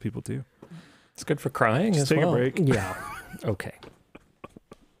half of what people do. It's good for crying Just as take well. a break. Yeah. Okay.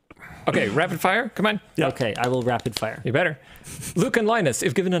 Okay, rapid fire. Come on. Yeah. Okay, I will rapid fire. You better. Luke and Linus,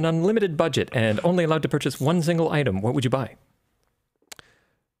 if given an unlimited budget and only allowed to purchase one single item, what would you buy?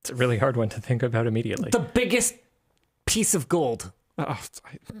 It's a really hard one to think about immediately. The biggest piece of gold.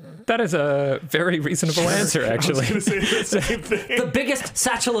 That is a very reasonable answer, actually. I was going to say the same thing. The biggest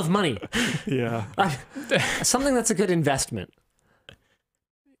satchel of money. Yeah. Something that's a good investment.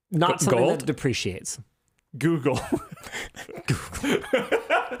 Not something Gold? that depreciates. Google.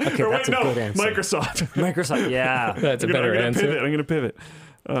 Okay, Or that's wait, a good answer. Microsoft. Microsoft, yeah. That's a better answer. I'm going to pivot.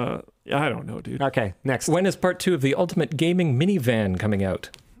 Yeah, I don't know, dude. Okay, next. When is part 2 of the ultimate gaming minivan coming out?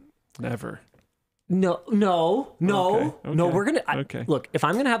 Never. No. Okay. We're gonna Okay. look. If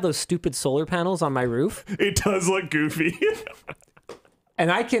I'm gonna have those stupid solar panels on my roof, It does look goofy. and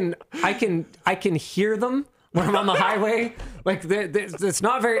I can hear them when I'm on the highway, like it's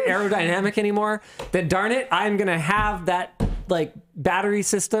not very aerodynamic anymore. Then darn it, I'm gonna have that like battery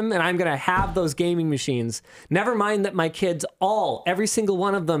system, and I'm gonna have those gaming machines. Never mind that my kids every single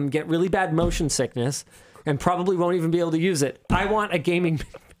one of them get really bad motion sickness, and probably won't even be able to use it. I want a gaming.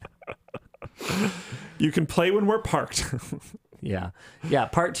 You can play when we're parked. Yeah.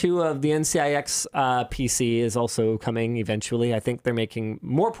 Part 2 of the NCIX PC is also coming eventually. I think they're making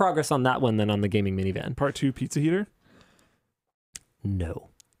more progress on that one than on the gaming minivan. Part 2 pizza heater. No.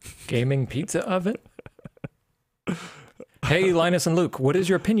 Gaming pizza oven? Hey, Linus and Luke, what is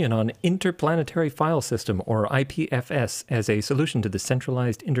your opinion on interplanetary file system, or IPFS, as a solution to the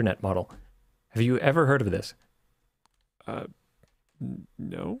centralized internet model? Have you ever heard of this?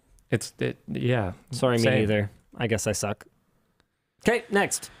 No. Yeah. Sorry, me same. neither. I guess I suck. Okay,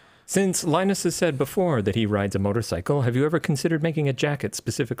 next. Since Linus has said before that he rides a motorcycle, have you ever considered making a jacket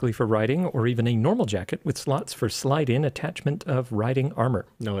specifically for riding, or even a normal jacket with slots for slide-in attachment of riding armor?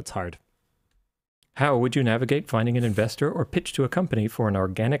 No, it's hard. How would you navigate finding an investor or pitch to a company for an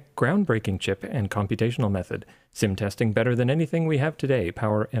organic, groundbreaking chip and computational method? Sim testing better than anything we have today,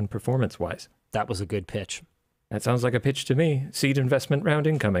 power and performance-wise. That was a good pitch. That sounds like a pitch to me. Seed investment round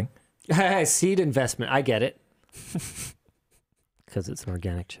incoming. Seed investment. I get it. Because it's an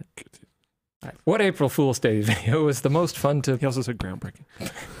organic chip. What April Fool's Day video was the most fun to He also said groundbreaking.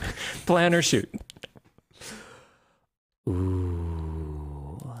 plan or shoot?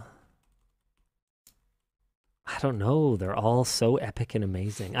 Ooh. I don't know. They're all so epic and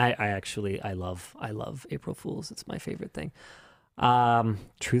amazing. I love April Fools. It's my favorite thing.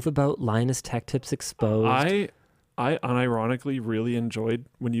 Truth about Linus Tech Tips Exposed. I unironically really enjoyed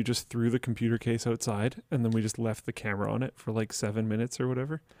when you just threw the computer case outside and then we just left the camera on it for like 7 minutes or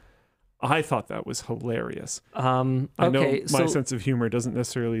whatever. I thought that was hilarious. I know my sense of humor doesn't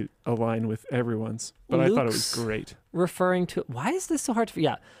necessarily align with everyone's, but I thought it was great. Referring to, why is this so hard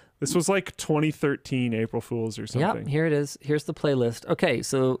to, This was like 2013 April Fools or something. Yep, here it is. Here's the playlist. Okay,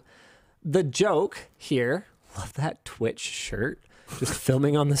 so the joke here, love that Twitch shirt. Just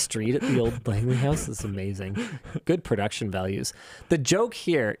filming on the street at the old Langley house is amazing. Good production values. The joke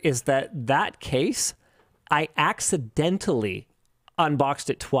here is that case, I accidentally unboxed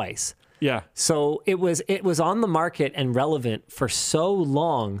it twice. Yeah. So it was on the market and relevant for so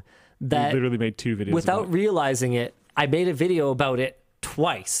long that You literally made 2 videos without about it. realizing it, I made a video about it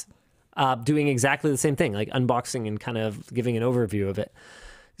twice, doing exactly the same thing, like unboxing and kind of giving an overview of it.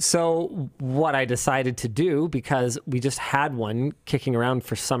 So what I decided to do, because we just had one kicking around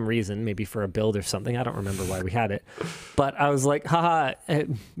for some reason, maybe for a build or something, I don't remember why we had it, but I was like, haha,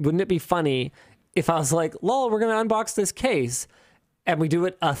 wouldn't it be funny if I was like, lol, we're going to unbox this case, and we do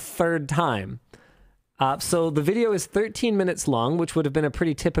it a third time. So the video is 13 minutes long, which would have been a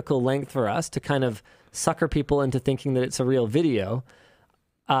pretty typical length for us to kind of sucker people into thinking that it's a real video.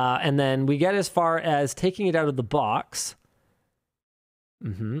 And then we get as far as taking it out of the box.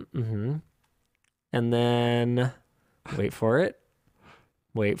 And then, wait for it.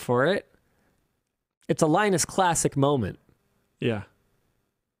 It's a Linus classic moment. Yeah.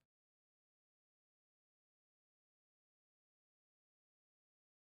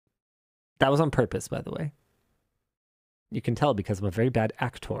 That was on purpose, by the way. You can tell because I'm a very bad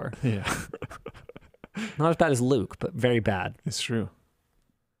actor. Yeah. Not as bad as Luke, but very bad. It's true.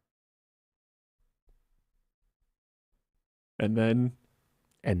 And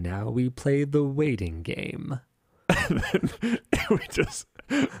now we play the waiting game. we just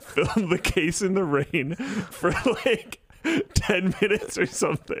filmed the case in the rain for like 10 minutes or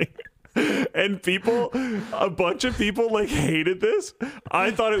something. And a bunch of people like hated this. I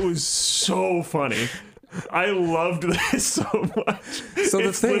thought it was so funny. I loved this so much. So the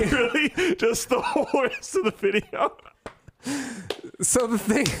it's thing, literally just the whole rest of the video. so the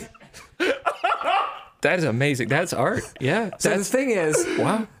thing, That is amazing. That's art. Yeah. so the thing is,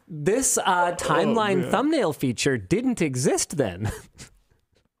 Wow. this timeline man. thumbnail feature didn't exist then.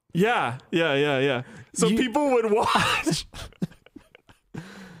 Yeah. So people would watch.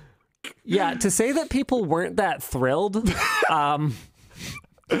 Yeah, to say that people weren't that thrilled,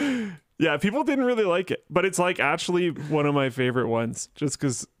 Yeah, people didn't really like it, but it's like actually one of my favorite ones, just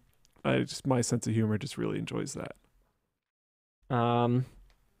because my sense of humor just really enjoys that.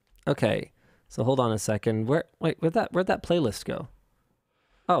 okay. So hold on a second. Where'd that playlist go?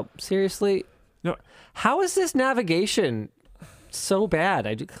 Oh, seriously? No. How is this navigation so bad?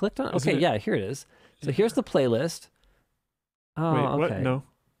 I clicked on. Isn't Okay, it- yeah, here it is. So here's the playlist. Oh, Wait, okay. what? No,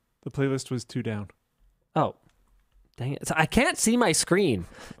 the playlist was 2 down. Oh, dang it! So I can't see my screen.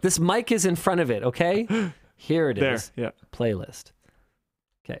 This mic is in front of it. Okay, here it There, is. yeah. Playlist.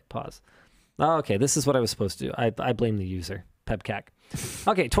 Okay, pause. Oh, okay, this is what I was supposed to do. I blame the user, Pebcac.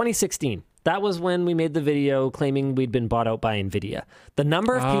 Okay, 2016. That was when we made the video claiming we'd been bought out by Nvidia. The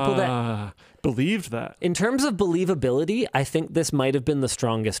number of people that, believed that. in terms of believability, I think this might have been the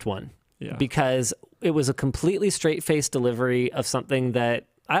strongest one. Yeah. Because it was a completely straight-faced delivery of something that,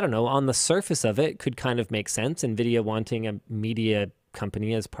 I don't know, on the surface of it could kind of make sense. Nvidia wanting a media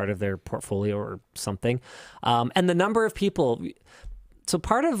company as part of their portfolio or something. And the number of people... So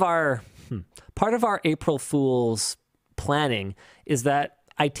part of our April Fool's planning is that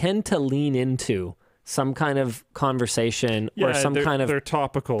I tend to lean into some kind of conversation or some kind of they're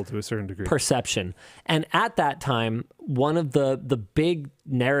topical to a certain degree. perception. And at that time, one of the big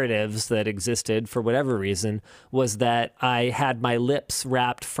narratives that existed for whatever reason was that I had my lips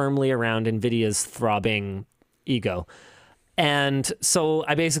wrapped firmly around Nvidia's throbbing ego. And so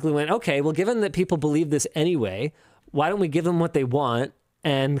I basically went, okay, well, given that people believe this anyway, why don't we give them what they want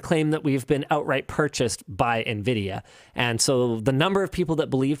and claim that we've been outright purchased by Nvidia? And so the number of people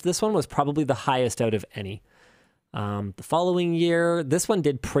that believed this one was probably the highest out of any. The following year, this one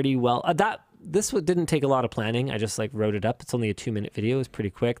did pretty well. This one didn't take a lot of planning. I just wrote it up. It's only a 2-minute video. It was pretty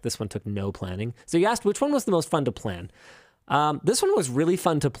quick. This one took no planning. So you asked which one was the most fun to plan. This one was really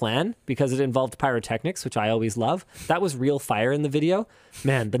fun to plan because it involved pyrotechnics, which I always love. That was real fire in the video.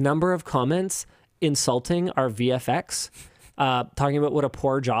 Man, the number of comments insulting our VFX, talking about what a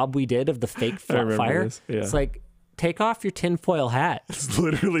poor job we did of the fake fire. This, yeah. It's like, take off your tinfoil hat. It's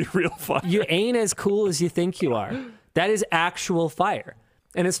literally real fire. You ain't as cool as you think you are. That is actual fire.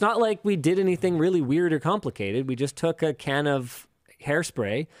 And it's not like we did anything really weird or complicated. We just took a can of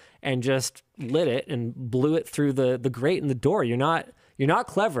hairspray and just lit it and blew it through the grate in the door. You're not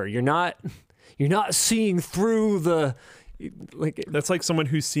clever. You're not seeing through the That's like someone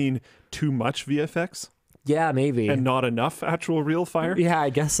who's seen too much VFX yeah, maybe. and not enough actual real fire. Yeah, I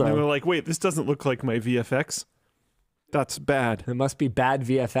guess so. And they're like, wait, this doesn't look like my VFX. That's bad. It must be bad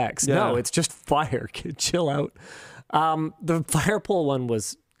VFX. Yeah. No, it's just fire. Kid, chill out. The fire pole one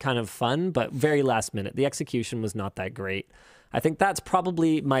was kind of fun, but very last minute. The execution was not that great. I think that's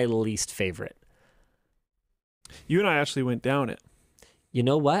probably my least favorite. You and I actually went down it. You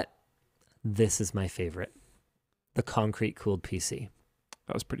know what? This is my favorite. The concrete cooled PC.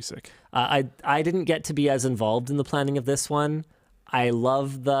 That was pretty sick. I didn't get to be as involved in the planning of this one. I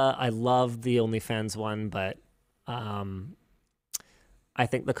love the OnlyFans one, but I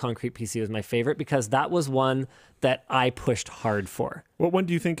think the concrete PC was my favorite because that was one that I pushed hard for. What one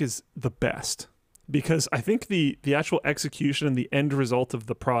do you think is the best? Because I think the actual execution and the end result of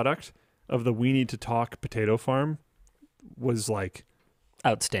the product of the We Need to Talk potato farm was like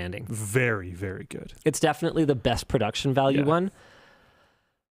Outstanding. very, very good. It's definitely the best production value Yeah. one.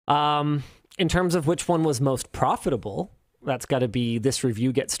 In terms of which one was most profitable, that's got to be This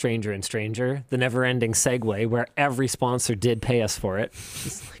Review Gets Stranger and Stranger, the never-ending segue where every sponsor did pay us for it.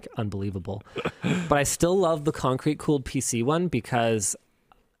 It's unbelievable. But I still love the concrete cooled PC one because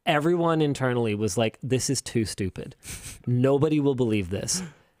everyone internally was like, this is too stupid. Nobody will believe this.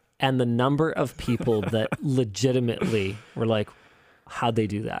 And the number of people that legitimately were like, how'd they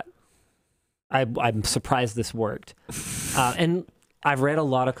do that? I'm surprised this worked. And I've read a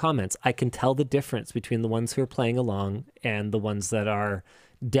lot of comments. I can tell the difference between the ones who are playing along and the ones that are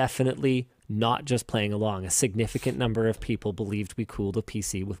definitely not just playing along. A significant number of people believed we cooled a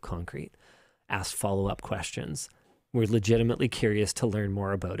PC with concrete, asked follow-up questions. We're legitimately curious to learn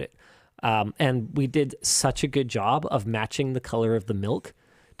more about it. And we did such a good job of matching the color of the milk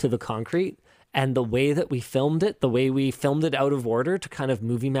to the concrete. And the way that we filmed it out of order to kind of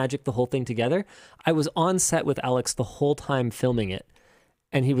movie magic the whole thing together. I was on set with Alex the whole time filming it.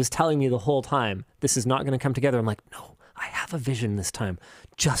 And he was telling me the whole time, this is not going to come together. I'm like, no, I have a vision this time.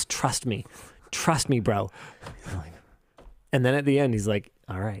 Just trust me. Trust me, bro. And then at the end, he's like,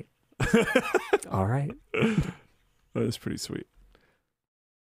 all right. All right. That is pretty sweet.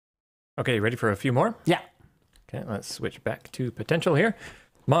 Okay, ready for a few more? Yeah. Okay, let's switch back to potential here.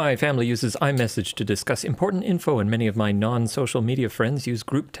 My family uses iMessage to discuss important info, and many of my non-social media friends use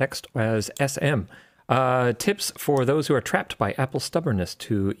group text as SM. Tips for those who are trapped by Apple's stubbornness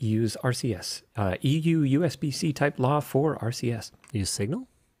to use RCS. EU USB-C type law for RCS. Use Signal?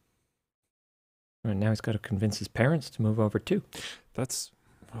 And now he's got to convince his parents to move over too. That's...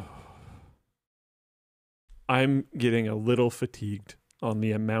 I'm getting a little fatigued on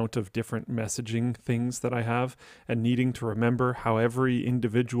the amount of different messaging things that I have and needing to remember how every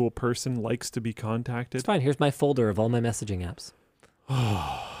individual person likes to be contacted. It's fine. Here's my folder of all my messaging apps.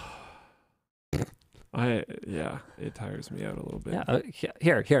 Yeah, it tires me out a little bit.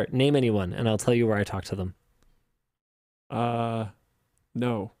 Yeah. Here, name anyone, and I'll tell you where I talk to them. No.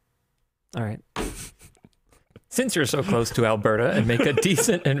 All right. Since you're so close to Alberta and make a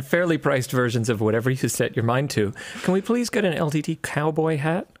decent and fairly priced versions of whatever you set your mind to, can we please get an LTT cowboy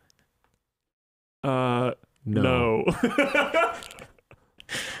hat? No.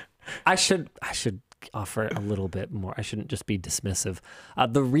 I should offer a little bit more. I shouldn't just be dismissive.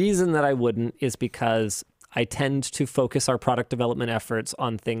 The reason that I wouldn't is because I tend to focus our product development efforts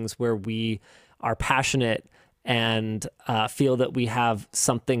on things where we are passionate and feel that we have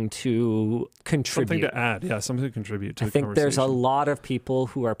something to contribute. Something to add. Yeah, something to contribute to I think there's a lot of people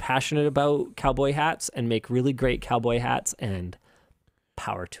who are passionate about cowboy hats and make really great cowboy hats, and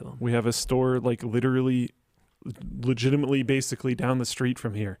power to them. We have a store like legitimately basically down the street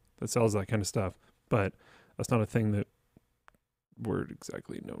from here that sells that kind of stuff. But that's not a thing that we're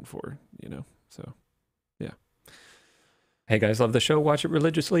exactly known for, so yeah. Hey guys, love the show, watch it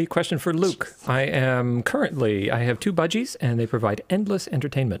religiously. Question for Luke. I have 2 budgies and they provide endless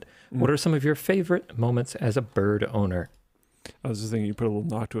entertainment. What are some of your favorite moments as a bird owner? I was just thinking you put a little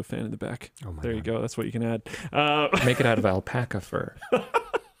knock to a fan in the back. Oh my there God. You go, that's what you can add. Make it out of alpaca fur.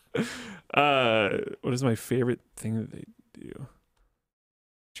 What is my favorite thing that they do?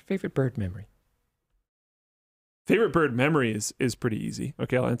 What's your favorite bird memory? Favorite bird memory is pretty easy.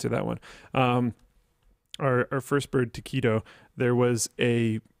 Okay, I'll answer that one. Our first bird, Taquito, there was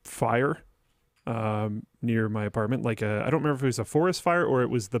a fire near my apartment. I don't remember if it was a forest fire or it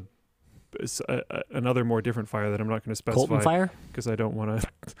was another more different fire that I'm not going to specify. Colton fire? Because I don't want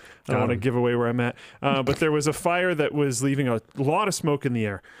to give away where I'm at. But there was a fire that was leaving a lot of smoke in the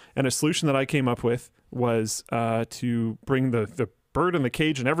air. And a solution that I came up with was to bring the bird in the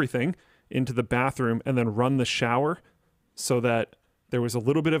cage and everything into the bathroom and then run the shower so that there was a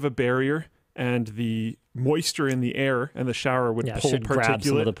little bit of a barrier and the moisture in the air and the shower would pull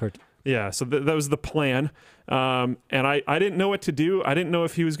particulate. So that was the plan. And I didn't know what to do. I didn't know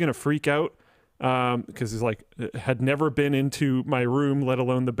if he was going to freak out because he's like, had never been into my room, let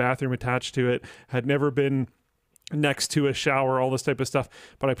alone the bathroom attached to it, had never been next to a shower, all this type of stuff.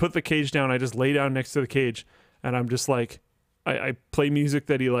 But I put the cage down. I just lay down next to the cage and I'm just like, I play music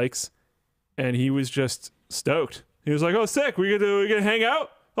that he likes. And he was just stoked. He was like, "Oh, sick! We gonna hang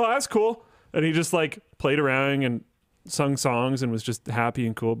out? Oh, that's cool." And he just played around and sung songs and was just happy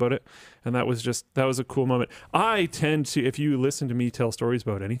and cool about it. And that was a cool moment. I tend to, if you listen to me tell stories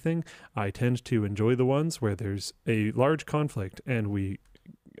about anything, I tend to enjoy the ones where there's a large conflict and we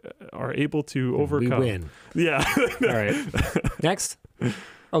are able to overcome. We win. Yeah. All right. Next.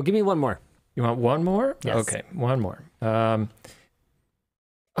 Oh, give me one more. You want one more? Yes. Okay, one more.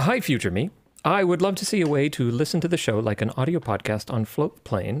 Hi, future me. I would love to see a way to listen to the show like an audio podcast on float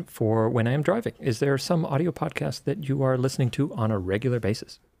plane for when I am driving. Is there some audio podcast that you are listening to on a regular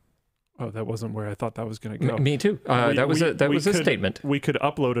basis? Oh, that wasn't where I thought that was going to go. Me too. That was a statement. We could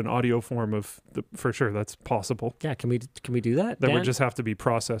upload an audio form for sure. That's possible. Yeah, can we do that? There Dan? would just have to be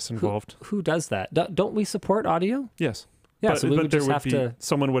process involved. Who does that? Don't we support audio? Yes. Yeah, so we would just have to.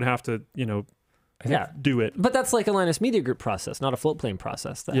 Someone would have to, do it. But that's like a Linus Media Group process, not a float plane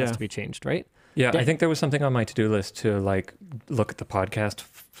process. That has to be changed, right? Yeah, I think there was something on my to-do list to look at the podcast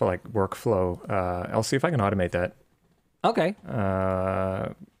for workflow. I'll see if I can automate that. Okay.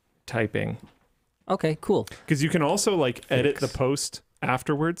 Typing. Okay, cool. Because you can also edit the post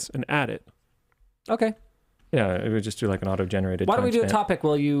afterwards and add it. Okay. Yeah, it would just do an auto-generated. Why don't we do a topic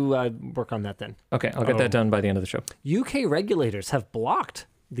while you work on that then? Okay, I'll get that done by the end of the show. UK regulators have blocked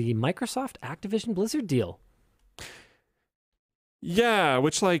the Microsoft Activision Blizzard deal. Yeah,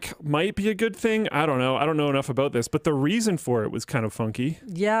 which like might be a good thing. I don't know. I don't know enough about this, but the reason for it was kind of funky.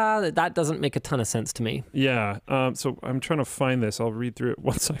 Yeah, that doesn't make a ton of sense to me. Yeah. So I'm trying to find this. I'll read through it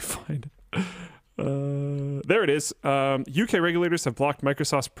once I find it. There it is. UK regulators have blocked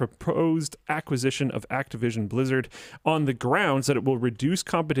Microsoft's proposed acquisition of Activision Blizzard on the grounds that it will reduce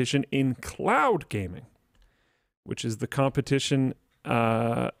competition in cloud gaming, which is the competition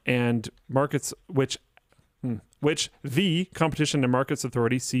and markets which the Competition and Markets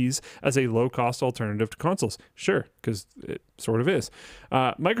Authority sees as a low-cost alternative to consoles. Sure, because it sort of is.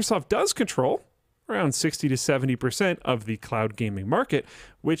 Microsoft does control around 60 to 70% of the cloud gaming market,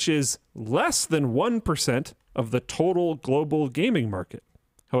 which is less than 1% of the total global gaming market.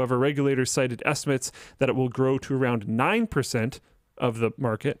 However, regulators cited estimates that it will grow to around 9% of the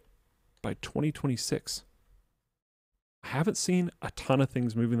market by 2026. I haven't seen a ton of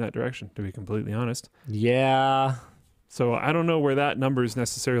things moving that direction, to be completely honest. Yeah. So I don't know where that number is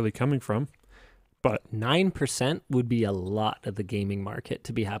necessarily coming from, but 9% would be a lot of the gaming market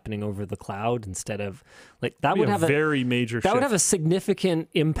to be happening over the cloud instead of like that would have a very major that shift. would have a significant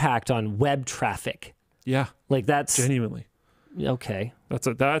impact on web traffic. Yeah. Like that's genuinely. Okay. That's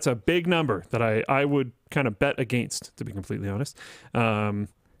a big number that I would kind of bet against, to be completely honest.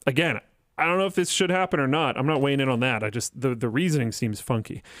 Again, I don't know if this should happen or not. I'm not weighing in on that. I just, the reasoning seems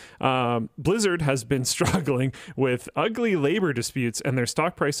funky. Blizzard has been struggling with ugly labor disputes, and their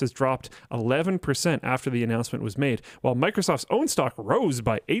stock price has dropped 11% after the announcement was made, while Microsoft's own stock rose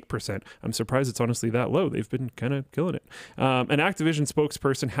by 8%. I'm surprised it's honestly that low. They've been kind of killing it. An Activision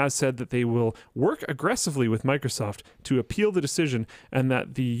spokesperson has said that they will work aggressively with Microsoft to appeal the decision, and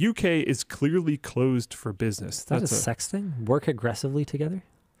that the UK is clearly closed for business. Is that a sex thing? Work aggressively together?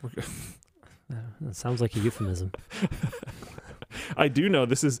 That sounds like a euphemism. I do know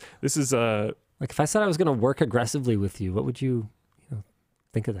this is like if I said I was going to work aggressively with you, what would you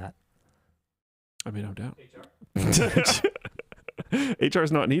think of that? I mean, no doubt. HR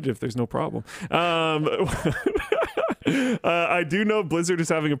is not needed if there's no problem. I do know Blizzard is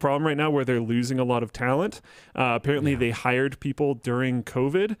having a problem right now where they're losing a lot of talent. Apparently, they hired people during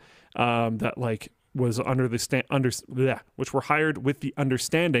COVID that like was under the which were hired with the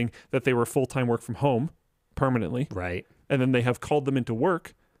understanding that they were full-time work from home permanently. Right. And then they have called them into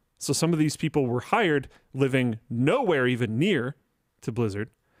work. So some of these people were hired living nowhere even near to Blizzard,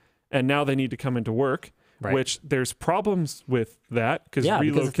 and now they need to come into work. Right. Which there's problems with that because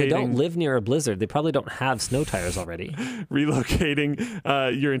because if they don't live near a blizzard, they probably don't have snow tires already. Relocating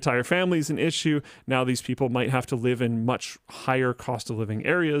your entire family is an issue. Now these people might have to live in much higher cost of living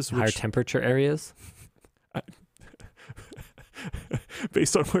areas. Higher temperature areas.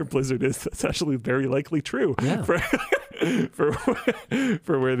 Based on where Blizzard is, that's actually very likely true. Yeah.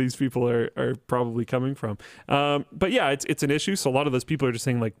 for where these people are probably coming from. But yeah, it's an issue. So a lot of those people are just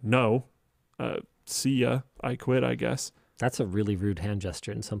saying like, no. See ya, I quit, I guess. That's a really rude hand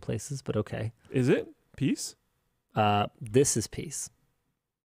gesture in some places, but okay. Is it? Peace? This is peace.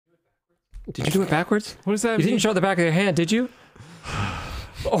 Did you do it backwards? What does that mean? You didn't show the back of your hand, did you?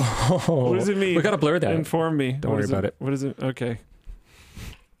 Oh, what does it mean? We gotta blur that. Inform me. Don't worry about it. What is it? Okay.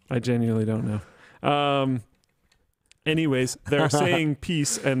 I genuinely don't know. Anyways, they're saying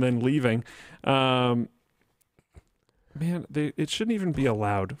peace and then leaving. Man, it shouldn't even be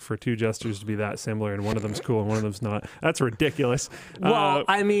allowed for two gestures to be that similar, and one of them's cool and one of them's not. That's ridiculous. Well,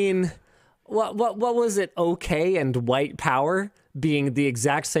 I mean, what was it? Okay, and white power being the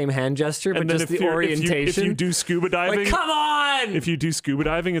exact same hand gesture, but just the orientation. If you do scuba diving, like, come on! If you do scuba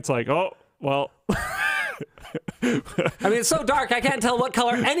diving, it's like, oh, well. I mean, it's so dark, I can't tell what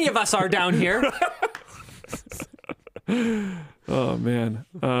color any of us are down here. Oh man.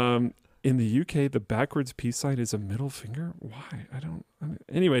 In the UK, the backwards peace sign is a middle finger. Why?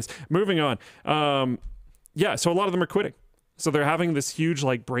 Anyways, moving on. Yeah, so a lot of them are quitting. So they're having this huge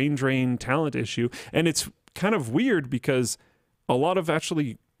like brain drain talent issue. And it's kind of weird because a lot of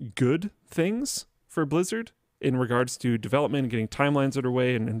actually good things for Blizzard in regards to development and getting timelines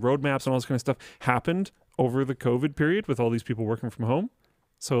underway and roadmaps and all this kind of stuff happened over the COVID period with all these people working from home.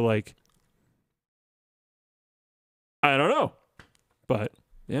 So like, I don't know, but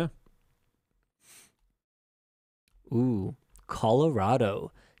yeah. Ooh,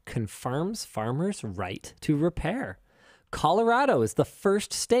 Colorado confirms farmers' right to repair. Colorado is the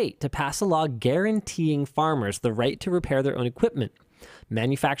first state to pass a law guaranteeing farmers the right to repair their own equipment.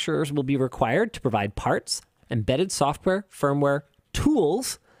 Manufacturers will be required to provide parts, embedded software, firmware,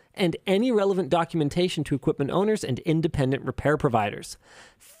 tools, and any relevant documentation to equipment owners and independent repair providers.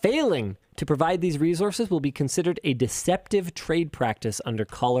 Failing to provide these resources will be considered a deceptive trade practice under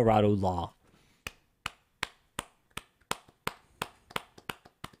Colorado law.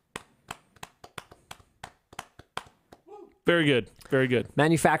 Very good. Very good.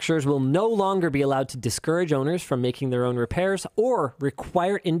 Manufacturers will no longer be allowed to discourage owners from making their own repairs or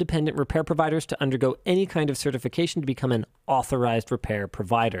require independent repair providers to undergo any kind of certification to become an authorized repair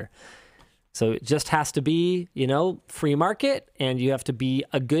provider. So it just has to be, you know, free market, and you have to be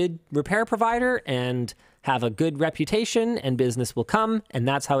a good repair provider and have a good reputation, and business will come, and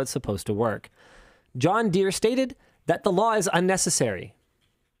that's how it's supposed to work. John Deere stated that the law is unnecessary.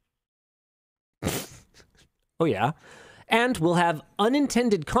 Oh, yeah. And will have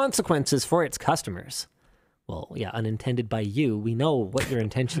unintended consequences for its customers. Well, yeah, unintended by you. We know what your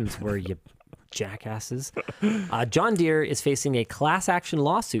intentions were, you jackasses. John Deere is facing a class action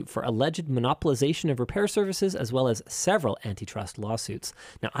lawsuit for alleged monopolization of repair services, as well as several antitrust lawsuits.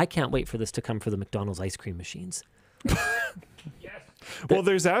 Now, I can't wait for this to come for the McDonald's ice cream machines. Well,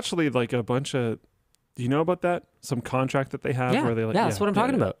 there's actually like a bunch of, do you know about that? Some contract that they have where they like, that's what I'm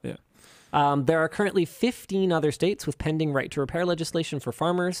talking about. Yeah. There are currently 15 other states with pending right to repair legislation for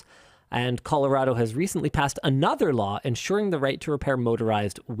farmers, and Colorado has recently passed another law ensuring the right to repair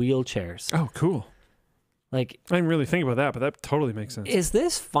motorized wheelchairs. Oh, cool. Like, I didn't really think about that, but that totally makes sense. is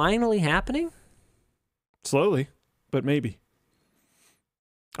this finally happening? Slowly, but maybe.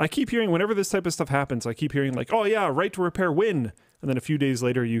 I keep hearing, whenever this type of stuff happens, I keep hearing like, oh yeah, right to repair win. And then a few days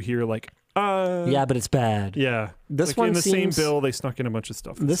later you hear like, yeah, but it's bad. Yeah. This like one in the seems, same bill, they snuck in a bunch of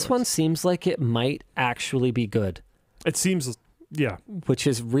stuff. This one seems like it might actually be good. It seems, yeah. Which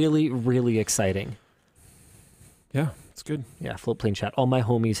is really, really exciting. Yeah, it's good. Yeah, float plane chat. All my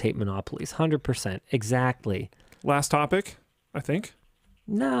homies hate monopolies. 100%. Exactly. Last topic, I think.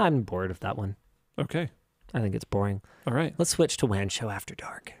 Nah, I'm bored of that one. Okay. I think it's boring. All right. Let's switch to WAN Show After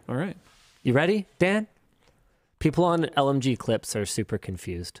Dark. All right. You ready, Dan? People on LMG clips are super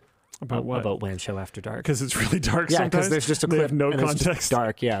confused. About what? About WAN Show After Dark. Because it's really dark Yeah, sometimes? because there's just a clip. They have no and it's context. just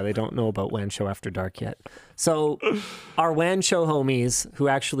dark. Yeah, they don't know about WAN Show After Dark yet. So our WAN Show homies who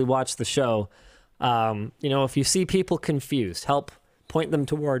actually watch the show, you know, if you see people confused, help point them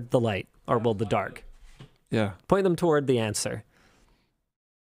toward the light, or well, the dark. Yeah. Point them toward the answer.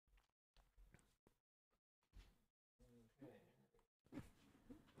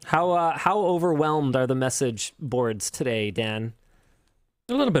 How overwhelmed are the message boards today, Dan?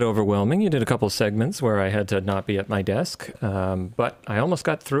 A little bit overwhelming. You did a couple segments where I had to not be at my desk, but I almost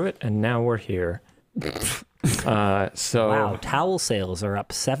got through it, and now we're here. Wow, towel sales are up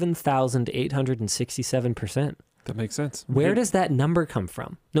 7,867%. That makes sense. Where does that number come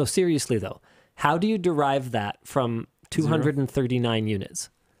from? No, seriously though, how do you derive that from 239 units?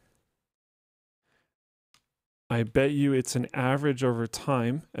 I bet you it's an average over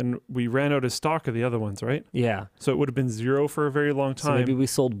time, and we ran out of stock of the other ones, right? Yeah. So it would have been 0 for a very long time. So maybe we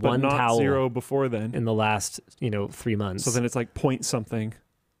sold one but not towel 0 before then. in the last, 3 months. So then it's like point something.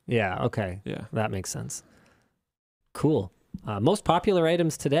 Yeah, okay. Yeah. That makes sense. Cool. Most popular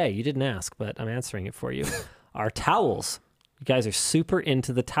items today, you didn't ask, but I'm answering it for you, are towels. You guys are super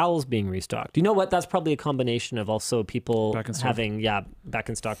into the towels being restocked. You know what? That's probably a combination of also people having, back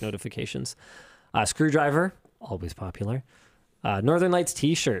in stock notifications. Screwdriver, always popular. Northern Lights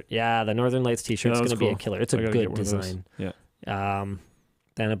t-shirt. Yeah, the Northern Lights t-shirt is going to be a killer. It's a good design. Yeah.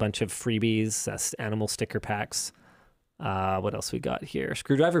 Then a bunch of freebies, animal sticker packs. What else we got here?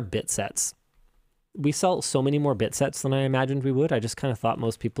 Screwdriver bit sets. We sell so many more bit sets than I imagined we would. I just kind of thought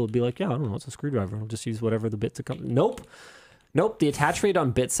most people would be like, yeah, I don't know, it's a screwdriver. I'll just use whatever the bits come. Nope. The attach rate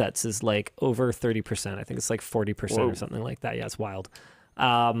on bit sets is like over 30%. I think it's like 40% or something like that. Yeah, it's wild.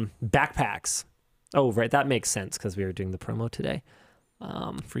 Backpacks. Oh, right. That makes sense because we were doing the promo today.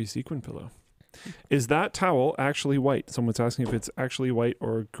 Free sequin pillow. Is that towel actually white? Someone's asking if it's actually white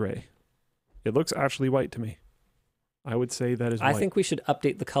or gray. It looks actually white to me. I would say that is white. I think we should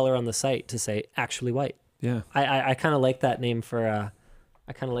update the color on the site to say actually white. Yeah. I kind of like that name for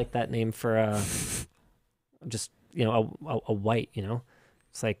just, a white,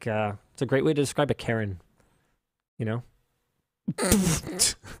 It's like it's a great way to describe a Karen,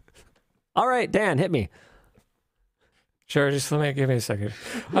 All right, Dan, hit me. Sure, just give me a second.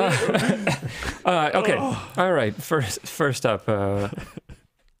 Okay, all right. First up,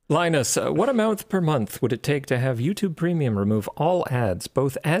 Linus, what amount per month would it take to have YouTube Premium remove all ads,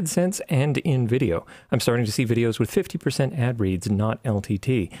 both AdSense and in video? I'm starting to see videos with 50% ad reads, not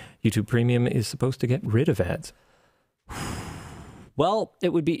LTT. YouTube Premium is supposed to get rid of ads. Well,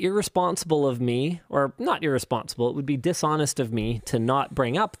 it would be irresponsible of me, or not irresponsible, it would be dishonest of me to not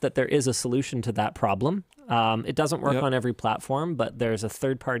bring up that there is a solution to that problem. It doesn't work on every platform, but there's a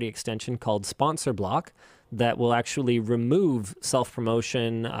third-party extension called Sponsor Block that will actually remove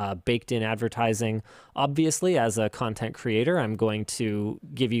self-promotion, baked-in advertising. Obviously, as a content creator, I'm going to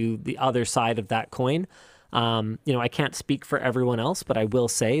give you the other side of that coin. You know, I can't speak for everyone else, but I will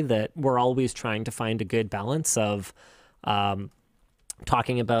say that we're always trying to find a good balance of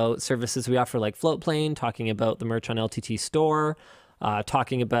talking about services we offer like Floatplane, talking about the merch on LTT Store,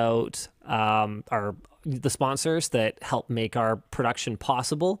 talking about the sponsors that help make our production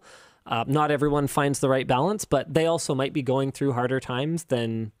possible. Not everyone finds the right balance, but they also might be going through harder times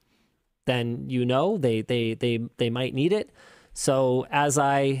than you know. They might need it. So as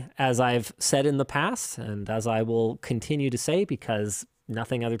I've said in the past, and as I will continue to say, because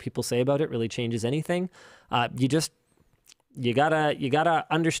nothing other people say about it really changes anything, you gotta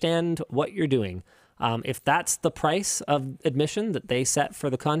understand what you're doing. If that's the price of admission that they set for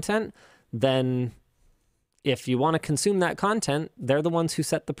the content, then if you want to consume that content, they're the ones who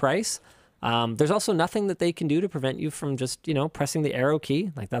set the price. There's also nothing that they can do to prevent you from just, you know, pressing the arrow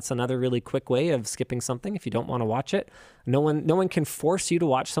key. Like, that's another really quick way of skipping something if you don't want to watch it. No one can force you to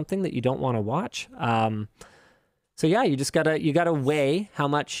watch something that you don't want to watch. So yeah, you gotta weigh how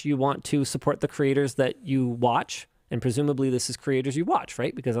much you want to support the creators that you watch. And presumably this is creators you watch,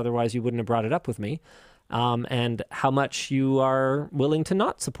 right? Because otherwise you wouldn't have brought it up with me. And how much you are willing to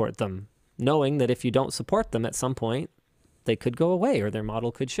not support them, knowing that if you don't support them at some point, they could go away or their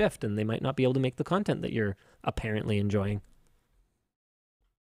model could shift and they might not be able to make the content that you're apparently enjoying.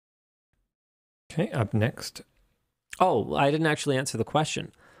 Okay, up next. Oh, I didn't actually answer the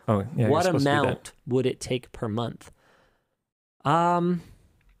question. Oh, yeah. What amount would it take per month? I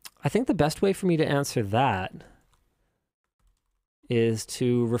think the best way for me to answer that is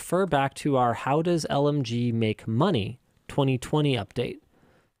to refer back to our How Does LMG Make Money 2020 update.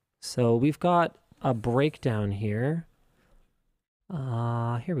 So we've got a breakdown here.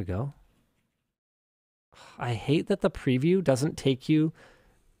 Here we go. I hate that the preview doesn't take you,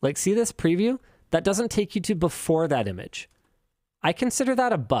 like, see this preview? That doesn't take you to before that image. I consider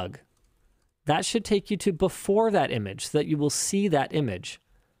that a bug. That should take you to before that image so that you will see that image.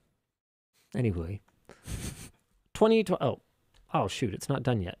 Anyway, oh shoot, it's not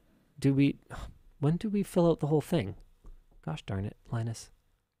done yet. When do we fill out the whole thing? Gosh darn it, Linus.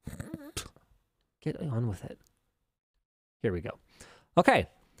 Get on with it. Here we go. Okay,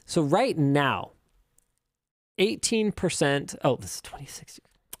 so right now, 18%. Oh, this is 2060.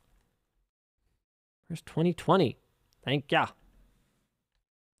 Where's 2020? Thank ya.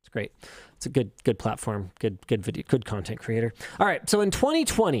 It's great. It's a good platform, good video, good content creator. All right, so in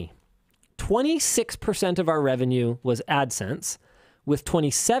 2020, 26% of our revenue was AdSense, with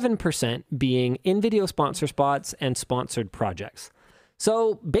 27% being in-video sponsor spots and sponsored projects.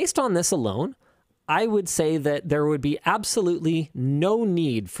 So based on this alone, I would say that there would be absolutely no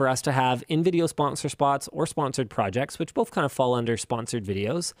need for us to have in-video sponsor spots or sponsored projects, which both kind of fall under sponsored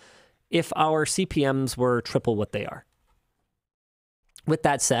videos, if our CPMs were triple what they are. With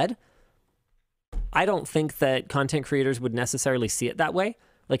that said, I don't think that content creators would necessarily see it that way.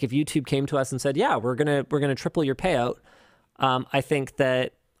 Like, if YouTube came to us and said, yeah, we're gonna triple your payout, I think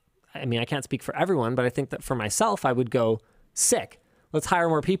that, I mean, I can't speak for everyone, but I think that for myself, I would go, sick, let's hire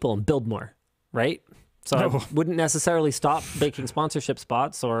more people and build more. Right? So I wouldn't necessarily stop making sponsorship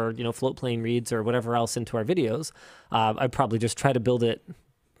spots or, you know, Floatplane reads or whatever else into our videos. I'd probably just try to build it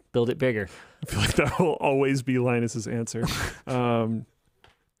bigger. I feel like that will always be Linus's answer.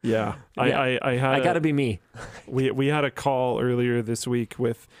 Yeah. I got to be me. We had a call earlier this week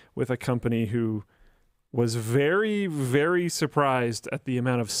with a company who was very, very surprised at the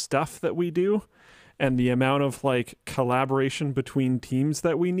amount of stuff that we do. And the amount of, like, collaboration between teams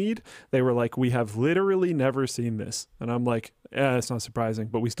that we need. They were like, we have literally never seen this. And I'm like, it's not surprising,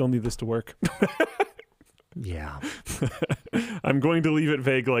 but we still need this to work. Yeah. I'm going to leave it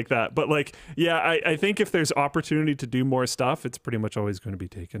vague like that. But, like, yeah, I think if there's opportunity to do more stuff, it's pretty much always going to be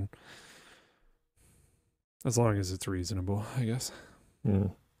taken. As long as it's reasonable, I guess.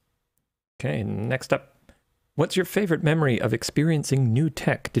 Okay, next up. What's your favorite memory of experiencing new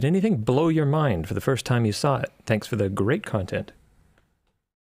tech? Did anything blow your mind for the first time you saw it? Thanks for the great content.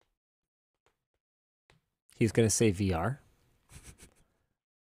 He's going to say VR.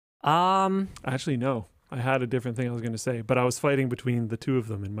 Actually, no. I had a different thing I was going to say, but I was fighting between the two of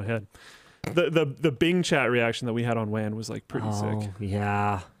them in my head. The Bing chat reaction that we had on WAN was, like, pretty sick.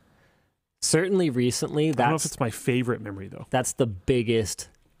 Yeah. Certainly recently. I don't know if it's my favorite memory, though. That's the biggest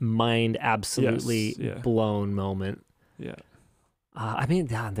mind absolutely blown moment. Yeah. I mean,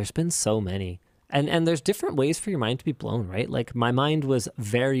 there's been so many. And there's different ways for your mind to be blown, right? Like, my mind was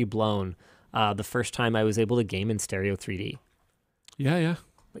very blown the first time I was able to game in stereo 3D. Yeah.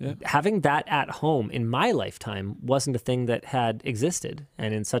 Having that at home in my lifetime wasn't a thing that had existed,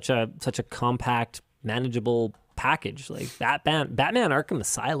 and in such a compact, manageable package. Like Batman Arkham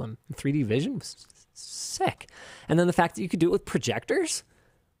Asylum 3D vision was sick. And then the fact that you could do it with projectors,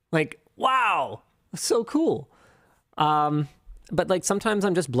 like, wow, so cool. But like sometimes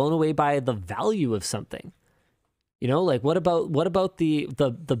I'm just blown away by the value of something. You know, like what about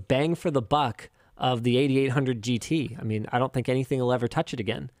the bang for the buck of the 8800 GT? I mean, I don't think anything will ever touch it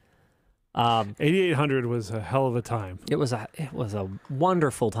again. 8800 was a hell of a time. It was a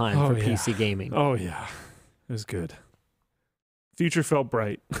wonderful time for PC gaming. Oh yeah, it was good. Future felt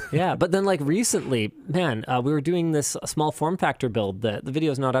bright. Yeah, but then like recently, man, we were doing this small form factor build. The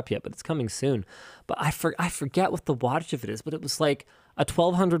video's not up yet, but it's coming soon. But I forget what the wattage of it is, but it was like a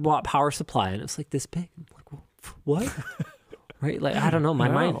 1200 watt power supply, and it was like this big. I'm like, what? Right? Like, I don't know.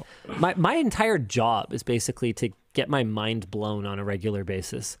 My entire job is basically to get my mind blown on a regular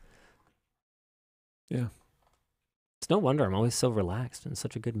basis. Yeah. It's no wonder I'm always so relaxed and in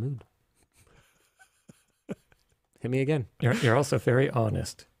such a good mood. Hit me again. You're also very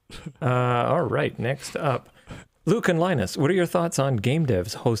honest. All right, next up. Luke and Linus, what are your thoughts on game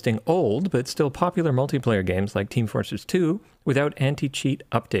devs hosting old but still popular multiplayer games like Team Fortress 2 without anti-cheat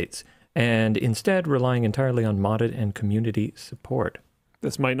updates and instead relying entirely on modded and community support?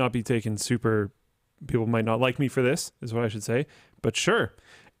 This might not be taken super... People might not like me for this, is what I should say. But sure,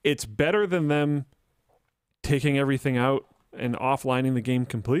 it's better than them taking everything out and offlining the game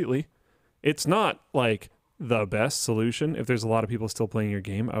completely. It's not like the best solution. If there's a lot of people still playing your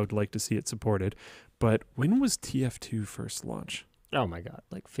game, I would like to see it supported. But when was TF2 first launch? Oh my God,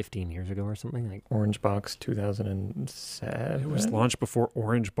 like 15 years ago or something? Like Orange Box 2007? It was launched before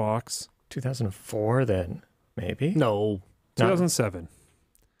Orange Box. 2004 then, maybe? No. 2007.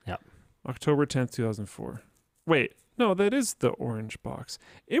 Yep. October 10th, 2004. Wait, no, that is the Orange Box.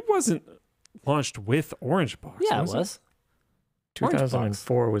 It wasn't launched with Orange Box. Yeah, it was.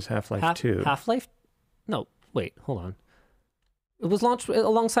 2004 was Half-Life 2. Half-Life? No, wait, hold on. It was launched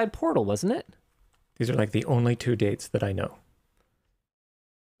alongside Portal, wasn't it? These are like the only two dates that I know.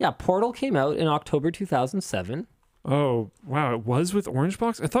 Yeah, Portal came out in October 2007. Oh, wow, it was with Orange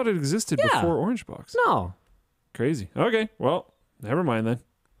Box? I thought it existed before Orange Box. No. Crazy. Okay, well, never mind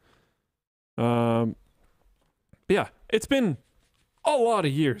then. Yeah, it's been a lot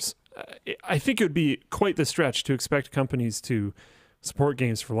of years. I think it would be quite the stretch to expect companies to support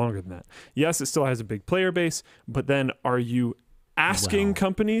games for longer than that. Yes, it still has a big player base, but then are you asking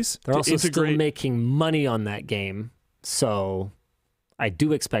companies they're to also integrate... still making money on that game, so I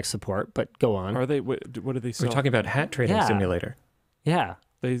do expect support, but go on. Are they? What do they sell? We're talking about hat trading simulator. Yeah.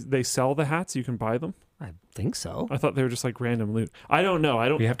 They sell the hats? You can buy them? I think so. I thought they were just like random loot. I don't know. I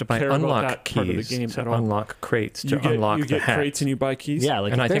don't. You have to buy care unlock about that keys part of the game to at all. unlock crates to You unlock the get hats. crates and you buy keys? Yeah,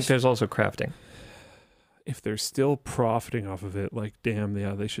 like and I think there's also crafting. If they're still profiting off of it, like, damn,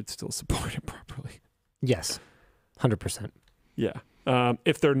 yeah, they should still support it properly. Yes. 100%. Yeah.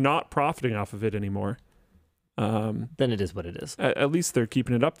 If they're not profiting off of it anymore, then it is what it is. At least they're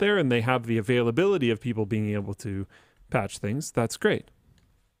keeping it up there and they have the availability of people being able to patch things. That's great.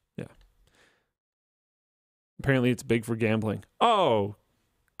 Yeah. Apparently it's big for gambling. Oh,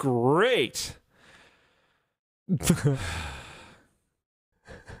 great.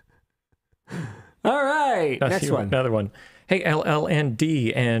 All right. Next one. Another one. Hey,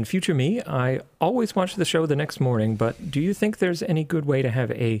 LLND and future me, I always watch the show the next morning, but do you think there's any good way to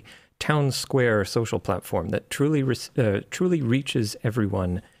have a town square social platform that truly reaches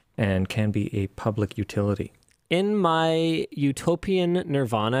everyone and can be a public utility? In my utopian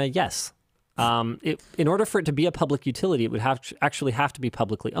nirvana, yes. In order for it to be a public utility, it would actually have to be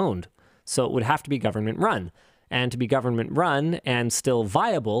publicly owned. So it would have to be government run. And to be government run and still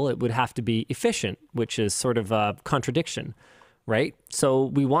viable, it would have to be efficient, which is sort of a contradiction, right? So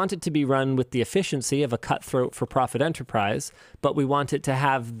we want it to be run with the efficiency of a cutthroat for profit enterprise, but we want it to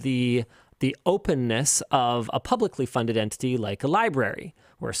have the openness of a publicly funded entity like a library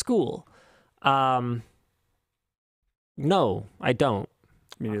or a school. No, I don't.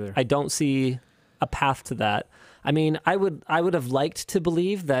 Me neither. I don't see a path to that. I mean, I would have liked to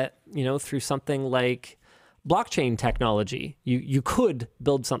believe that, you know, through something like blockchain technology, you could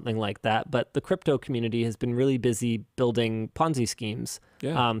build something like that, but the crypto community has been really busy building Ponzi schemes.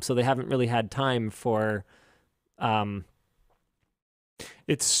 Yeah. So they haven't really had time for...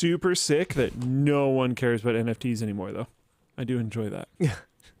 It's super sick that no one cares about NFTs anymore, though. I do enjoy that. Yeah.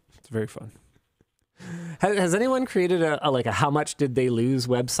 It's very fun. Has anyone created a how much did they lose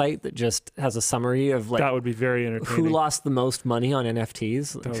website that just has a summary of like that would be very entertaining. Who lost the most money on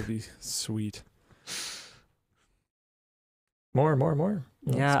NFTs? That would be sweet. More.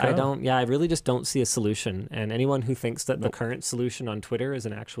 I really just don't see a solution. And anyone who thinks that the current solution on Twitter is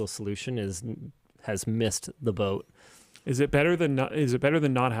an actual solution has missed the boat. Is it better than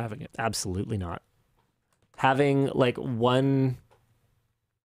not having it? Absolutely not. having like one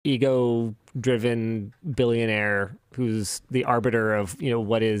ego-driven billionaire who's the arbiter of, you know,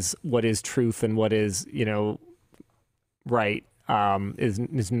 what is truth and what is, you know, right,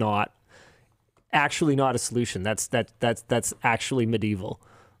 is not actually not a solution. That's actually medieval.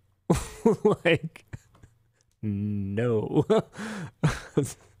 Like, no.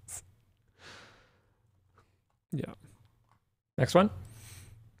 Yeah. Next one.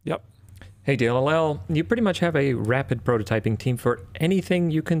 Yep. Hey, DLLL, you pretty much have a rapid prototyping team for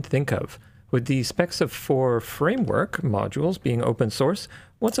anything you can think of. With the specs of 4 framework modules being open source,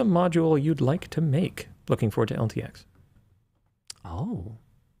 what's a module you'd like to make? Looking forward to LTX. Oh.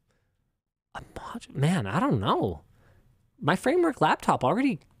 A module? Man, I don't know. My framework laptop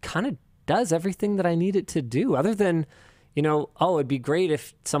already kind of does everything that I need it to do, other than, you know, oh, it'd be great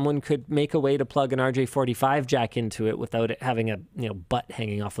if someone could make a way to plug an RJ45 jack into it without it having a, you know, butt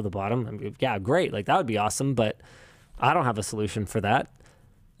hanging off of the bottom. I mean, yeah, great. Like, that would be awesome, but I don't have a solution for that.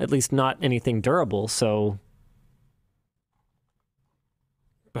 At least not anything durable, so.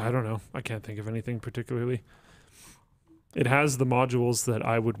 I don't know. I can't think of anything particularly. It has the modules that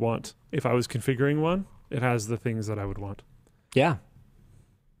I would want. If I was configuring one, it has the things that I would want. Yeah.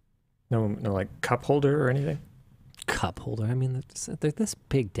 No like cup holder or anything? Cup holder? I mean, they're this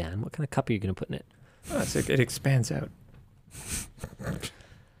big, Dan. What kind of cup are you going to put in it? Oh, so it expands out.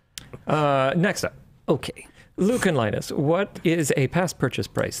 Next up. Okay. Luke and Linus, what is a past purchase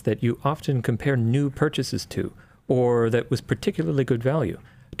price that you often compare new purchases to, or that was particularly good value?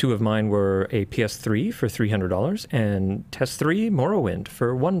 2 of mine were a PS3 for $300 and Test 3 Morrowind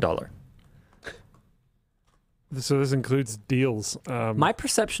for $1. So this includes deals. My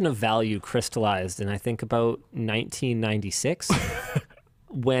perception of value crystallized in, I think, about 1996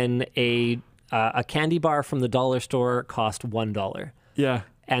 when a candy bar from the dollar store cost $1. Yeah.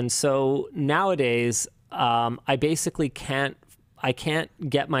 And so nowadays, I basically can't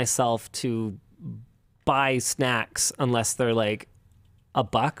get myself to buy snacks unless they're like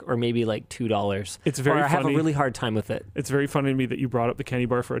 $1 or maybe like $2. It's very or I have a funny. really hard time with it. It's very funny to me that you brought up the candy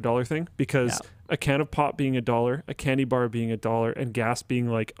bar for $1 thing, because a can of pop being $1, a candy bar being $1, and gas being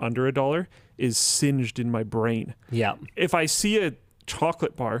like under $1 is singed in my brain. Yeah. If I see a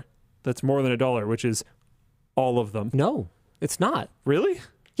chocolate bar that's more than $1, which is all of them. No, it's not. Really?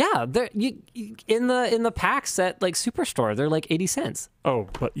 Yeah, in the packs at like Superstore, they're like 80 cents. Oh,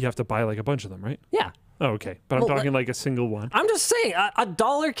 but you have to buy like a bunch of them, right? Yeah. Oh, okay. But I'm talking like a single one. I'm just saying, a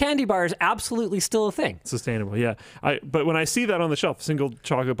 $1 candy bar is absolutely still a thing. Sustainable, yeah. But when I see that on the shelf, single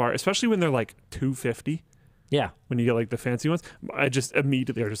chocolate bar, especially when they're like $2.50, yeah, when you get like the fancy ones, I just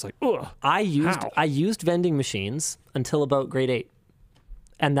immediately are just like, ugh. I used vending machines until about grade 8,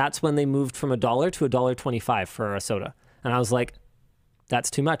 and that's when they moved from $1 to $1.25 for a soda, and I was like, that's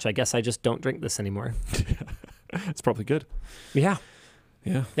too much. I guess I just don't drink this anymore. It's probably good. Yeah.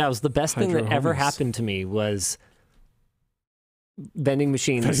 Yeah. Yeah, it was the best thing that ever happened to me was vending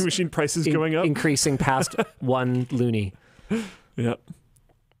machines. Vending machine prices going up. Increasing past 1 loonie. Yep.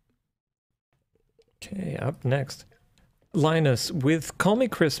 Okay, up next. Linus, with Call Me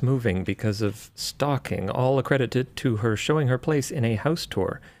Chris moving because of stalking, all accredited to her showing her place in a house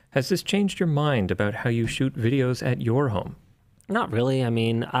tour, has this changed your mind about how you shoot videos at your home? Not really. I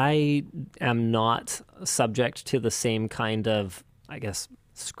mean, I am not subject to the same kind of, I guess,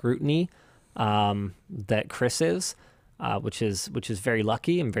 scrutiny that Chris is, which is very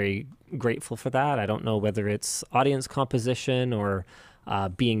lucky. I'm very grateful for that. I don't know whether it's audience composition or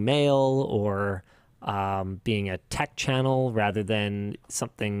being male or being a tech channel rather than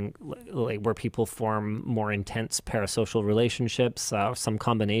something like where people form more intense parasocial relationships, some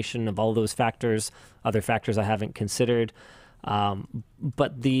combination of all those factors, other factors I haven't considered.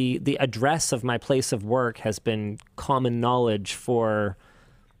 But the address of my place of work has been common knowledge for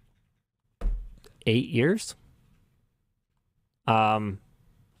 8 years. I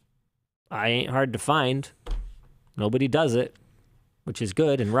ain't hard to find. Nobody does it, which is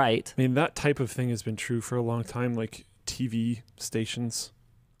good and right. I mean, that type of thing has been true for a long time, like TV stations.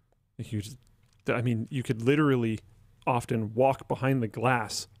 Like you could literally often walk behind the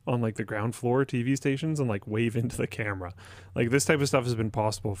glass on like the ground floor TV stations and like wave into the camera. Like this type of stuff has been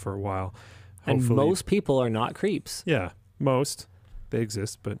possible for a while. And most people are not creeps. Yeah, most. They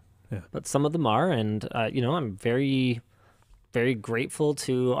exist, but yeah. But some of them are, and I'm very, very grateful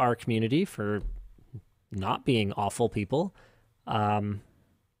to our community for not being awful people. I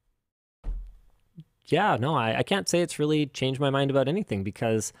can't say it's really changed my mind about anything,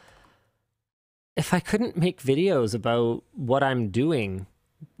 because if I couldn't make videos about what I'm doing,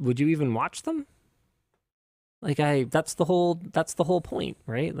 would you even watch them? Like that's the whole point,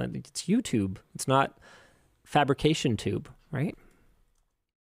 right? It's YouTube. It's not fabrication tube, right?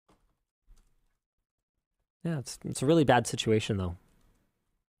 Yeah, it's a really bad situation, though.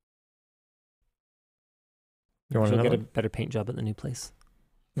 You want She'll another get a better paint job at the new place.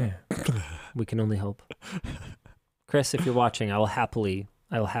 Yeah. We can only hope. Chris, if you're watching, I will happily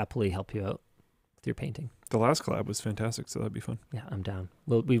help you out with your painting. The last collab was fantastic, so that'd be fun. Yeah, I'm down.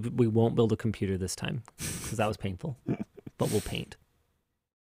 We won't build a computer this time because that was painful, but we'll paint.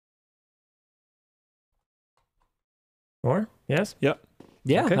 Or yes. Yep.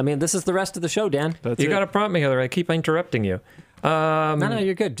 Yeah, Okay. I mean, this is the rest of the show, Dan. That's You it. got to prompt me, other I keep interrupting you. No,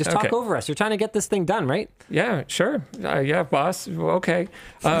 you're good. Just talk okay. over us. You're trying to get this thing done, right? Yeah, sure. Yeah, boss. Okay.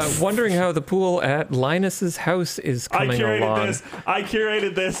 Wondering how the pool at Linus's house is coming along. I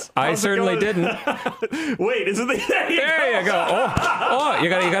curated this. I certainly didn't. Wait, isn't the There you go. Oh, you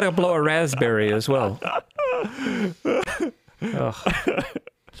got to blow a raspberry as well. Oh,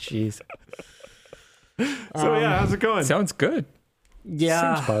 jeez. So yeah, how's it going? Sounds good.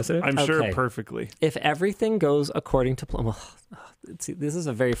 Yeah. Seems positive. I'm sure Okay. perfectly. If everything goes according to plan, well, see, this is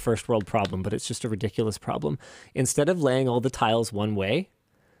a very first world problem, but it's just a ridiculous problem. Instead of laying all the tiles one way,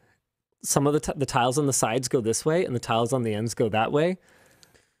 some of the tiles on the sides go this way and the tiles on the ends go that way.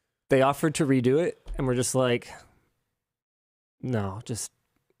 They offered to redo it, and we're just like, no, just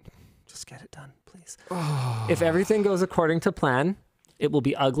get it done, please. If everything goes according to plan, it will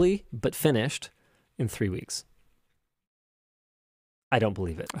be ugly but finished in 3 weeks. I don't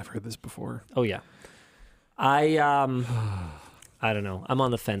believe it. I've heard this before. Oh yeah. I don't know. I'm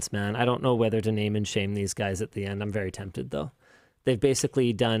on the fence, man. I don't know whether to name and shame these guys at the end. I'm very tempted though. They've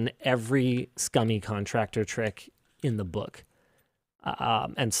basically done every scummy contractor trick in the book.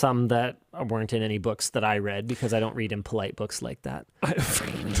 And some that weren't in any books that I read because I don't read impolite books like that.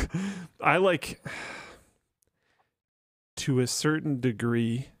 I like, to a certain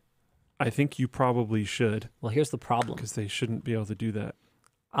degree, I think you probably should, Well, here's the problem. because they shouldn't be able to do that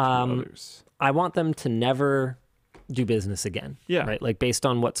to others. I want them to never do business again. Yeah. Right. Like based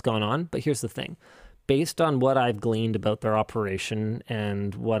on what's gone on. But here's the thing. Based on what I've gleaned about their operation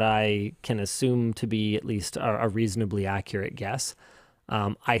and what I can assume to be at least a reasonably accurate guess,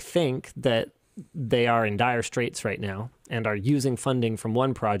 I think that they are in dire straits right now and are using funding from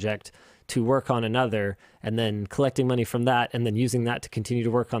one project to work on another and then collecting money from that and then using that to continue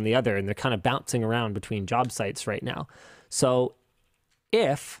to work on the other. And they're kind of bouncing around between job sites right now. So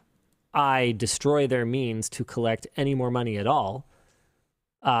if I destroy their means to collect any more money at all,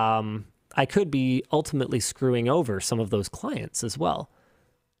 I could be ultimately screwing over some of those clients as well.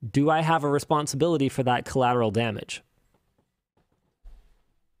 Do I have a responsibility for that collateral damage?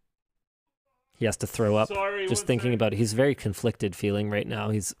 He has to throw up just thinking about it. He's very conflicted feeling right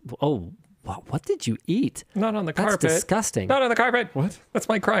now. He's, oh, wow, what did you eat? Not on the That's carpet. disgusting. Not on the carpet. What? That's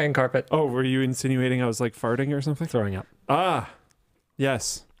my crying carpet. Oh, were you insinuating I was like farting or something? Throwing up. Ah,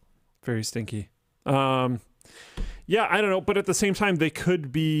 yes. Very stinky. Yeah, I don't know. But at the same time, they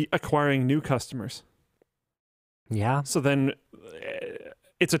could be acquiring new customers. Yeah. So then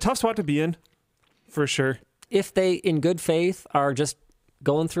it's a tough spot to be in, for sure. If they, in good faith, are just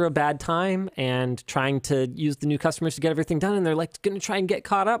going through a bad time and trying to use the new customers to get everything done, and they're like going to try and get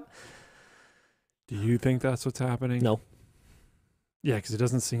caught up. Do you think that's what's happening? No. Yeah, because it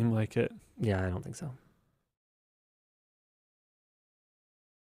doesn't seem like it. Yeah, I don't think so.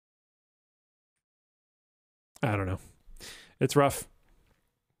 I don't know. It's rough.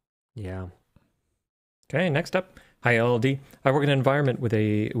 Yeah. Okay, next up. Hi, LD. I work in an environment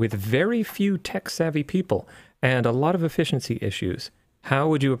with very few tech-savvy people and a lot of efficiency issues. How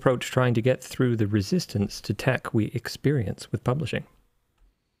would you approach trying to get through the resistance to tech we experience with publishing?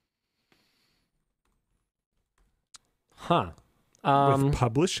 Huh. With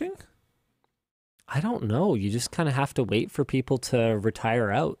publishing? I don't know. You just kind of have to wait for people to retire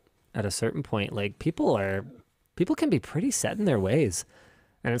out at a certain point. Like people can be pretty set in their ways,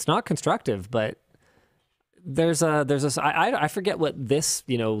 and it's not constructive. But I forget what this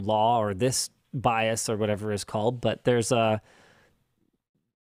law or this bias or whatever is called, but there's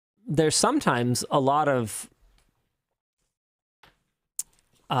sometimes a lot of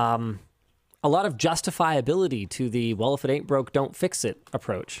justifiability to the, well, if it ain't broke, don't fix it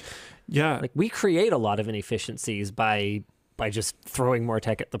approach. Yeah. Like we create a lot of inefficiencies by just throwing more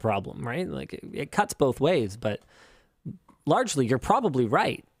tech at the problem, right? Like it cuts both ways, but largely you're probably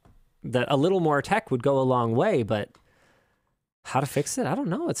right that a little more tech would go a long way, but how to fix it? I don't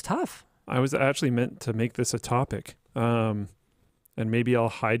know. It's tough. I was actually meant to make this a topic. And maybe I'll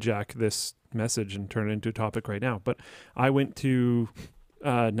hijack this message and turn it into a topic right now. But I went to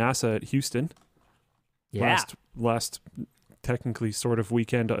NASA at Houston Yeah. last technically sort of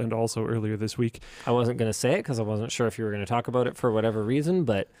weekend and also earlier this week. I wasn't going to say it because I wasn't sure if you were going to talk about it for whatever reason,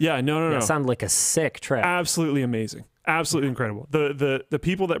 but yeah, no. It sounded like a sick trip. Absolutely amazing. Absolutely incredible. The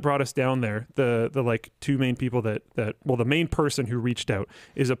people that brought us down there, the like two main people that well, the main person who reached out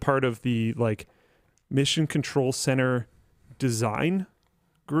is a part of the like Mission Control Center design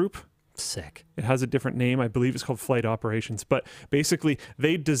group. Sick. It has a different name. I believe it's called Flight Operations. But basically,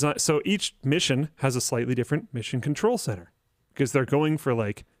 they design. So each mission has a slightly different mission control center because they're going for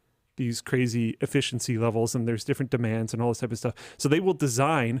like these crazy efficiency levels, and there's different demands and all this type of stuff. So they will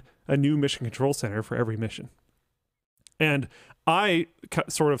design a new mission control center for every mission. And I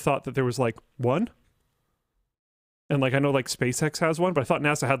sort of thought that there was like one. And like I know like SpaceX has one, but I thought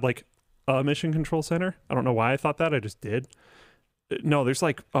NASA had like a mission control center. I don't know why I thought that. I just did. No, there's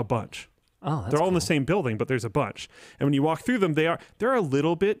like a bunch. Oh, that's they're all in cool. the same building, but there's a bunch. And when you walk through them, they're a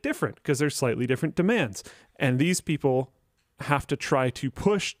little bit different because there's slightly different demands. And these people have to try to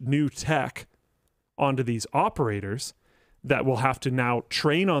push new tech onto these operators that will have to now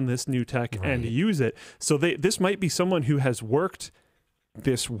train on this new tech and use it. So this might be someone who has worked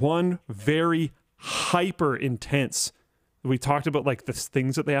this one very hyper intense. We talked about like the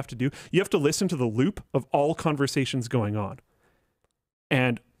things that they have to do. You have to listen to the loop of all conversations going on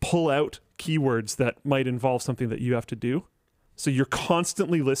and pull out keywords that might involve something that you have to do. So you're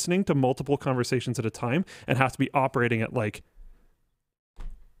constantly listening to multiple conversations at a time and have to be operating at like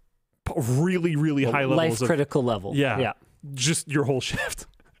really, really high levels. Life critical level. Yeah. Just your whole shift.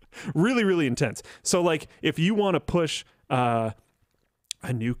 Really, really intense. So like if you want to push a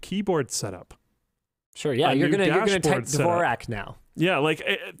new keyboard setup. Sure, yeah. You're gonna type Dvorak now. Yeah, like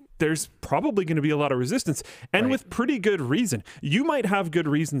there's probably going to be a lot of resistance, and with pretty good reason. You might have good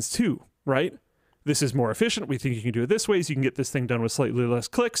reasons too, right? This is more efficient. We think you can do it this way, so you can get this thing done with slightly less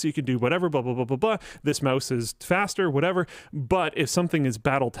clicks. You can do whatever, blah, blah, blah, blah, blah. This mouse is faster, whatever. But if something is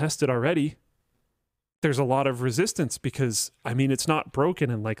battle tested already, there's a lot of resistance because, I mean, it's not broken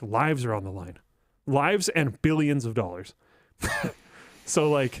and like lives are on the line. Lives and billions of dollars.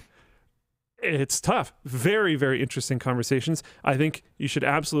 So like, it's tough. Very, very interesting conversations. I think you should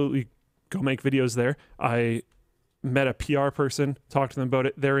absolutely go make videos there. I met a PR person, talked to them about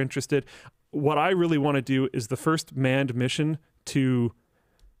it. They're interested. What I really want to do is the first manned mission to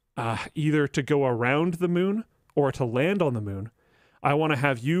either to go around the moon or to land on the moon. I want to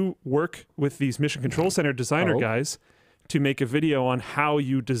have you work with these Mission Control Center designer guys to make a video on how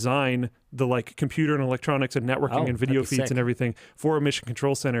you design the like computer and electronics and networking and video feeds and everything for a Mission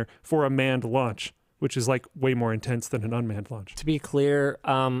Control Center for a manned launch, which is like way more intense than an unmanned launch. To be clear,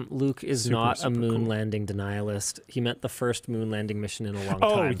 Luke is not a moon landing denialist. He meant the first moon landing mission in a long time.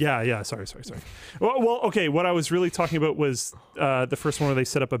 Oh, yeah. Sorry. Well, okay. What I was really talking about was the first one where they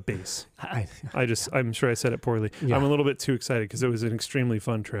set up a base. I'm sure I said it poorly. Yeah. I'm a little bit too excited because it was an extremely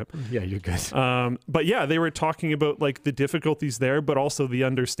fun trip. Yeah, you're good. But yeah, they were talking about like the difficulties there, but also the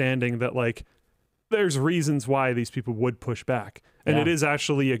understanding that like there's reasons why these people would push back. And it is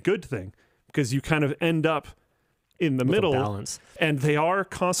actually a good thing. Because you kind of end up in the middle, balance. And they are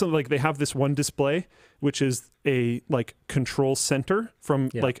constantly like they have this one display, which is a like control center from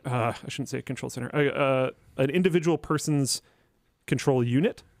like I shouldn't say a control center, an individual person's control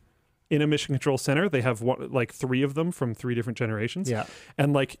unit in a mission control center. They have like 3 of them from 3 different generations,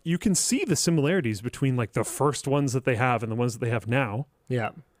 and like you can see the similarities between like the first ones that they have and the ones that they have now.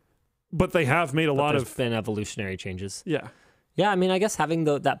 Yeah, but they have made a lot of been evolutionary changes. Yeah. Yeah, I mean, I guess having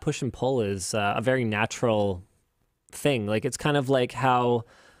that push and pull is a very natural thing. Like, it's kind of like how,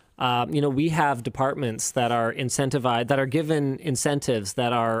 we have departments that are incentivized, that are given incentives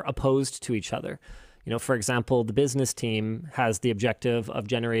that are opposed to each other. For example, the business team has the objective of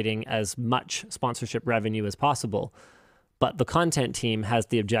generating as much sponsorship revenue as possible, but the content team has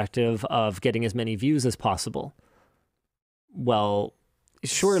the objective of getting as many views as possible. Well,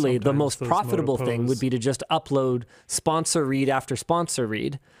 surely the most profitable thing would be to just upload sponsor read after sponsor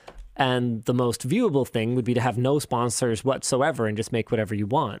read. And the most viewable thing would be to have no sponsors whatsoever and just make whatever you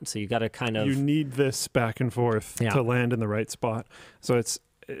want. So you got to kind of... You need this back and forth to land in the right spot. So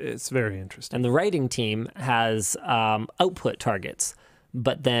it's very interesting. And the writing team has output targets,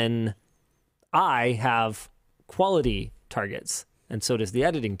 but then I have quality targets, and so does the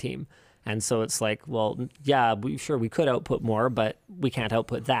editing team. And so it's like, well, yeah, we could output more, but we can't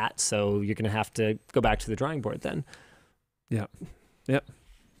output that. So you're going to have to go back to the drawing board then. Yeah. Yep.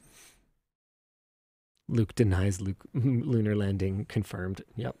 Luke denies lunar landing confirmed.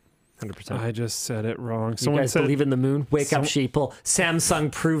 Yep. 100%. I just said it wrong. You guys believe in the moon? Wake up, sheeple.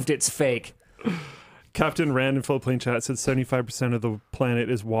 Samsung proved it's fake. Captain Rand in Floatplane Chat said 75% of the planet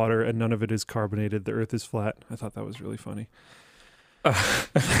is water and none of it is carbonated. The Earth is flat. I thought that was really funny. That's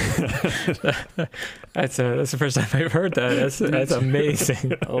the first time I've heard that. That's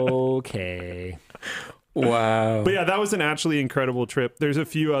amazing. Okay. Wow. But yeah, that was an actually incredible trip. There's a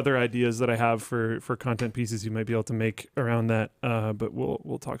few other ideas that I have for content pieces you might be able to make around that, but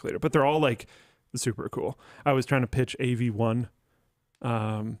we'll talk later. But they're all like super cool. I was trying to pitch AV1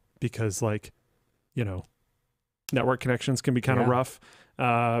 because, like, you know, network connections can be kind of rough,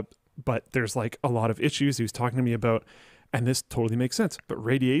 but there's like a lot of issues he was talking to me about, and this totally makes sense. But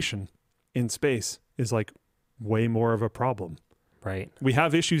radiation in space is like way more of a problem. Right. We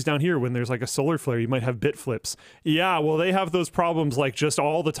have issues down here when there's like a solar flare. You might have bit flips. Yeah, well, they have those problems like just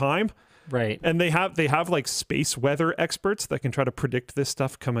all the time. Right. And they have like space weather experts that can try to predict this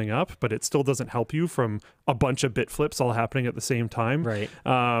stuff coming up, but it still doesn't help you from a bunch of bit flips all happening at the same time. Right.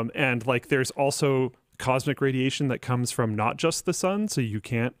 And like there's also cosmic radiation that comes from not just the sun, so you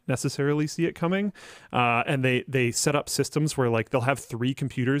can't necessarily see it coming. And they set up systems where like they'll have 3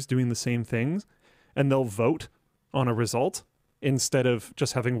 computers doing the same things and they'll vote on a result instead of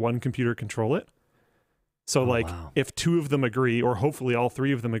just having one computer control it. So if 2 of them agree, or hopefully all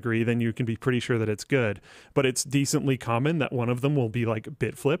 3 of them agree, then you can be pretty sure that it's good. But it's decently common that one of them will be like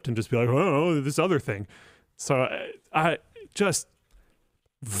bit flipped and just be like, oh, this other thing. So I just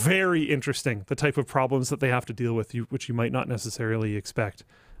very interesting, the type of problems that they have to deal with, which you might not necessarily expect.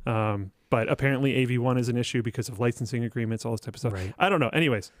 But apparently AV1 is an issue because of licensing agreements, all this type of stuff. Right. I don't know.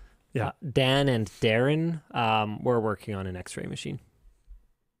 Anyways. Yeah. Dan and Darren were working on an X-ray machine.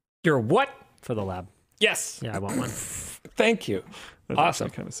 You're what? For the lab. Yes. Yeah, I want one. Thank you. That's awesome.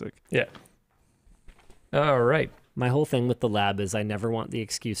 Kind of sick. Yeah. All right. My whole thing with the lab is I never want the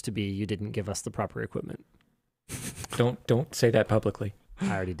excuse to be you didn't give us the proper equipment. Don't say that publicly.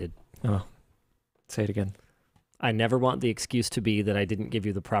 I already did. Oh, say it again. I never want the excuse to be that I didn't give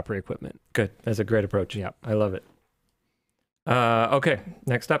you the proper equipment. Good. That's a great approach. Yeah. I love it. Okay.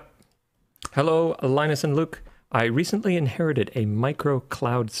 Next up. Hello, Linus and Luke. I recently inherited a micro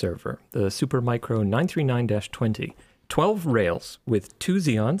cloud server, the Supermicro 939-20, 12 rails with 2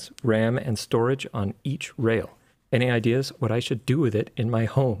 Xeons, RAM, and storage on each rail. Any ideas what I should do with it in my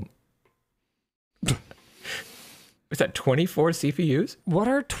home? Is that 24 CPUs? What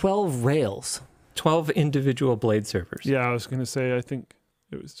are 12 rails? 12 individual blade servers. Yeah, I was going to say, I think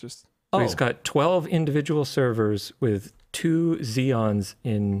it was just... So he's got 12 individual servers with 2 Xeons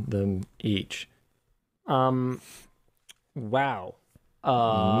in them each. Wow.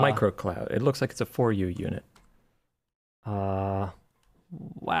 Microcloud. It looks like it's a 4U unit. Wow.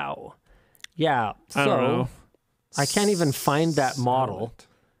 Yeah. I don't know. I can't even find that model.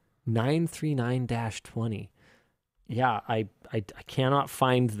 939-20. Yeah, I cannot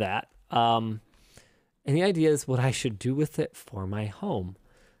find that. Any ideas what I should do with it for my home?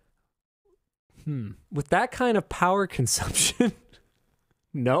 With that kind of power consumption,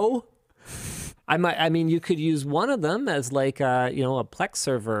 no. I mean, you could use one of them as like a Plex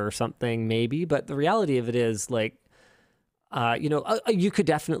server or something maybe, but the reality of it is like, you could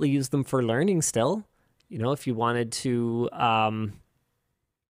definitely use them for learning still. You know, if you wanted to,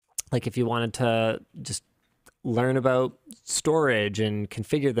 if you wanted to just learn about storage and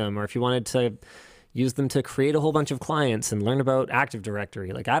configure them, or if you wanted to use them to create a whole bunch of clients and learn about Active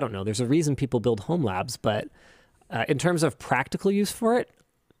Directory. Like, I don't know. There's a reason people build home labs, but in terms of practical use for it,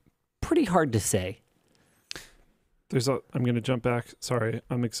 pretty hard to say. I'm going to jump back. Sorry,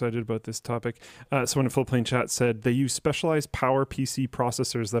 I'm excited about this topic. Someone in Full Plane Chat said they use specialized power PC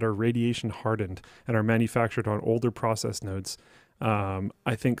processors that are radiation hardened and are manufactured on older process nodes.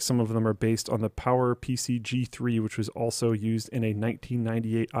 I think some of them are based on the Power PC G3, which was also used in a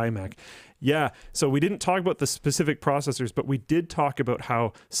 1998 iMac. Yeah, so we didn't talk about the specific processors, but we did talk about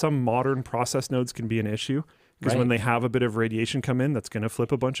how some modern process nodes can be an issue. Because when they have a bit of radiation come in, that's going to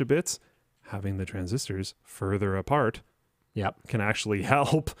flip a bunch of bits. Having the transistors further apart can actually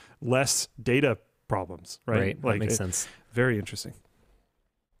help less data problems, right? That makes sense. Very interesting.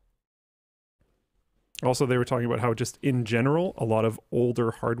 Also, they were talking about how just in general, a lot of older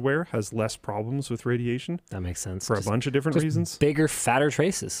hardware has less problems with radiation. That makes sense. For a bunch of different reasons. Bigger, fatter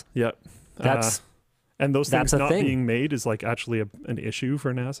traces. Yeah. And those things not thing. being made is like actually an issue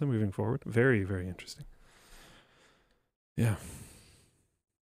for NASA moving forward. Very, very interesting. Yeah.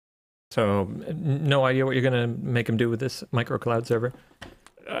 So, no idea what you're going to make him do with this micro cloud server?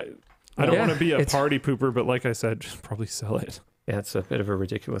 I don't want to be a party pooper, but like I said, just probably sell it. Yeah, it's a bit of a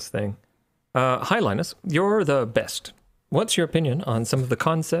ridiculous thing. Hi, Linus. You're the best. What's your opinion on some of the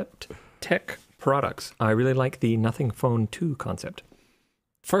concept tech products? I really like the Nothing Phone 2 concept.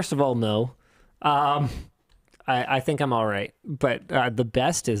 First of all, no. I think I'm all right, but the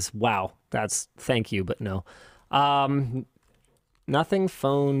best is wow. That's thank you, but no. Nothing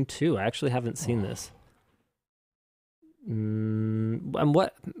Phone 2. I actually haven't seen this. And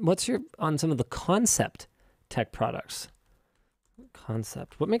what's your on some of the concept tech products?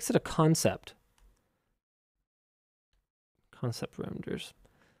 Concept. What makes it a concept? Concept renders.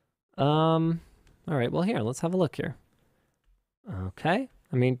 All right. Well, here, let's have a look here. Okay.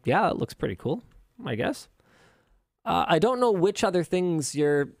 I mean, yeah, it looks pretty cool, I guess. I don't know which other things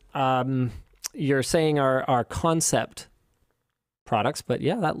you're saying are concept products, but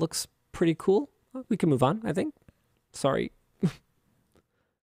yeah, that looks pretty cool. We can move on, I think. Sorry.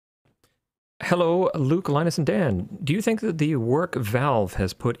 Hello, Luke, Linus, and Dan. Do you think that the work Valve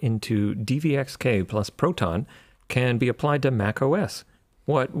has put into DVXK plus Proton can be applied to Mac OS?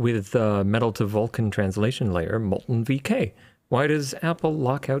 What with the Metal to Vulkan translation layer, Molten VK? Why does Apple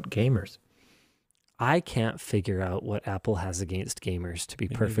lock out gamers? I can't figure out what Apple has against gamers, to be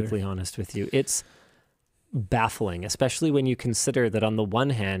perfectly honest with you. It's baffling, especially when you consider that on the one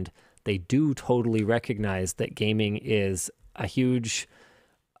hand, they do totally recognize that gaming is a huge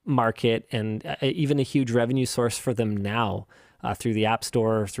market and even a huge revenue source for them now through the App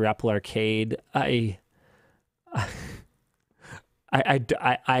Store, through Apple Arcade. I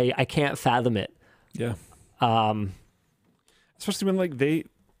can't fathom it. Yeah. Especially when like they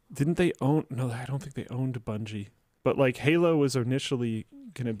own, no, I don't think they owned Bungie, but like Halo was initially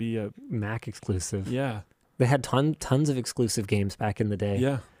going to be a Mac exclusive. Yeah. They had tons of exclusive games back in the day.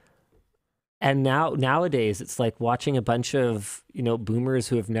 Yeah. And nowadays, it's like watching a bunch of, boomers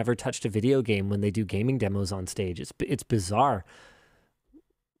who have never touched a video game when they do gaming demos on stage. It's bizarre.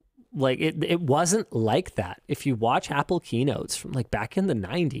 Like, it wasn't like that. If you watch Apple keynotes from, like, back in the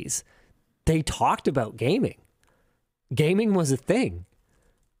 90s, they talked about gaming. Gaming was a thing.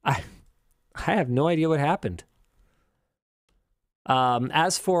 I have no idea what happened.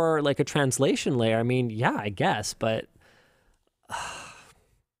 As for, like, a translation layer, I mean, yeah, I guess, but...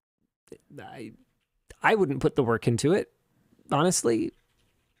 I wouldn't put the work into it, honestly.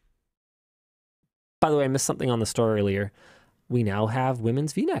 By the way, I missed something on the store earlier. We now have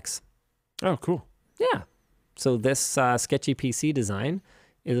women's V-necks. Oh, cool. Yeah. So this sketchy PC design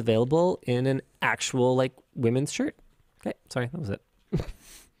is available in an actual, like, women's shirt. Okay, sorry, that was it.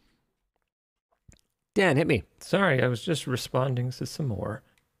 Dan, hit me. Sorry, I was just responding to some more.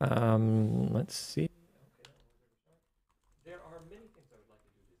 Let's see.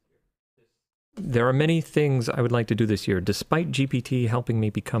 There are many things I would like to do this year. Despite GPT helping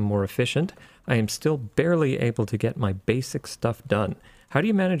me become more efficient, I am still barely able to get my basic stuff done. How do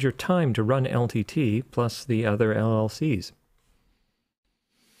you manage your time to run LTT plus the other LLCs?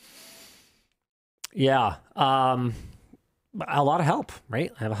 Yeah, a lot of help,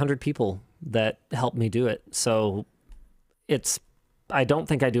 right? I have 100 people that help me do it. So I don't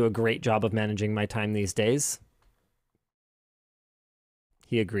think I do a great job of managing my time these days.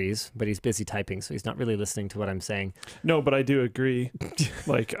 He agrees, but he's busy typing, so he's not really listening to what I'm saying. No, but I do agree.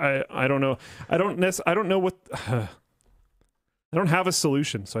 Like I don't know. I don't know what. I don't have a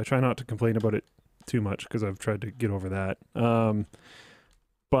solution, so I try not to complain about it too much because I've tried to get over that.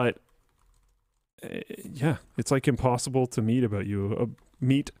 But yeah, it's like impossible to meet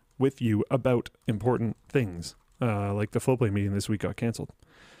with you about important things. Like the Flowplay meeting this week got canceled.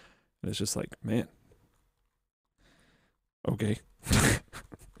 And it's just like, man. Okay.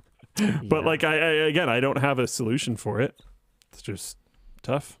 But like I don't have a solution for it. It's just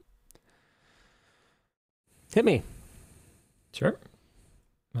tough. Hit me. Sure.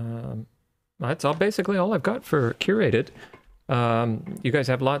 That's basically all I've got for curated. You guys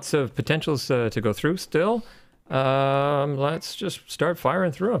have lots of potentials to go through still. Let's just start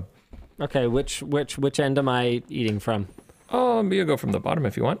firing through them. Okay, which end am I eating from? You go from the bottom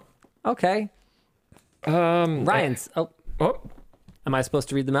if you want. Okay. Ryan's. Am I supposed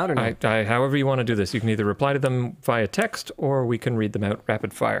to read them out or not? However you want to do this. You can either reply to them via text or we can read them out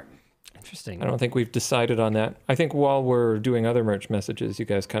rapid fire. Interesting. I don't think we've decided on that. I think while we're doing other merch messages, you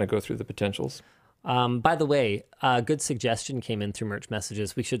guys kind of go through the potentials. By the way, a good suggestion came in through merch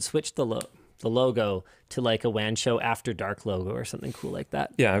messages. We should switch the logo to like a WAN Show After Dark logo or something cool like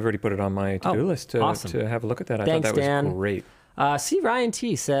that. Yeah, I've already put it on my to-do list to have a look at that. Thanks, I thought that Dan. was great. C. Ryan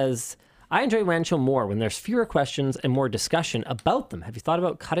T says, I enjoy WAN Show more when there's fewer questions and more discussion about them. Have you thought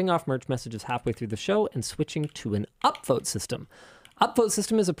about cutting off merch messages halfway through the show and switching to an upvote system? Upvote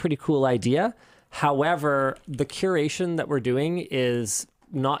system is a pretty cool idea. However, the curation that we're doing is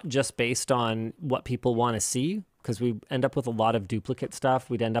not just based on what people want to see, because we end up with a lot of duplicate stuff.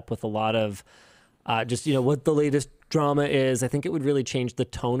 We'd end up with a lot of just, what the latest drama is. I think it would really change the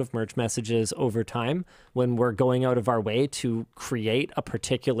tone of merch messages over time when we're going out of our way to create a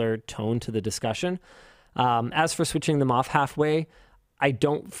particular tone to the discussion. As for switching them off halfway, I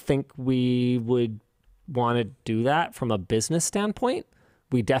don't think we would want to do that from a business standpoint.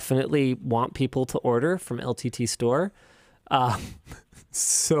 We definitely want people to order from LTT Store.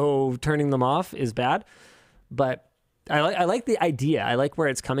 So turning them off is bad. But I like the idea. I like where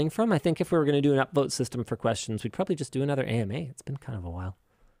it's coming from. I think if we were going to do an upvote system for questions, we'd probably just do another AMA. It's been kind of a while.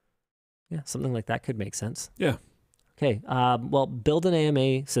 Yeah, something like that could make sense. Yeah. Okay. Well, build an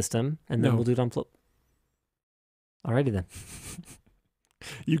AMA system, and then we'll do it on Float. Alrighty then.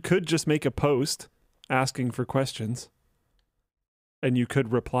 You could just make a post asking for questions, and you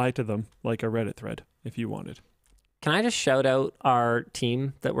could reply to them like a Reddit thread if you wanted. Can I just shout out our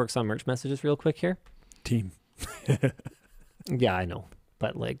team that works on merch messages real quick here? Team. Yeah, I know.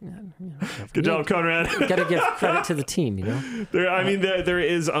 But good job, Conrad. You got to give credit to the team, There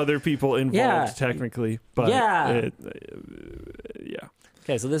is other people involved technically, but yeah. Yeah.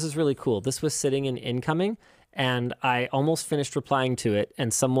 Okay, so this is really cool. This was sitting in incoming, and I almost finished replying to it,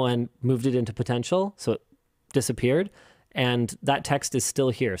 and someone moved it into potential, so it disappeared, and that text is still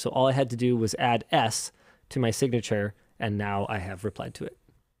here. So all I had to do was add S to my signature, and now I have replied to it.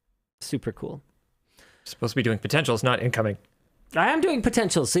 Super cool. Supposed to be doing potentials, not incoming. I am doing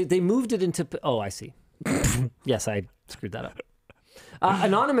potentials. See, they moved it into... Oh, I see. Yes, I screwed that up.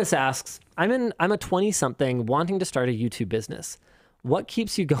 Anonymous asks, I'm a 20-something wanting to start a YouTube business. What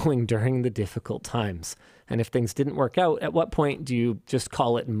keeps you going during the difficult times? And if things didn't work out, at what point do you just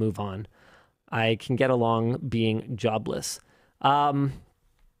call it and move on? I can get along being jobless.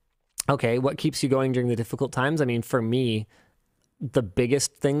 Okay, what keeps you going during the difficult times? I mean, for me, the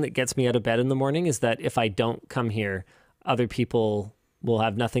biggest thing that gets me out of bed in the morning is that if I don't come here, other people will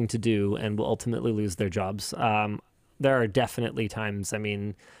have nothing to do and will ultimately lose their jobs. There are definitely times, I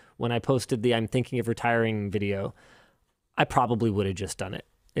mean, when I posted the I'm thinking of retiring video, I probably would have just done it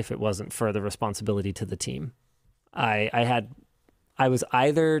if it wasn't for the responsibility to the team. I was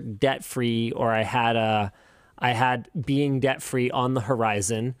either debt-free or I had being debt-free on the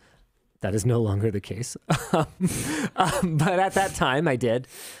horizon. That is no longer the case. But at that time I did.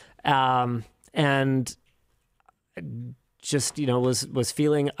 And just, I was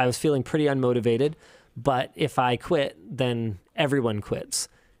feeling pretty unmotivated, but if I quit, then everyone quits,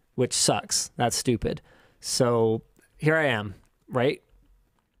 which sucks. That's stupid. So here I am, right?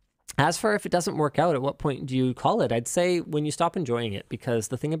 As for if it doesn't work out, at what point do you call it? I'd say when you stop enjoying it, because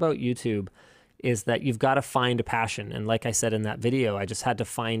the thing about YouTube is that you've got to find a passion. And like I said in that video, I just had to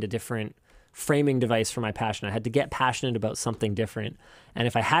find a different framing device for my passion. I had to get passionate about something different. And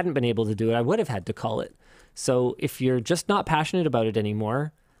if I hadn't been able to do it, I would have had to call it. So if you're just not passionate about it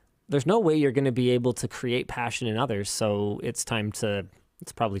anymore, there's no way you're going to be able to create passion in others. So it's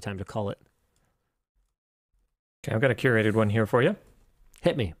probably time to call it. Okay, I've got a curated one here for you.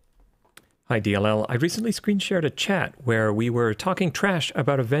 Hit me. Hi, DLL. I recently screen shared a chat where we were talking trash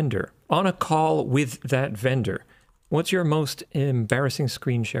about a vendor on a call with that vendor. What's your most embarrassing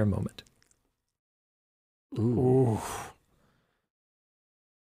screen share moment? Ooh.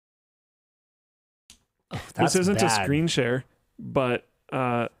 Oh, this isn't a screen share, but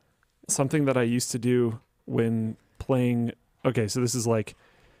something that I used to do when playing. Okay, so this is like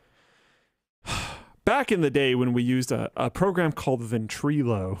back in the day when we used a program called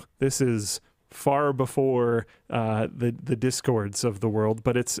Ventrilo. This is far before the Discords of the world,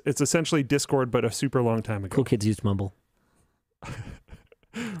 but it's essentially Discord, but a super long time ago. Cool kids used Mumble.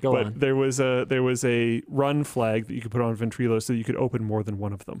 Go on. There was a run flag that you could put on Ventrilo so you could open more than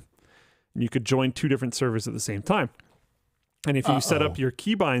one of them. And you could join two different servers at the same time. And if you set up your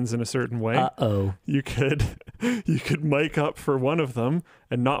keybinds in a certain way, you could mic up for one of them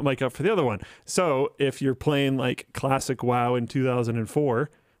and not mic up for the other one. So if you're playing like classic WoW in 2004,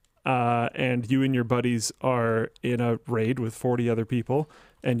 and you and your buddies are in a raid with 40 other people,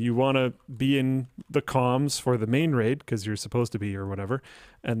 and you want to be in the comms for the main raid because you're supposed to be or whatever,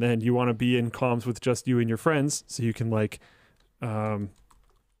 and then you want to be in comms with just you and your friends so you can like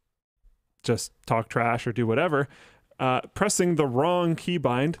just talk trash or do whatever, pressing the wrong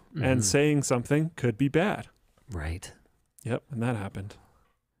keybind and saying something could be bad. Right. Yep, and that happened.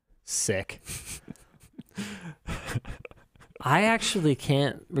 Sick. I actually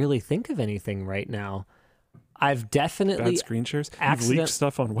can't really think of anything right now. I've definitely bad screen shares. You've leaked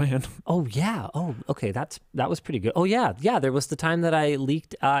stuff on WAN. Oh yeah. Oh, okay. That was pretty good. Oh yeah. Yeah. There was the time that I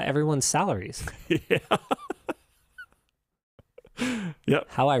leaked everyone's salaries. Yeah. Yep.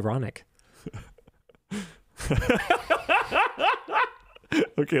 How ironic.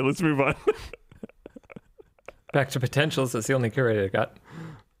 Okay, let's move on. Back to potentials. That's the only curator I got.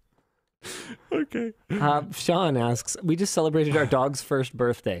 Okay. Sean asks, we just celebrated our dog's first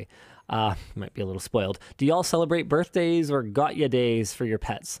birthday. Might be a little spoiled. Do y'all celebrate birthdays or got ya days for your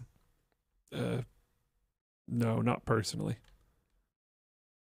pets? No, not personally.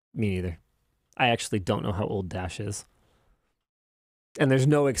 Me neither. I actually don't know how old Dash is. And there's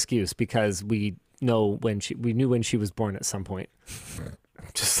no excuse because we knew when she was born at some point.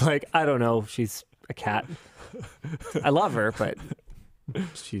 Just like, I don't know, she's a cat. I love her, but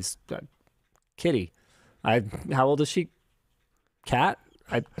she's a kitty. How old is she? Cat?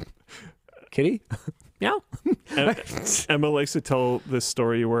 Kitty? Meow. Emma likes to tell this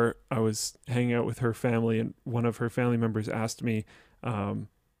story where I was hanging out with her family and one of her family members asked me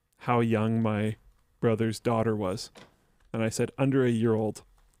how young my brother's daughter was. And I said, under a year old.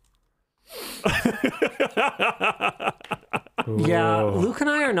 Yeah, Luke and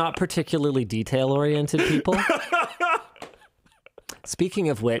I are not particularly detail-oriented people. Speaking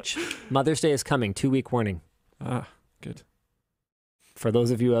of which, Mother's Day is coming. 2-week warning. Ah, good. For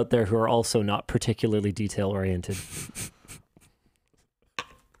those of you out there who are also not particularly detail-oriented.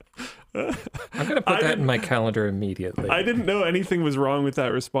 I'm going to put that in my calendar immediately. I didn't know anything was wrong with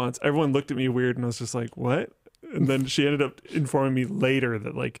that response. Everyone looked at me weird and I was just like, what? And then she ended up informing me later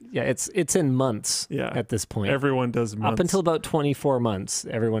that like... Yeah, it's in months at this point. Everyone does months. Up until about 24 months,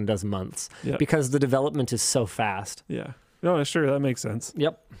 everyone does months. Yeah. Because the development is so fast. Yeah. No, sure, that makes sense.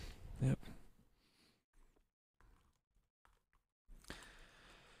 Yep.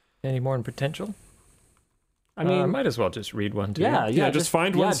 Any more in potential? I mean, I might as well just read one too. Yeah, just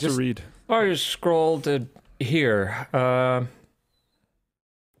find ones to read. I just scrolled here.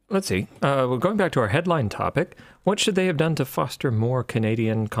 Let's see. Well, going back to our headline topic, what should they have done to foster more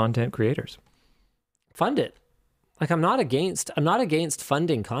Canadian content creators? Fund it. Like I'm not against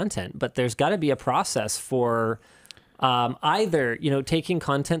funding content, but there's got to be a process for either, taking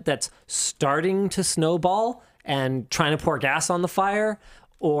content that's starting to snowball and trying to pour gas on the fire,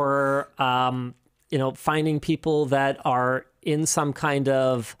 or finding people that are in some kind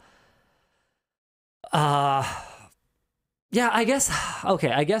of I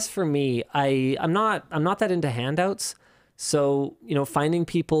guess for me, I'm not that into handouts. So, finding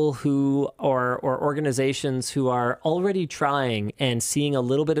people who or organizations who are already trying and seeing a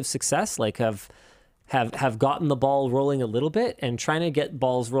little bit of success, like have gotten the ball rolling a little bit and trying to get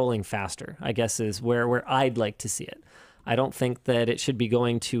balls rolling faster, I guess is where I'd like to see it. I don't think that it should be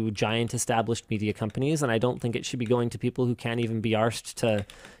going to giant established media companies, and I don't think it should be going to people who can't even be arsed to,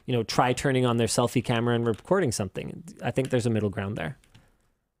 try turning on their selfie camera and recording something. I think there's a middle ground there.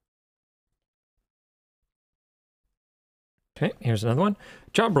 Okay, here's another one.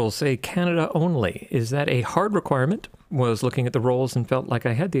 Job roles say Canada only. Is that a hard requirement? Was looking at the roles and felt like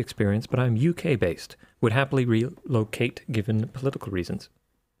I had the experience, but I'm UK based. Would happily relocate given political reasons.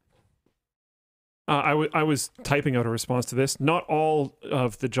 I was typing out a response to this. Not all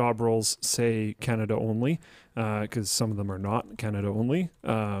of the job roles say Canada only, because some of them are not Canada only.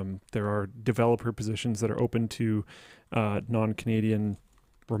 There are developer positions that are open to non-Canadian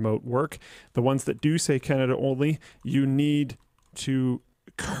remote work. The ones that do say Canada only, you need to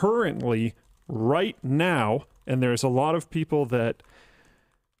currently, right now, and there's a lot of people that,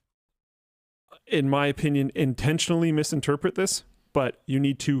 in my opinion, intentionally misinterpret this, but you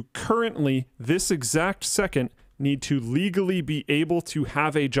need to currently, this exact second, need to legally be able to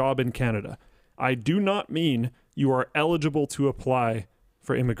have a job in Canada. I do not mean you are eligible to apply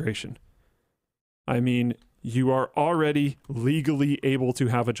for immigration. I mean, you are already legally able to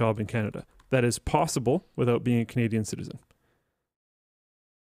have a job in Canada. That is possible without being a Canadian citizen.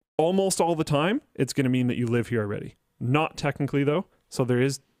 Almost all the time, it's going to mean that you live here already. Not technically, though. So there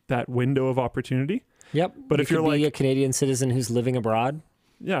is that window of opportunity. Yep. But if you're like a Canadian citizen who's living abroad.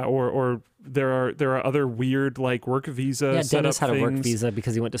 Yeah, or there are other weird like work visa. Yeah, Dennis had things. a work visa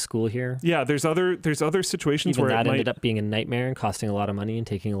because he went to school here. Yeah, there's other situations Even where that it ended up being a nightmare and costing a lot of money and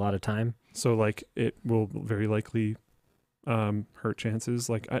taking a lot of time. So like it will very likely hurt chances.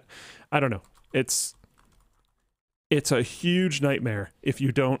 Like I don't know. It's a huge nightmare if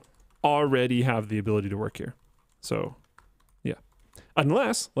you don't already have the ability to work here. So yeah,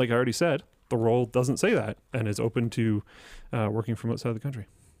 unless like I already said, the role doesn't say that and is open to working from outside the country.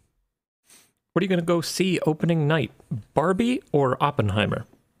 What are you going to go see opening night? Barbie or Oppenheimer?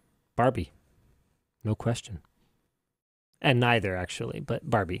 Barbie. No question. And neither, actually, but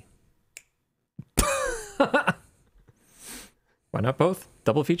Barbie. Why not both?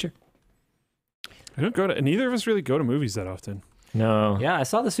 Double feature. Neither of us really go to movies that often. No. Yeah, I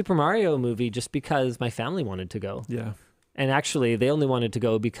saw the Super Mario movie just because my family wanted to go. Yeah. And actually, they only wanted to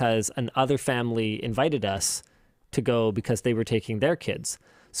go because another family invited us to go because they were taking their kids.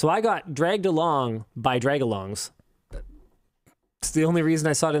 So I got dragged along by drag-alongs. It's the only reason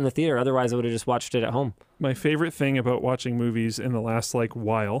I saw it in the theater. Otherwise, I would have just watched it at home. My favorite thing about watching movies in the last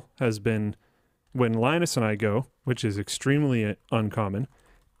while has been when Linus and I go, which is extremely uncommon.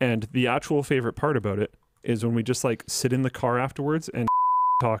 And the actual favorite part about it is when we just sit in the car afterwards and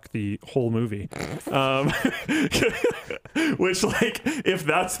talk the whole movie. Which if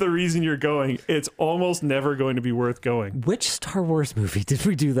that's the reason you're going, it's almost never going to be worth going. Which Star Wars movie did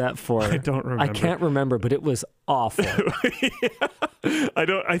we do that for? I don't remember. I can't remember, but it was awful.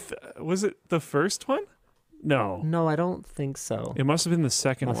 Was it the first one? No. No, I don't think so. It must have been the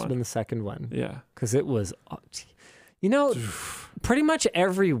second one. Must have been the second one. Yeah. Because it was, pretty much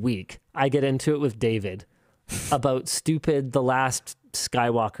every week I get into it with David about The Last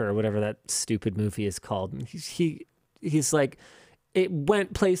Skywalker or whatever that stupid movie is called. And he's like, it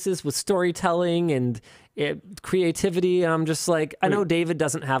went places with storytelling and creativity. And I'm just like, I know David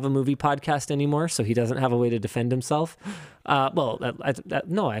doesn't have a movie podcast anymore, so he doesn't have a way to defend himself.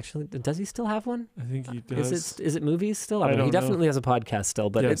 No, actually, does he still have one? I think he does. Is it movies still? I don't he definitely know. has a podcast still,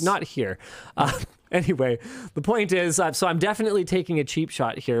 but Yes. it's not here. Anyway, the point is, so I'm definitely taking a cheap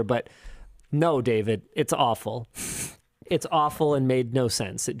shot here, but no, David, it's awful. It's awful and made no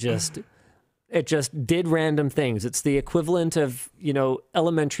sense. It just did random things. It's the equivalent of,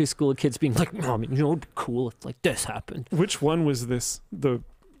 elementary school kids being like, Mom, it'd be cool if this happened. Which one was this?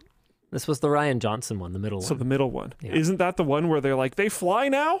 This was the Rian Johnson one, the middle one. So the middle one. Yeah. Isn't that the one where they're like, they fly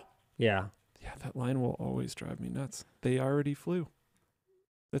now? Yeah. Yeah, that line will always drive me nuts. They already flew.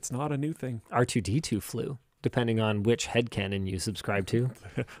 That's not a new thing. R2-D2 flew, depending on which headcanon you subscribe to.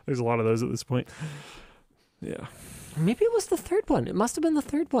 There's a lot of those at this point. Yeah. Maybe it was the third one. It must have been the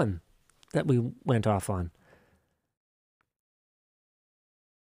third one that we went off on.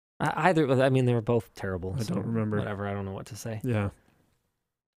 They were both terrible. I don't remember. Whatever, I don't know what to say. Yeah.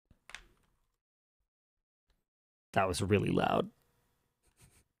 That was really loud.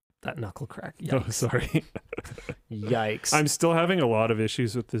 That knuckle crack. Oh, Yikes. sorry. Yikes. I'm still having a lot of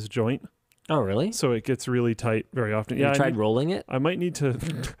issues with this joint, Oh, really? so it gets really tight very often. You Yeah, tried rolling it? I might need to.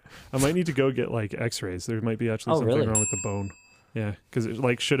 I might need to go get X-rays. There might be actually something really? wrong with the bone. Yeah, because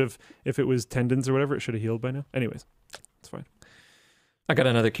it should have. If it was tendons or whatever, it should have healed by now. Anyways, it's fine. I got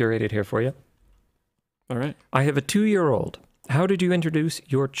another curated here for you. All right. I have a 2-year-old. How did you introduce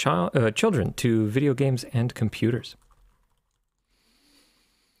your children to video games and computers?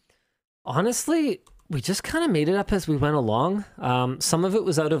 Honestly, we just kind of made it up as we went along. Some of it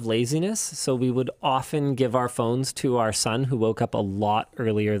was out of laziness. So we would often give our phones to our son, who woke up a lot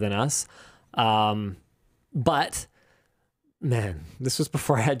earlier than us. But man, this was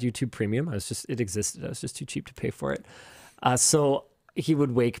before I had YouTube Premium. It existed. I was just too cheap to pay for it. So he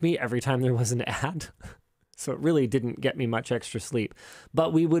would wake me every time there was an ad. So it really didn't get me much extra sleep.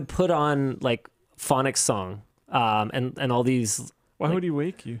 But we would put on phonics song and all these. Why would he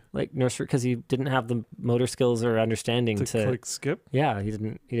wake you? Nursery, because he didn't have the motor skills or understanding to click skip? Yeah, he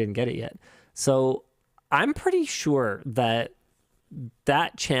didn't get it yet. So I'm pretty sure that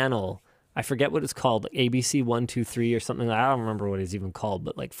channel, I forget what it's called, ABC 123 or something. I don't remember what it's even called,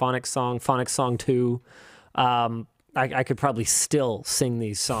 but Phonics Song 2. I could probably still sing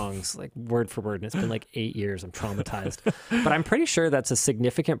these songs word for word, and it's been 8 years. I'm traumatized. But I'm pretty sure that's a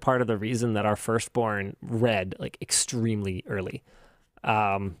significant part of the reason that our firstborn read extremely early.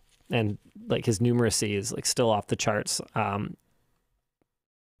 And his numeracy is still off the charts.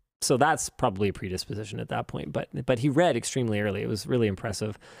 So that's probably a predisposition at that point, but he read extremely early. It was really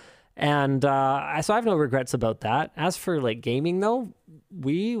impressive. And so I have no regrets about that. As for gaming though,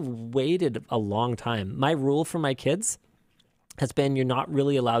 we waited a long time. My rule for my kids has been you're not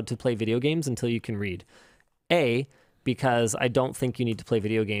really allowed to play video games until you can read. A, because I don't think you need to play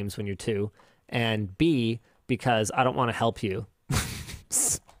video games when you're 2, and B, because I don't want to help you.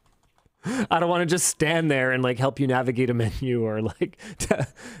 I don't want to just stand there and help you navigate a menu or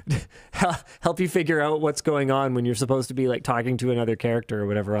help you figure out what's going on when you're supposed to be talking to another character or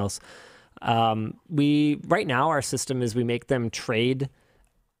whatever else. Right now our system is we make them trade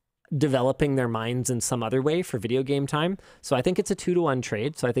developing their minds in some other way for video game time. So I think it's a 2-to-1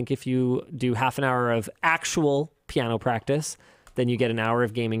 trade. So I think if you do half an hour of actual piano practice, then you get an hour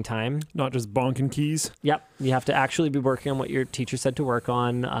of gaming time. Not just bonking keys. Yep. You have to actually be working on what your teacher said to work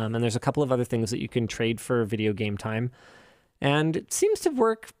on. And there's a couple of other things that you can trade for video game time. And it seems to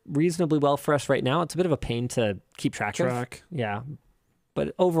work reasonably well for us right now. It's a bit of a pain to keep track of. Yeah.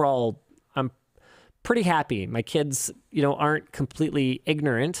 But overall, I'm pretty happy. My kids, aren't completely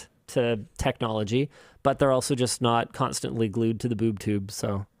ignorant to technology, but they're also just not constantly glued to the boob tube.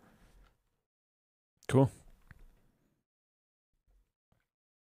 So cool.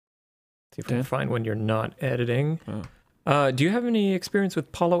 See if we can find when you're not editing. Oh. Do you have any experience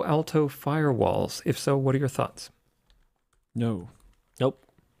with Palo Alto firewalls? If so, what are your thoughts? No. Nope.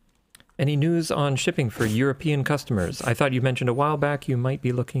 Any news on shipping for European customers? I thought you mentioned a while back you might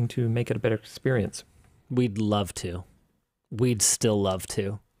be looking to make it a better experience. We'd love to. We'd still love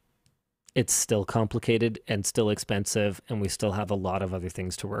to. It's still complicated and still expensive, and we still have a lot of other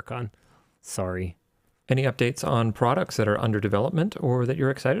things to work on. Sorry. Any updates on products that are under development or that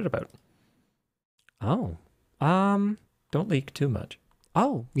you're excited about? Oh. Don't leak too much.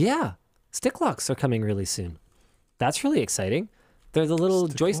 Oh, yeah. Stick locks are coming really soon. That's really exciting. They're the little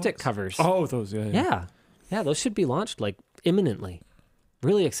joystick covers. Oh, those, yeah. Yeah, those should be launched like imminently.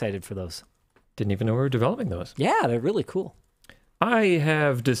 Really excited for those. Didn't even know we were developing those. Yeah, they're really cool. I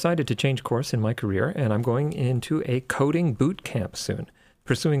have decided to change course in my career, and I'm going into a coding boot camp soon,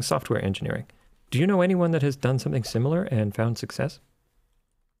 pursuing software engineering. Do you know anyone that has done something similar and found success?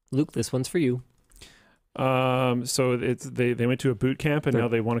 Luke, this one's for you. So they went to a boot camp and now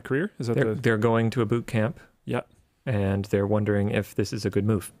they want a career? Is that they're going to a boot camp? Yeah. And they're wondering if this is a good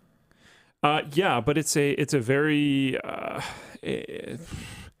move. Yeah, but it's a very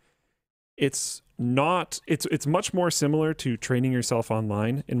it's much more similar to training yourself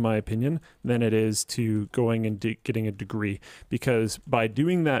online, in my opinion, than it is to going and getting a degree. Because by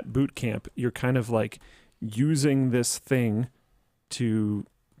doing that boot camp, you're kind of like using this thing to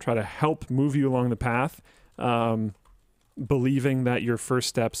try to help move you along the path, believing that your first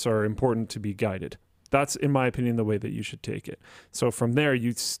steps are important to be guided. That's, in my opinion, the way that you should take it. So from there,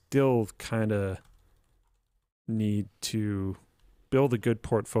 you still kind of need to build a good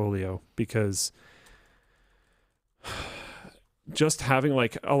portfolio, because just having,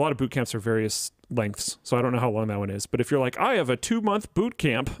 like, a lot of boot camps are various lengths. So I don't know how long that one is. But if you're like, I have a 2-month boot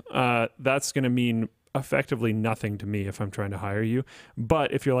camp, that's going to mean effectively nothing to me if I'm trying to hire you.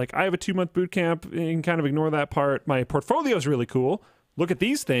 But if you're like, I have a 2-month boot camp, you can kind of ignore that part. My portfolio is really cool. Look at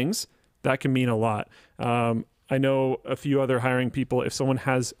these things. That can mean a lot. I know a few other hiring people. If someone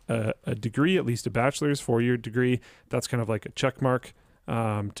has a degree, at least a bachelor's, 4-year degree, that's kind of like a check mark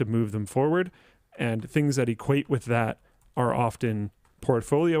to move them forward. And things that equate with that are often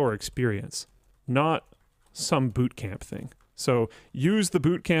portfolio or experience, not some boot camp thing. So use the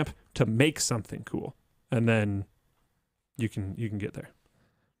boot camp to make something cool, and then you can get there.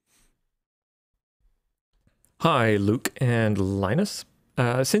 Hi, Luke and Linus.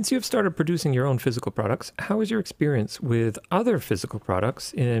 Since you have started producing your own physical products, how has your experience with other physical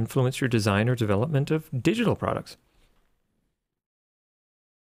products influenced your design or development of digital products?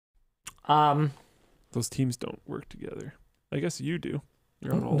 Those teams don't work together. I guess you do.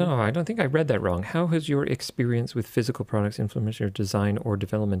 You're on all No, I don't think I read that wrong. How has your experience with physical products influenced your design or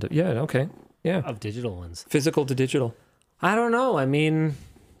development of... Yeah, okay. Yeah. Of digital ones. Physical to digital. I don't know. I mean,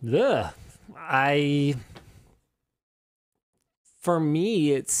 for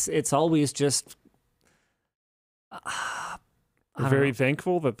me, it's always just... We're very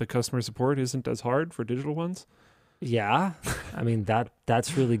thankful that the customer support isn't as hard for digital ones. Yeah. I mean,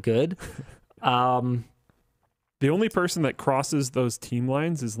 that's really good. The only person that crosses those team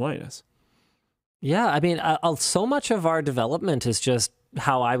lines is Linus. Yeah, I mean, so much of our development is just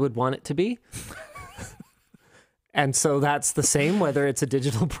how I would want it to be. And so that's the same whether it's a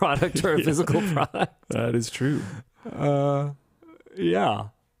digital product or a physical product. That is true. Yeah.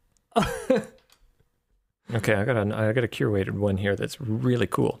 Okay, I got a curated one here that's really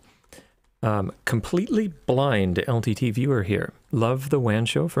cool. Completely blind LTT viewer here. Love the WAN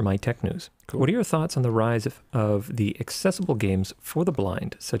show for my tech news. Cool. What are your thoughts on the rise of the accessible games for the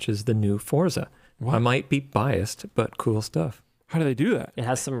blind, such as the new Forza? What? I might be biased, but cool stuff. How do they do that? It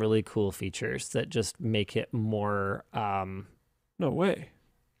has some really cool features that just make it more... no way.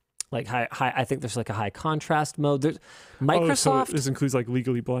 Like high, I think there's like a high contrast mode. There's Microsoft... so this includes like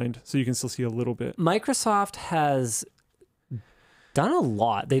legally blind, so you can still see a little bit. Microsoft has done a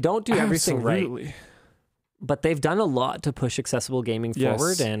lot. They don't do everything right, but they've done a lot to push accessible gaming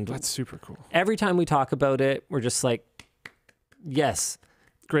forward. And that's super cool. Every time we talk about it, we're just like, yes,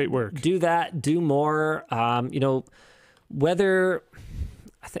 great work. Do that, do more. Whether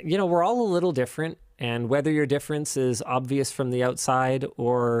I think, we're all a little different, and whether your difference is obvious from the outside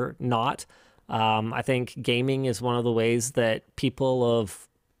or not, I think gaming is one of the ways that people of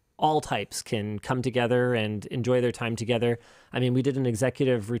all types can come together and enjoy their time together. I mean, we did an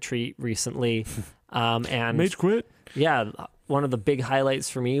executive retreat recently, and Mage quit. Yeah, one of the big highlights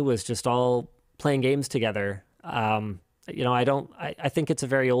for me was just all playing games together. I think it's a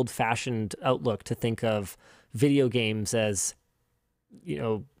very old-fashioned outlook to think of video games as,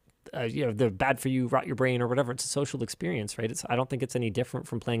 they're bad for you, rot your brain, or whatever. It's a social experience, right? I don't think it's any different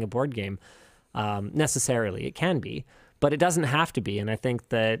from playing a board game necessarily. It can be, but it doesn't have to be. And I think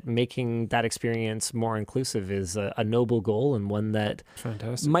that making that experience more inclusive is a noble goal, and one that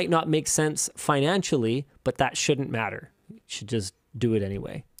might not make sense financially, but that shouldn't matter. You should just do it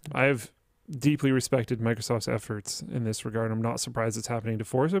anyway. I've deeply respected Microsoft's efforts in this regard. I'm not surprised it's happening to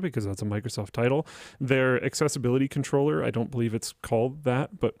Forza because that's a Microsoft title. Their accessibility controller, I don't believe it's called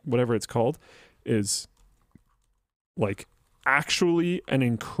that, but whatever it's called, is like actually an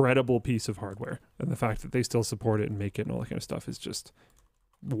incredible piece of hardware. And the fact that they still support it and make it and all that kind of stuff is just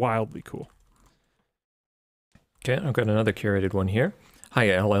wildly cool. Okay, I've got another curated one here. Hi,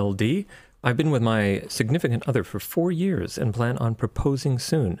 LLD. I've been with my significant other for 4 years and plan on proposing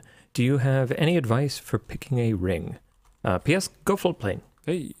soon. Do you have any advice for picking a ring? P.S. Go full plane.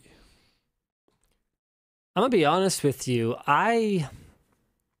 Hey. I'm going to be honest with you. I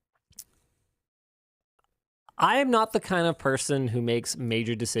am not the kind of person who makes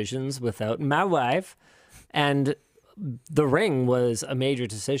major decisions without my wife. And the ring was a major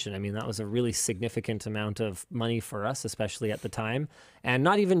decision. I mean, that was a really significant amount of money for us, especially at the time. And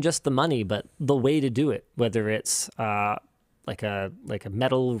not even just the money, but the way to do it, whether it's like a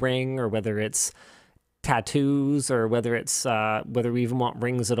metal ring, or whether it's tattoos, or whether it's whether we even want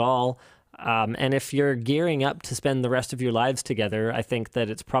rings at all. And if you're gearing up to spend the rest of your lives together, I think that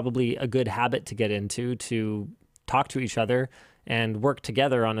it's probably a good habit to get into, to talk to each other and work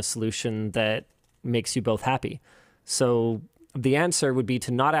together on a solution that makes you both happy. So the answer would be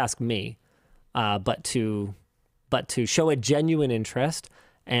to not ask me, but to show a genuine interest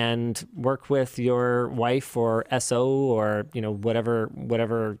and work with your wife or SO, or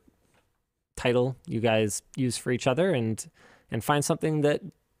whatever title you guys use for each other, and find something that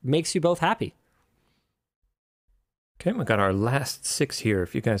makes you both happy. Okay, we got our last 6 here.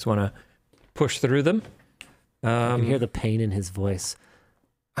 If you guys want to push through them. You can hear the pain in his voice.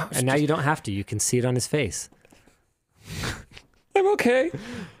 And now you don't have to. You can see it on his face. I'm okay.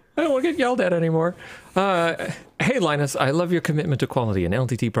 I don't want to get yelled at anymore. Hey, Linus, I love your commitment to quality in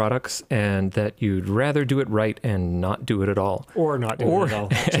LTT products, and that you'd rather do it right and not do it at all. Or not do it at all.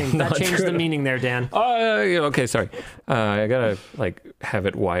 That changed the meaning there, Dan. Okay, sorry. I gotta have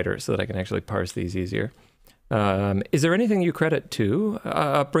it wider so that I can actually parse these easier. Is there anything you credit to,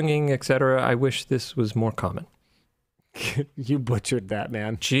 upbringing, etc.? I wish this was more common. You butchered that,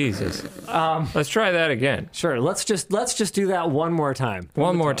 man. Jesus. Let's try that again. Sure. Let's just do that one more time.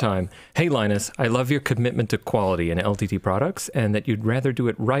 One more time. Hey, Linus, I love your commitment to quality in LTT products, and that you'd rather do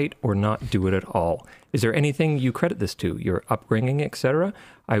it right or not do it at all. Is there anything you credit this to, your upbringing, etc.?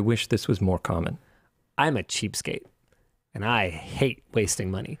 I wish this was more common. I'm a cheapskate, and I hate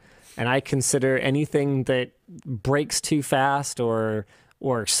wasting money. And I consider anything that breaks too fast or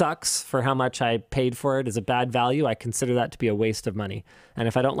sucks for how much I paid for it as a bad value. I consider that to be a waste of money. And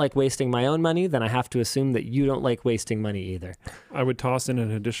if I don't like wasting my own money, then I have to assume that you don't like wasting money either. I would toss in an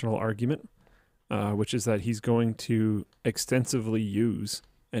additional argument, which is that he's going to extensively use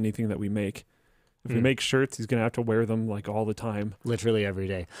anything that we make. If we make shirts, he's going to have to wear them all the time. Literally every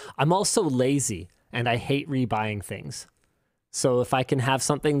day. I'm also lazy, and I hate rebuying things. So if I can have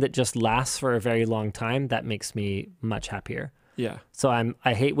something that just lasts for a very long time, that makes me much happier. Yeah. So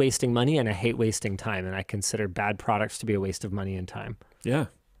I hate wasting money, and I hate wasting time, and I consider bad products to be a waste of money and time. Yeah.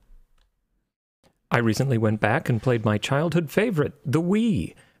 I recently went back and played my childhood favorite, the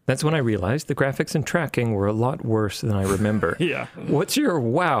Wii. That's when I realized the graphics and tracking were a lot worse than I remember. Yeah. What's your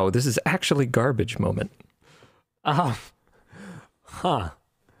wow, this is actually garbage moment?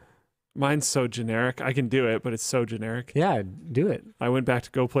 Mine's so generic. I can do it, but it's so generic. Yeah, do it. I went back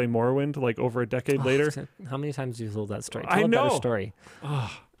to go play Morrowind over a decade later. How many times have you told that story? I know. Tell a better story.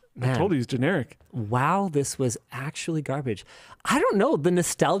 I told you it's generic. Wow, this was actually garbage. I don't know. The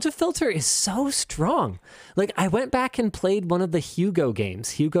nostalgia filter is so strong. I went back and played one of the Hugo games,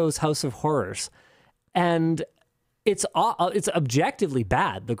 Hugo's House of Horrors, and it's objectively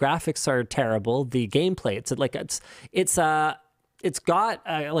bad. The graphics are terrible. The gameplay, it's got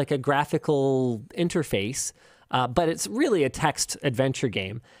a graphical interface, but it's really a text adventure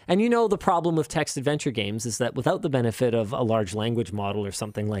game. And the problem with text adventure games is that without the benefit of a large language model or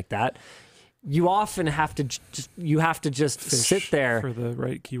something like that, you often have to just sit there for the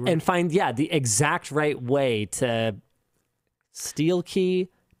right keyword and find the exact right way to steal key,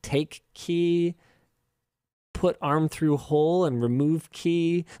 take key, put arm through hole, and remove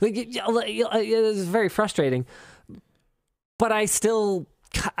key. It's very frustrating. But I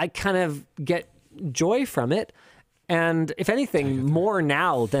kind of get joy from it. And if anything, more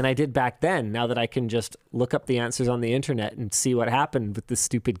now than I did back then, now that I can just look up the answers on the internet and see what happened with this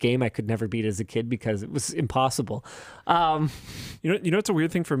stupid game I could never beat as a kid because it was impossible. You know, it's a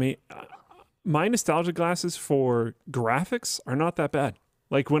weird thing for me. My nostalgia glasses for graphics are not that bad.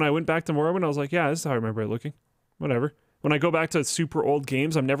 Like when I went back to Morrowind, I was like, yeah, this is how I remember it looking. Whatever. When I go back to super old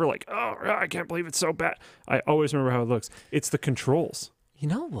games, I'm never like, oh, I can't believe it's so bad. I always remember how it looks. It's the controls. You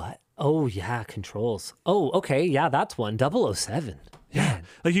know what? Oh, yeah, controls. Oh, okay. Yeah, that's one. 007. Yeah.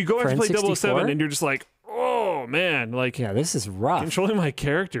 Like you go back to play N64? 007 and you're just like, oh, man. Like, Yeah, this is rough. controlling my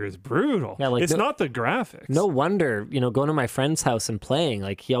character is brutal. Yeah, like it's not the graphics. No wonder, going to my friend's house and playing,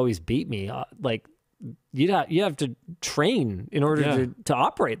 like he always beat me. Like you have to train in order to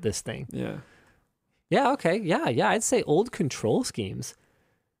operate this thing. Yeah. Yeah, okay. Yeah, I'd say old control schemes.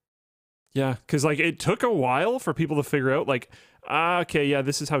 Yeah, because like it took a while for people to figure out like, okay, yeah,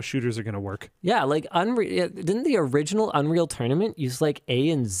 this is how shooters are going to work. Yeah, like didn't the original Unreal Tournament use like A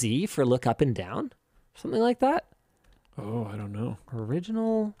and Z for look up and down? Something like that? Oh, I don't know.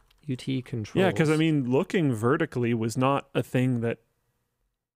 Original UT controls. Yeah, because I mean, looking vertically was not a thing that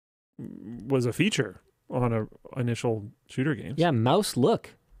was a feature on a initial shooter games. Yeah, mouse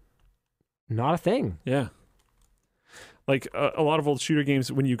look. Not a thing. Yeah. Like a lot of old shooter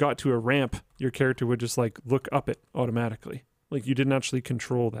games, when you got to a ramp, your character would just like look up it automatically. Like you didn't actually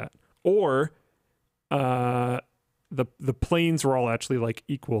control that. Or the planes were all actually like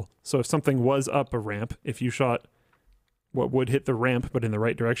equal. So if something was up a ramp, if you shot what would hit the ramp but in the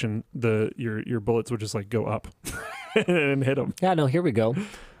right direction, your bullets would just like go up and hit them. Yeah, no, here we go.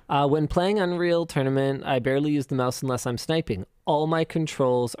 When playing Unreal Tournament, I barely use the mouse unless I'm sniping. All my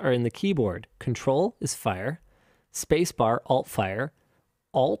controls are in the keyboard. Control is fire, spacebar, alt fire,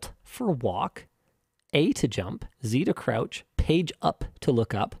 alt for walk, A to jump, Z to crouch, page up to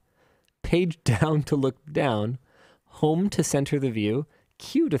look up, page down to look down, home to center the view,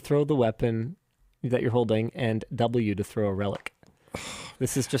 Q to throw the weapon that you're holding, and W to throw a relic.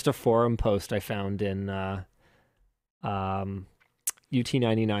 This is just a forum post I found in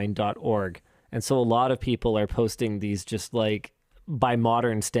ut99.org. And so a lot of people are posting these just like, by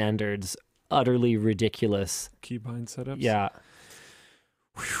modern standards, utterly ridiculous Keybind setups? Yeah.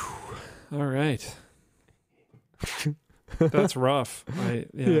 Whew. All right. That's rough.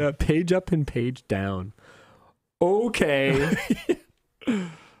 Yeah, page up and page down. Okay.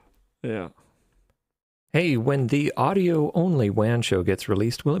 Yeah. Hey, when the audio-only WAN show gets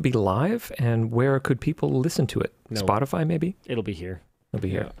released, will it be live? And where could people listen to it? No. Spotify, maybe? It'll be here. It'll be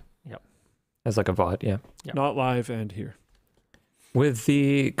here. Yep. As like a VOD, yeah. Yep. Not live and here. With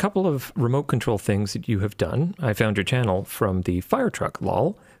the couple of remote control things that you have done, I found your channel from the fire truck,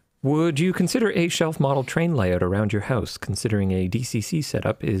 lol. Would you consider a shelf model train layout around your house, considering a DCC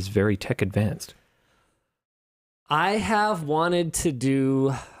setup is very tech advanced? I have wanted to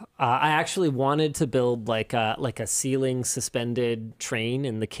do... I actually wanted to build like a ceiling suspended train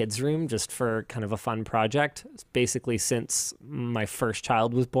in the kids' room just for kind of a fun project, basically since my first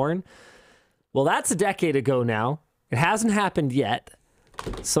child was born. Well, that's a decade ago now. It hasn't happened yet.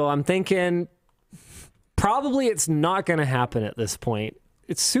 So I'm thinking probably it's not going to happen at this point.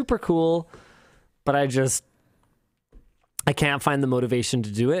 It's super cool, but I can't find the motivation to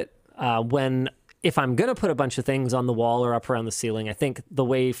do it. If I'm going to put a bunch of things on the wall or up around the ceiling, I think the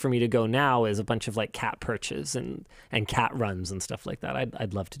way for me to go now is a bunch of like cat perches and cat runs and stuff like that.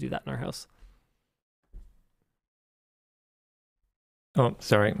 I'd love to do that in our house. Oh,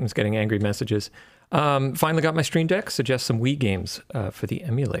 sorry. I was getting angry messages. Finally got my Stream Deck. Suggest some Wii games for the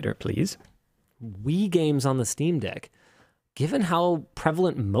emulator, please. Wii games on the Steam Deck. Given how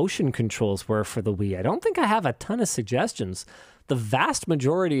prevalent motion controls were for the Wii, I don't think I have a ton of suggestions. The vast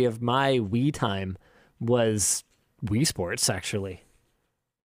majority of my Wii time was Wii Sports, actually.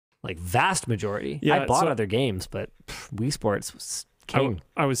 Like, vast majority. Yeah, I bought other games, but Wii Sports was king.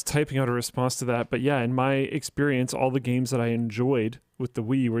 I was typing out a response to that, but yeah, in my experience, all the games that I enjoyed with the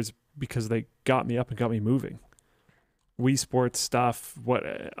Wii was because they got me up and got me moving. Wii Sports stuff, what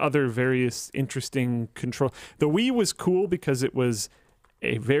other various interesting control. The Wii was cool because it was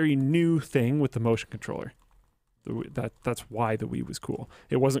a very new thing with the motion controller. That's why the Wii was cool.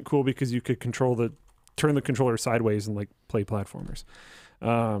 It wasn't cool because you could turn the controller sideways and like play platformers.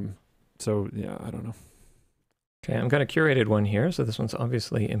 So yeah, I don't know. Okay, I'm kind of curated one here, so this one's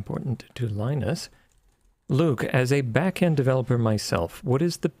obviously important to Linus. Luke, as a back-end developer myself, what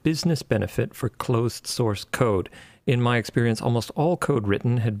is the business benefit for closed source code? In my experience, almost all code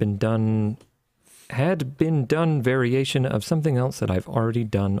written had been done variation of something else that I've already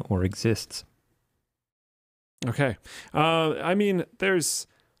done or exists. Okay. I mean, there's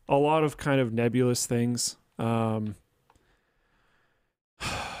a lot of kind of nebulous things.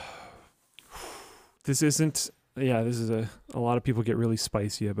 This isn't. Yeah, this is a lot of people get really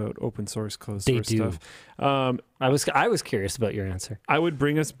spicy about open source, closed source stuff. I was curious about your answer. I would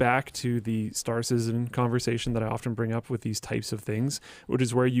bring us back to the Star Citizen conversation that I often bring up with these types of things, which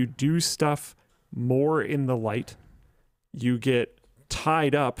is where you do stuff more in the light. You get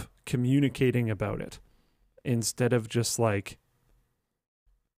tied up communicating about it instead of just like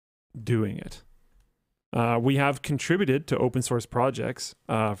doing it. We have contributed to open source projects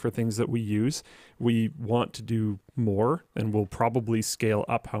for things that we use. We want to do more, and we'll probably scale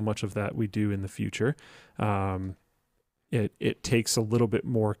up how much of that we do in the future. It takes a little bit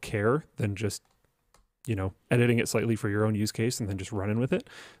more care than just, editing it slightly for your own use case and then just running with it.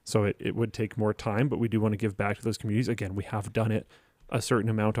 So it would take more time, but we do want to give back to those communities. Again, we have done it a certain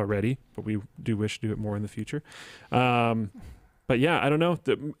amount already, but we do wish to do it more in the future. But yeah, I don't know.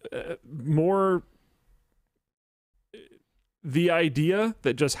 The idea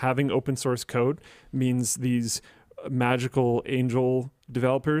that just having open source code means these magical angel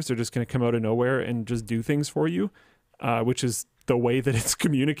developers are just going to come out of nowhere and just do things for you, which is the way that it's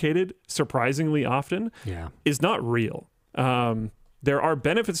communicated surprisingly often, is not real. There are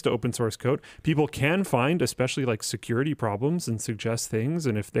benefits to open source code. People can find, especially like security problems, and suggest things.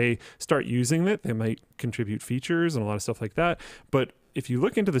 And if they start using it, they might contribute features and a lot of stuff like that. But if you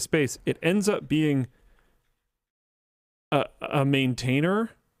look into the space, it ends up being a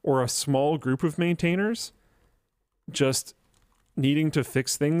maintainer or a small group of maintainers just needing to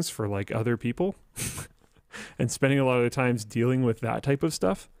fix things for like other people and spending a lot of the times dealing with that type of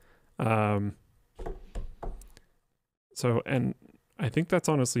stuff. And I think that's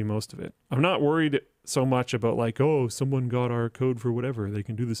honestly most of it. I'm not worried so much about like, oh, someone got our code for whatever. They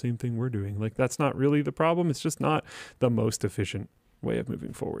can do the same thing we're doing. Like, that's not really the problem. It's just not the most efficient way of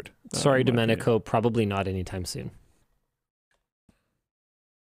moving forward. Sorry, Domenico, probably not anytime soon.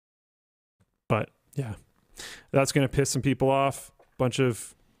 But yeah, that's going to piss some people off. A bunch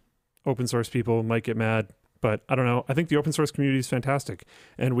of open source people might get mad, but I don't know. I think the open source community is fantastic,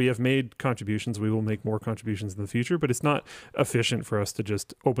 and we have made contributions. We will make more contributions in the future, but it's not efficient for us to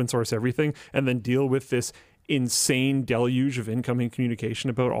just open source everything and then deal with this insane deluge of incoming communication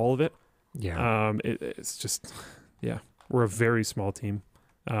about all of it. Yeah. It's just, we're a very small team.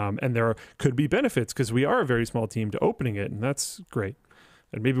 And there could be benefits because we are a very small team to opening it, and that's great.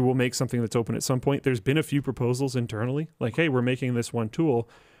 And maybe we'll make something that's open at some point. There's been a few proposals internally, like, hey, we're making this one tool.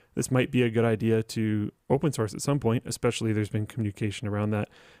 This might be a good idea to open source at some point, especially there's been communication around that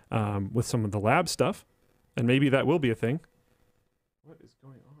with some of the lab stuff. And maybe that will be a thing. What is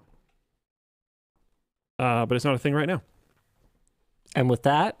going on? But it's not a thing right now. And with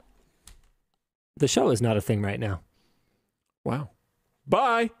that, the show is not a thing right now. Wow.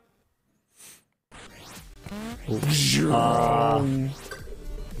 Bye.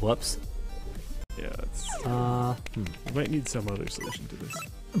 Whoops. Yeah, it's, we might need some other solution to this.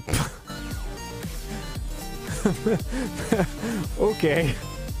 Okay.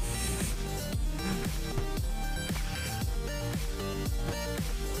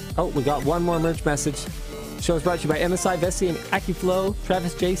 Oh, we got one more merch message. Show is brought to you by MSI, Vessi, and AccuFlow.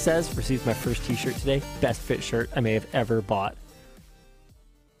 Travis J says, received my first t-shirt today. Best fit shirt I may have ever bought.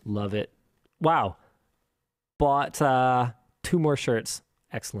 Love it. Wow. Bought 2 more shirts.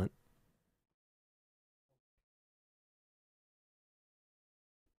 Excellent.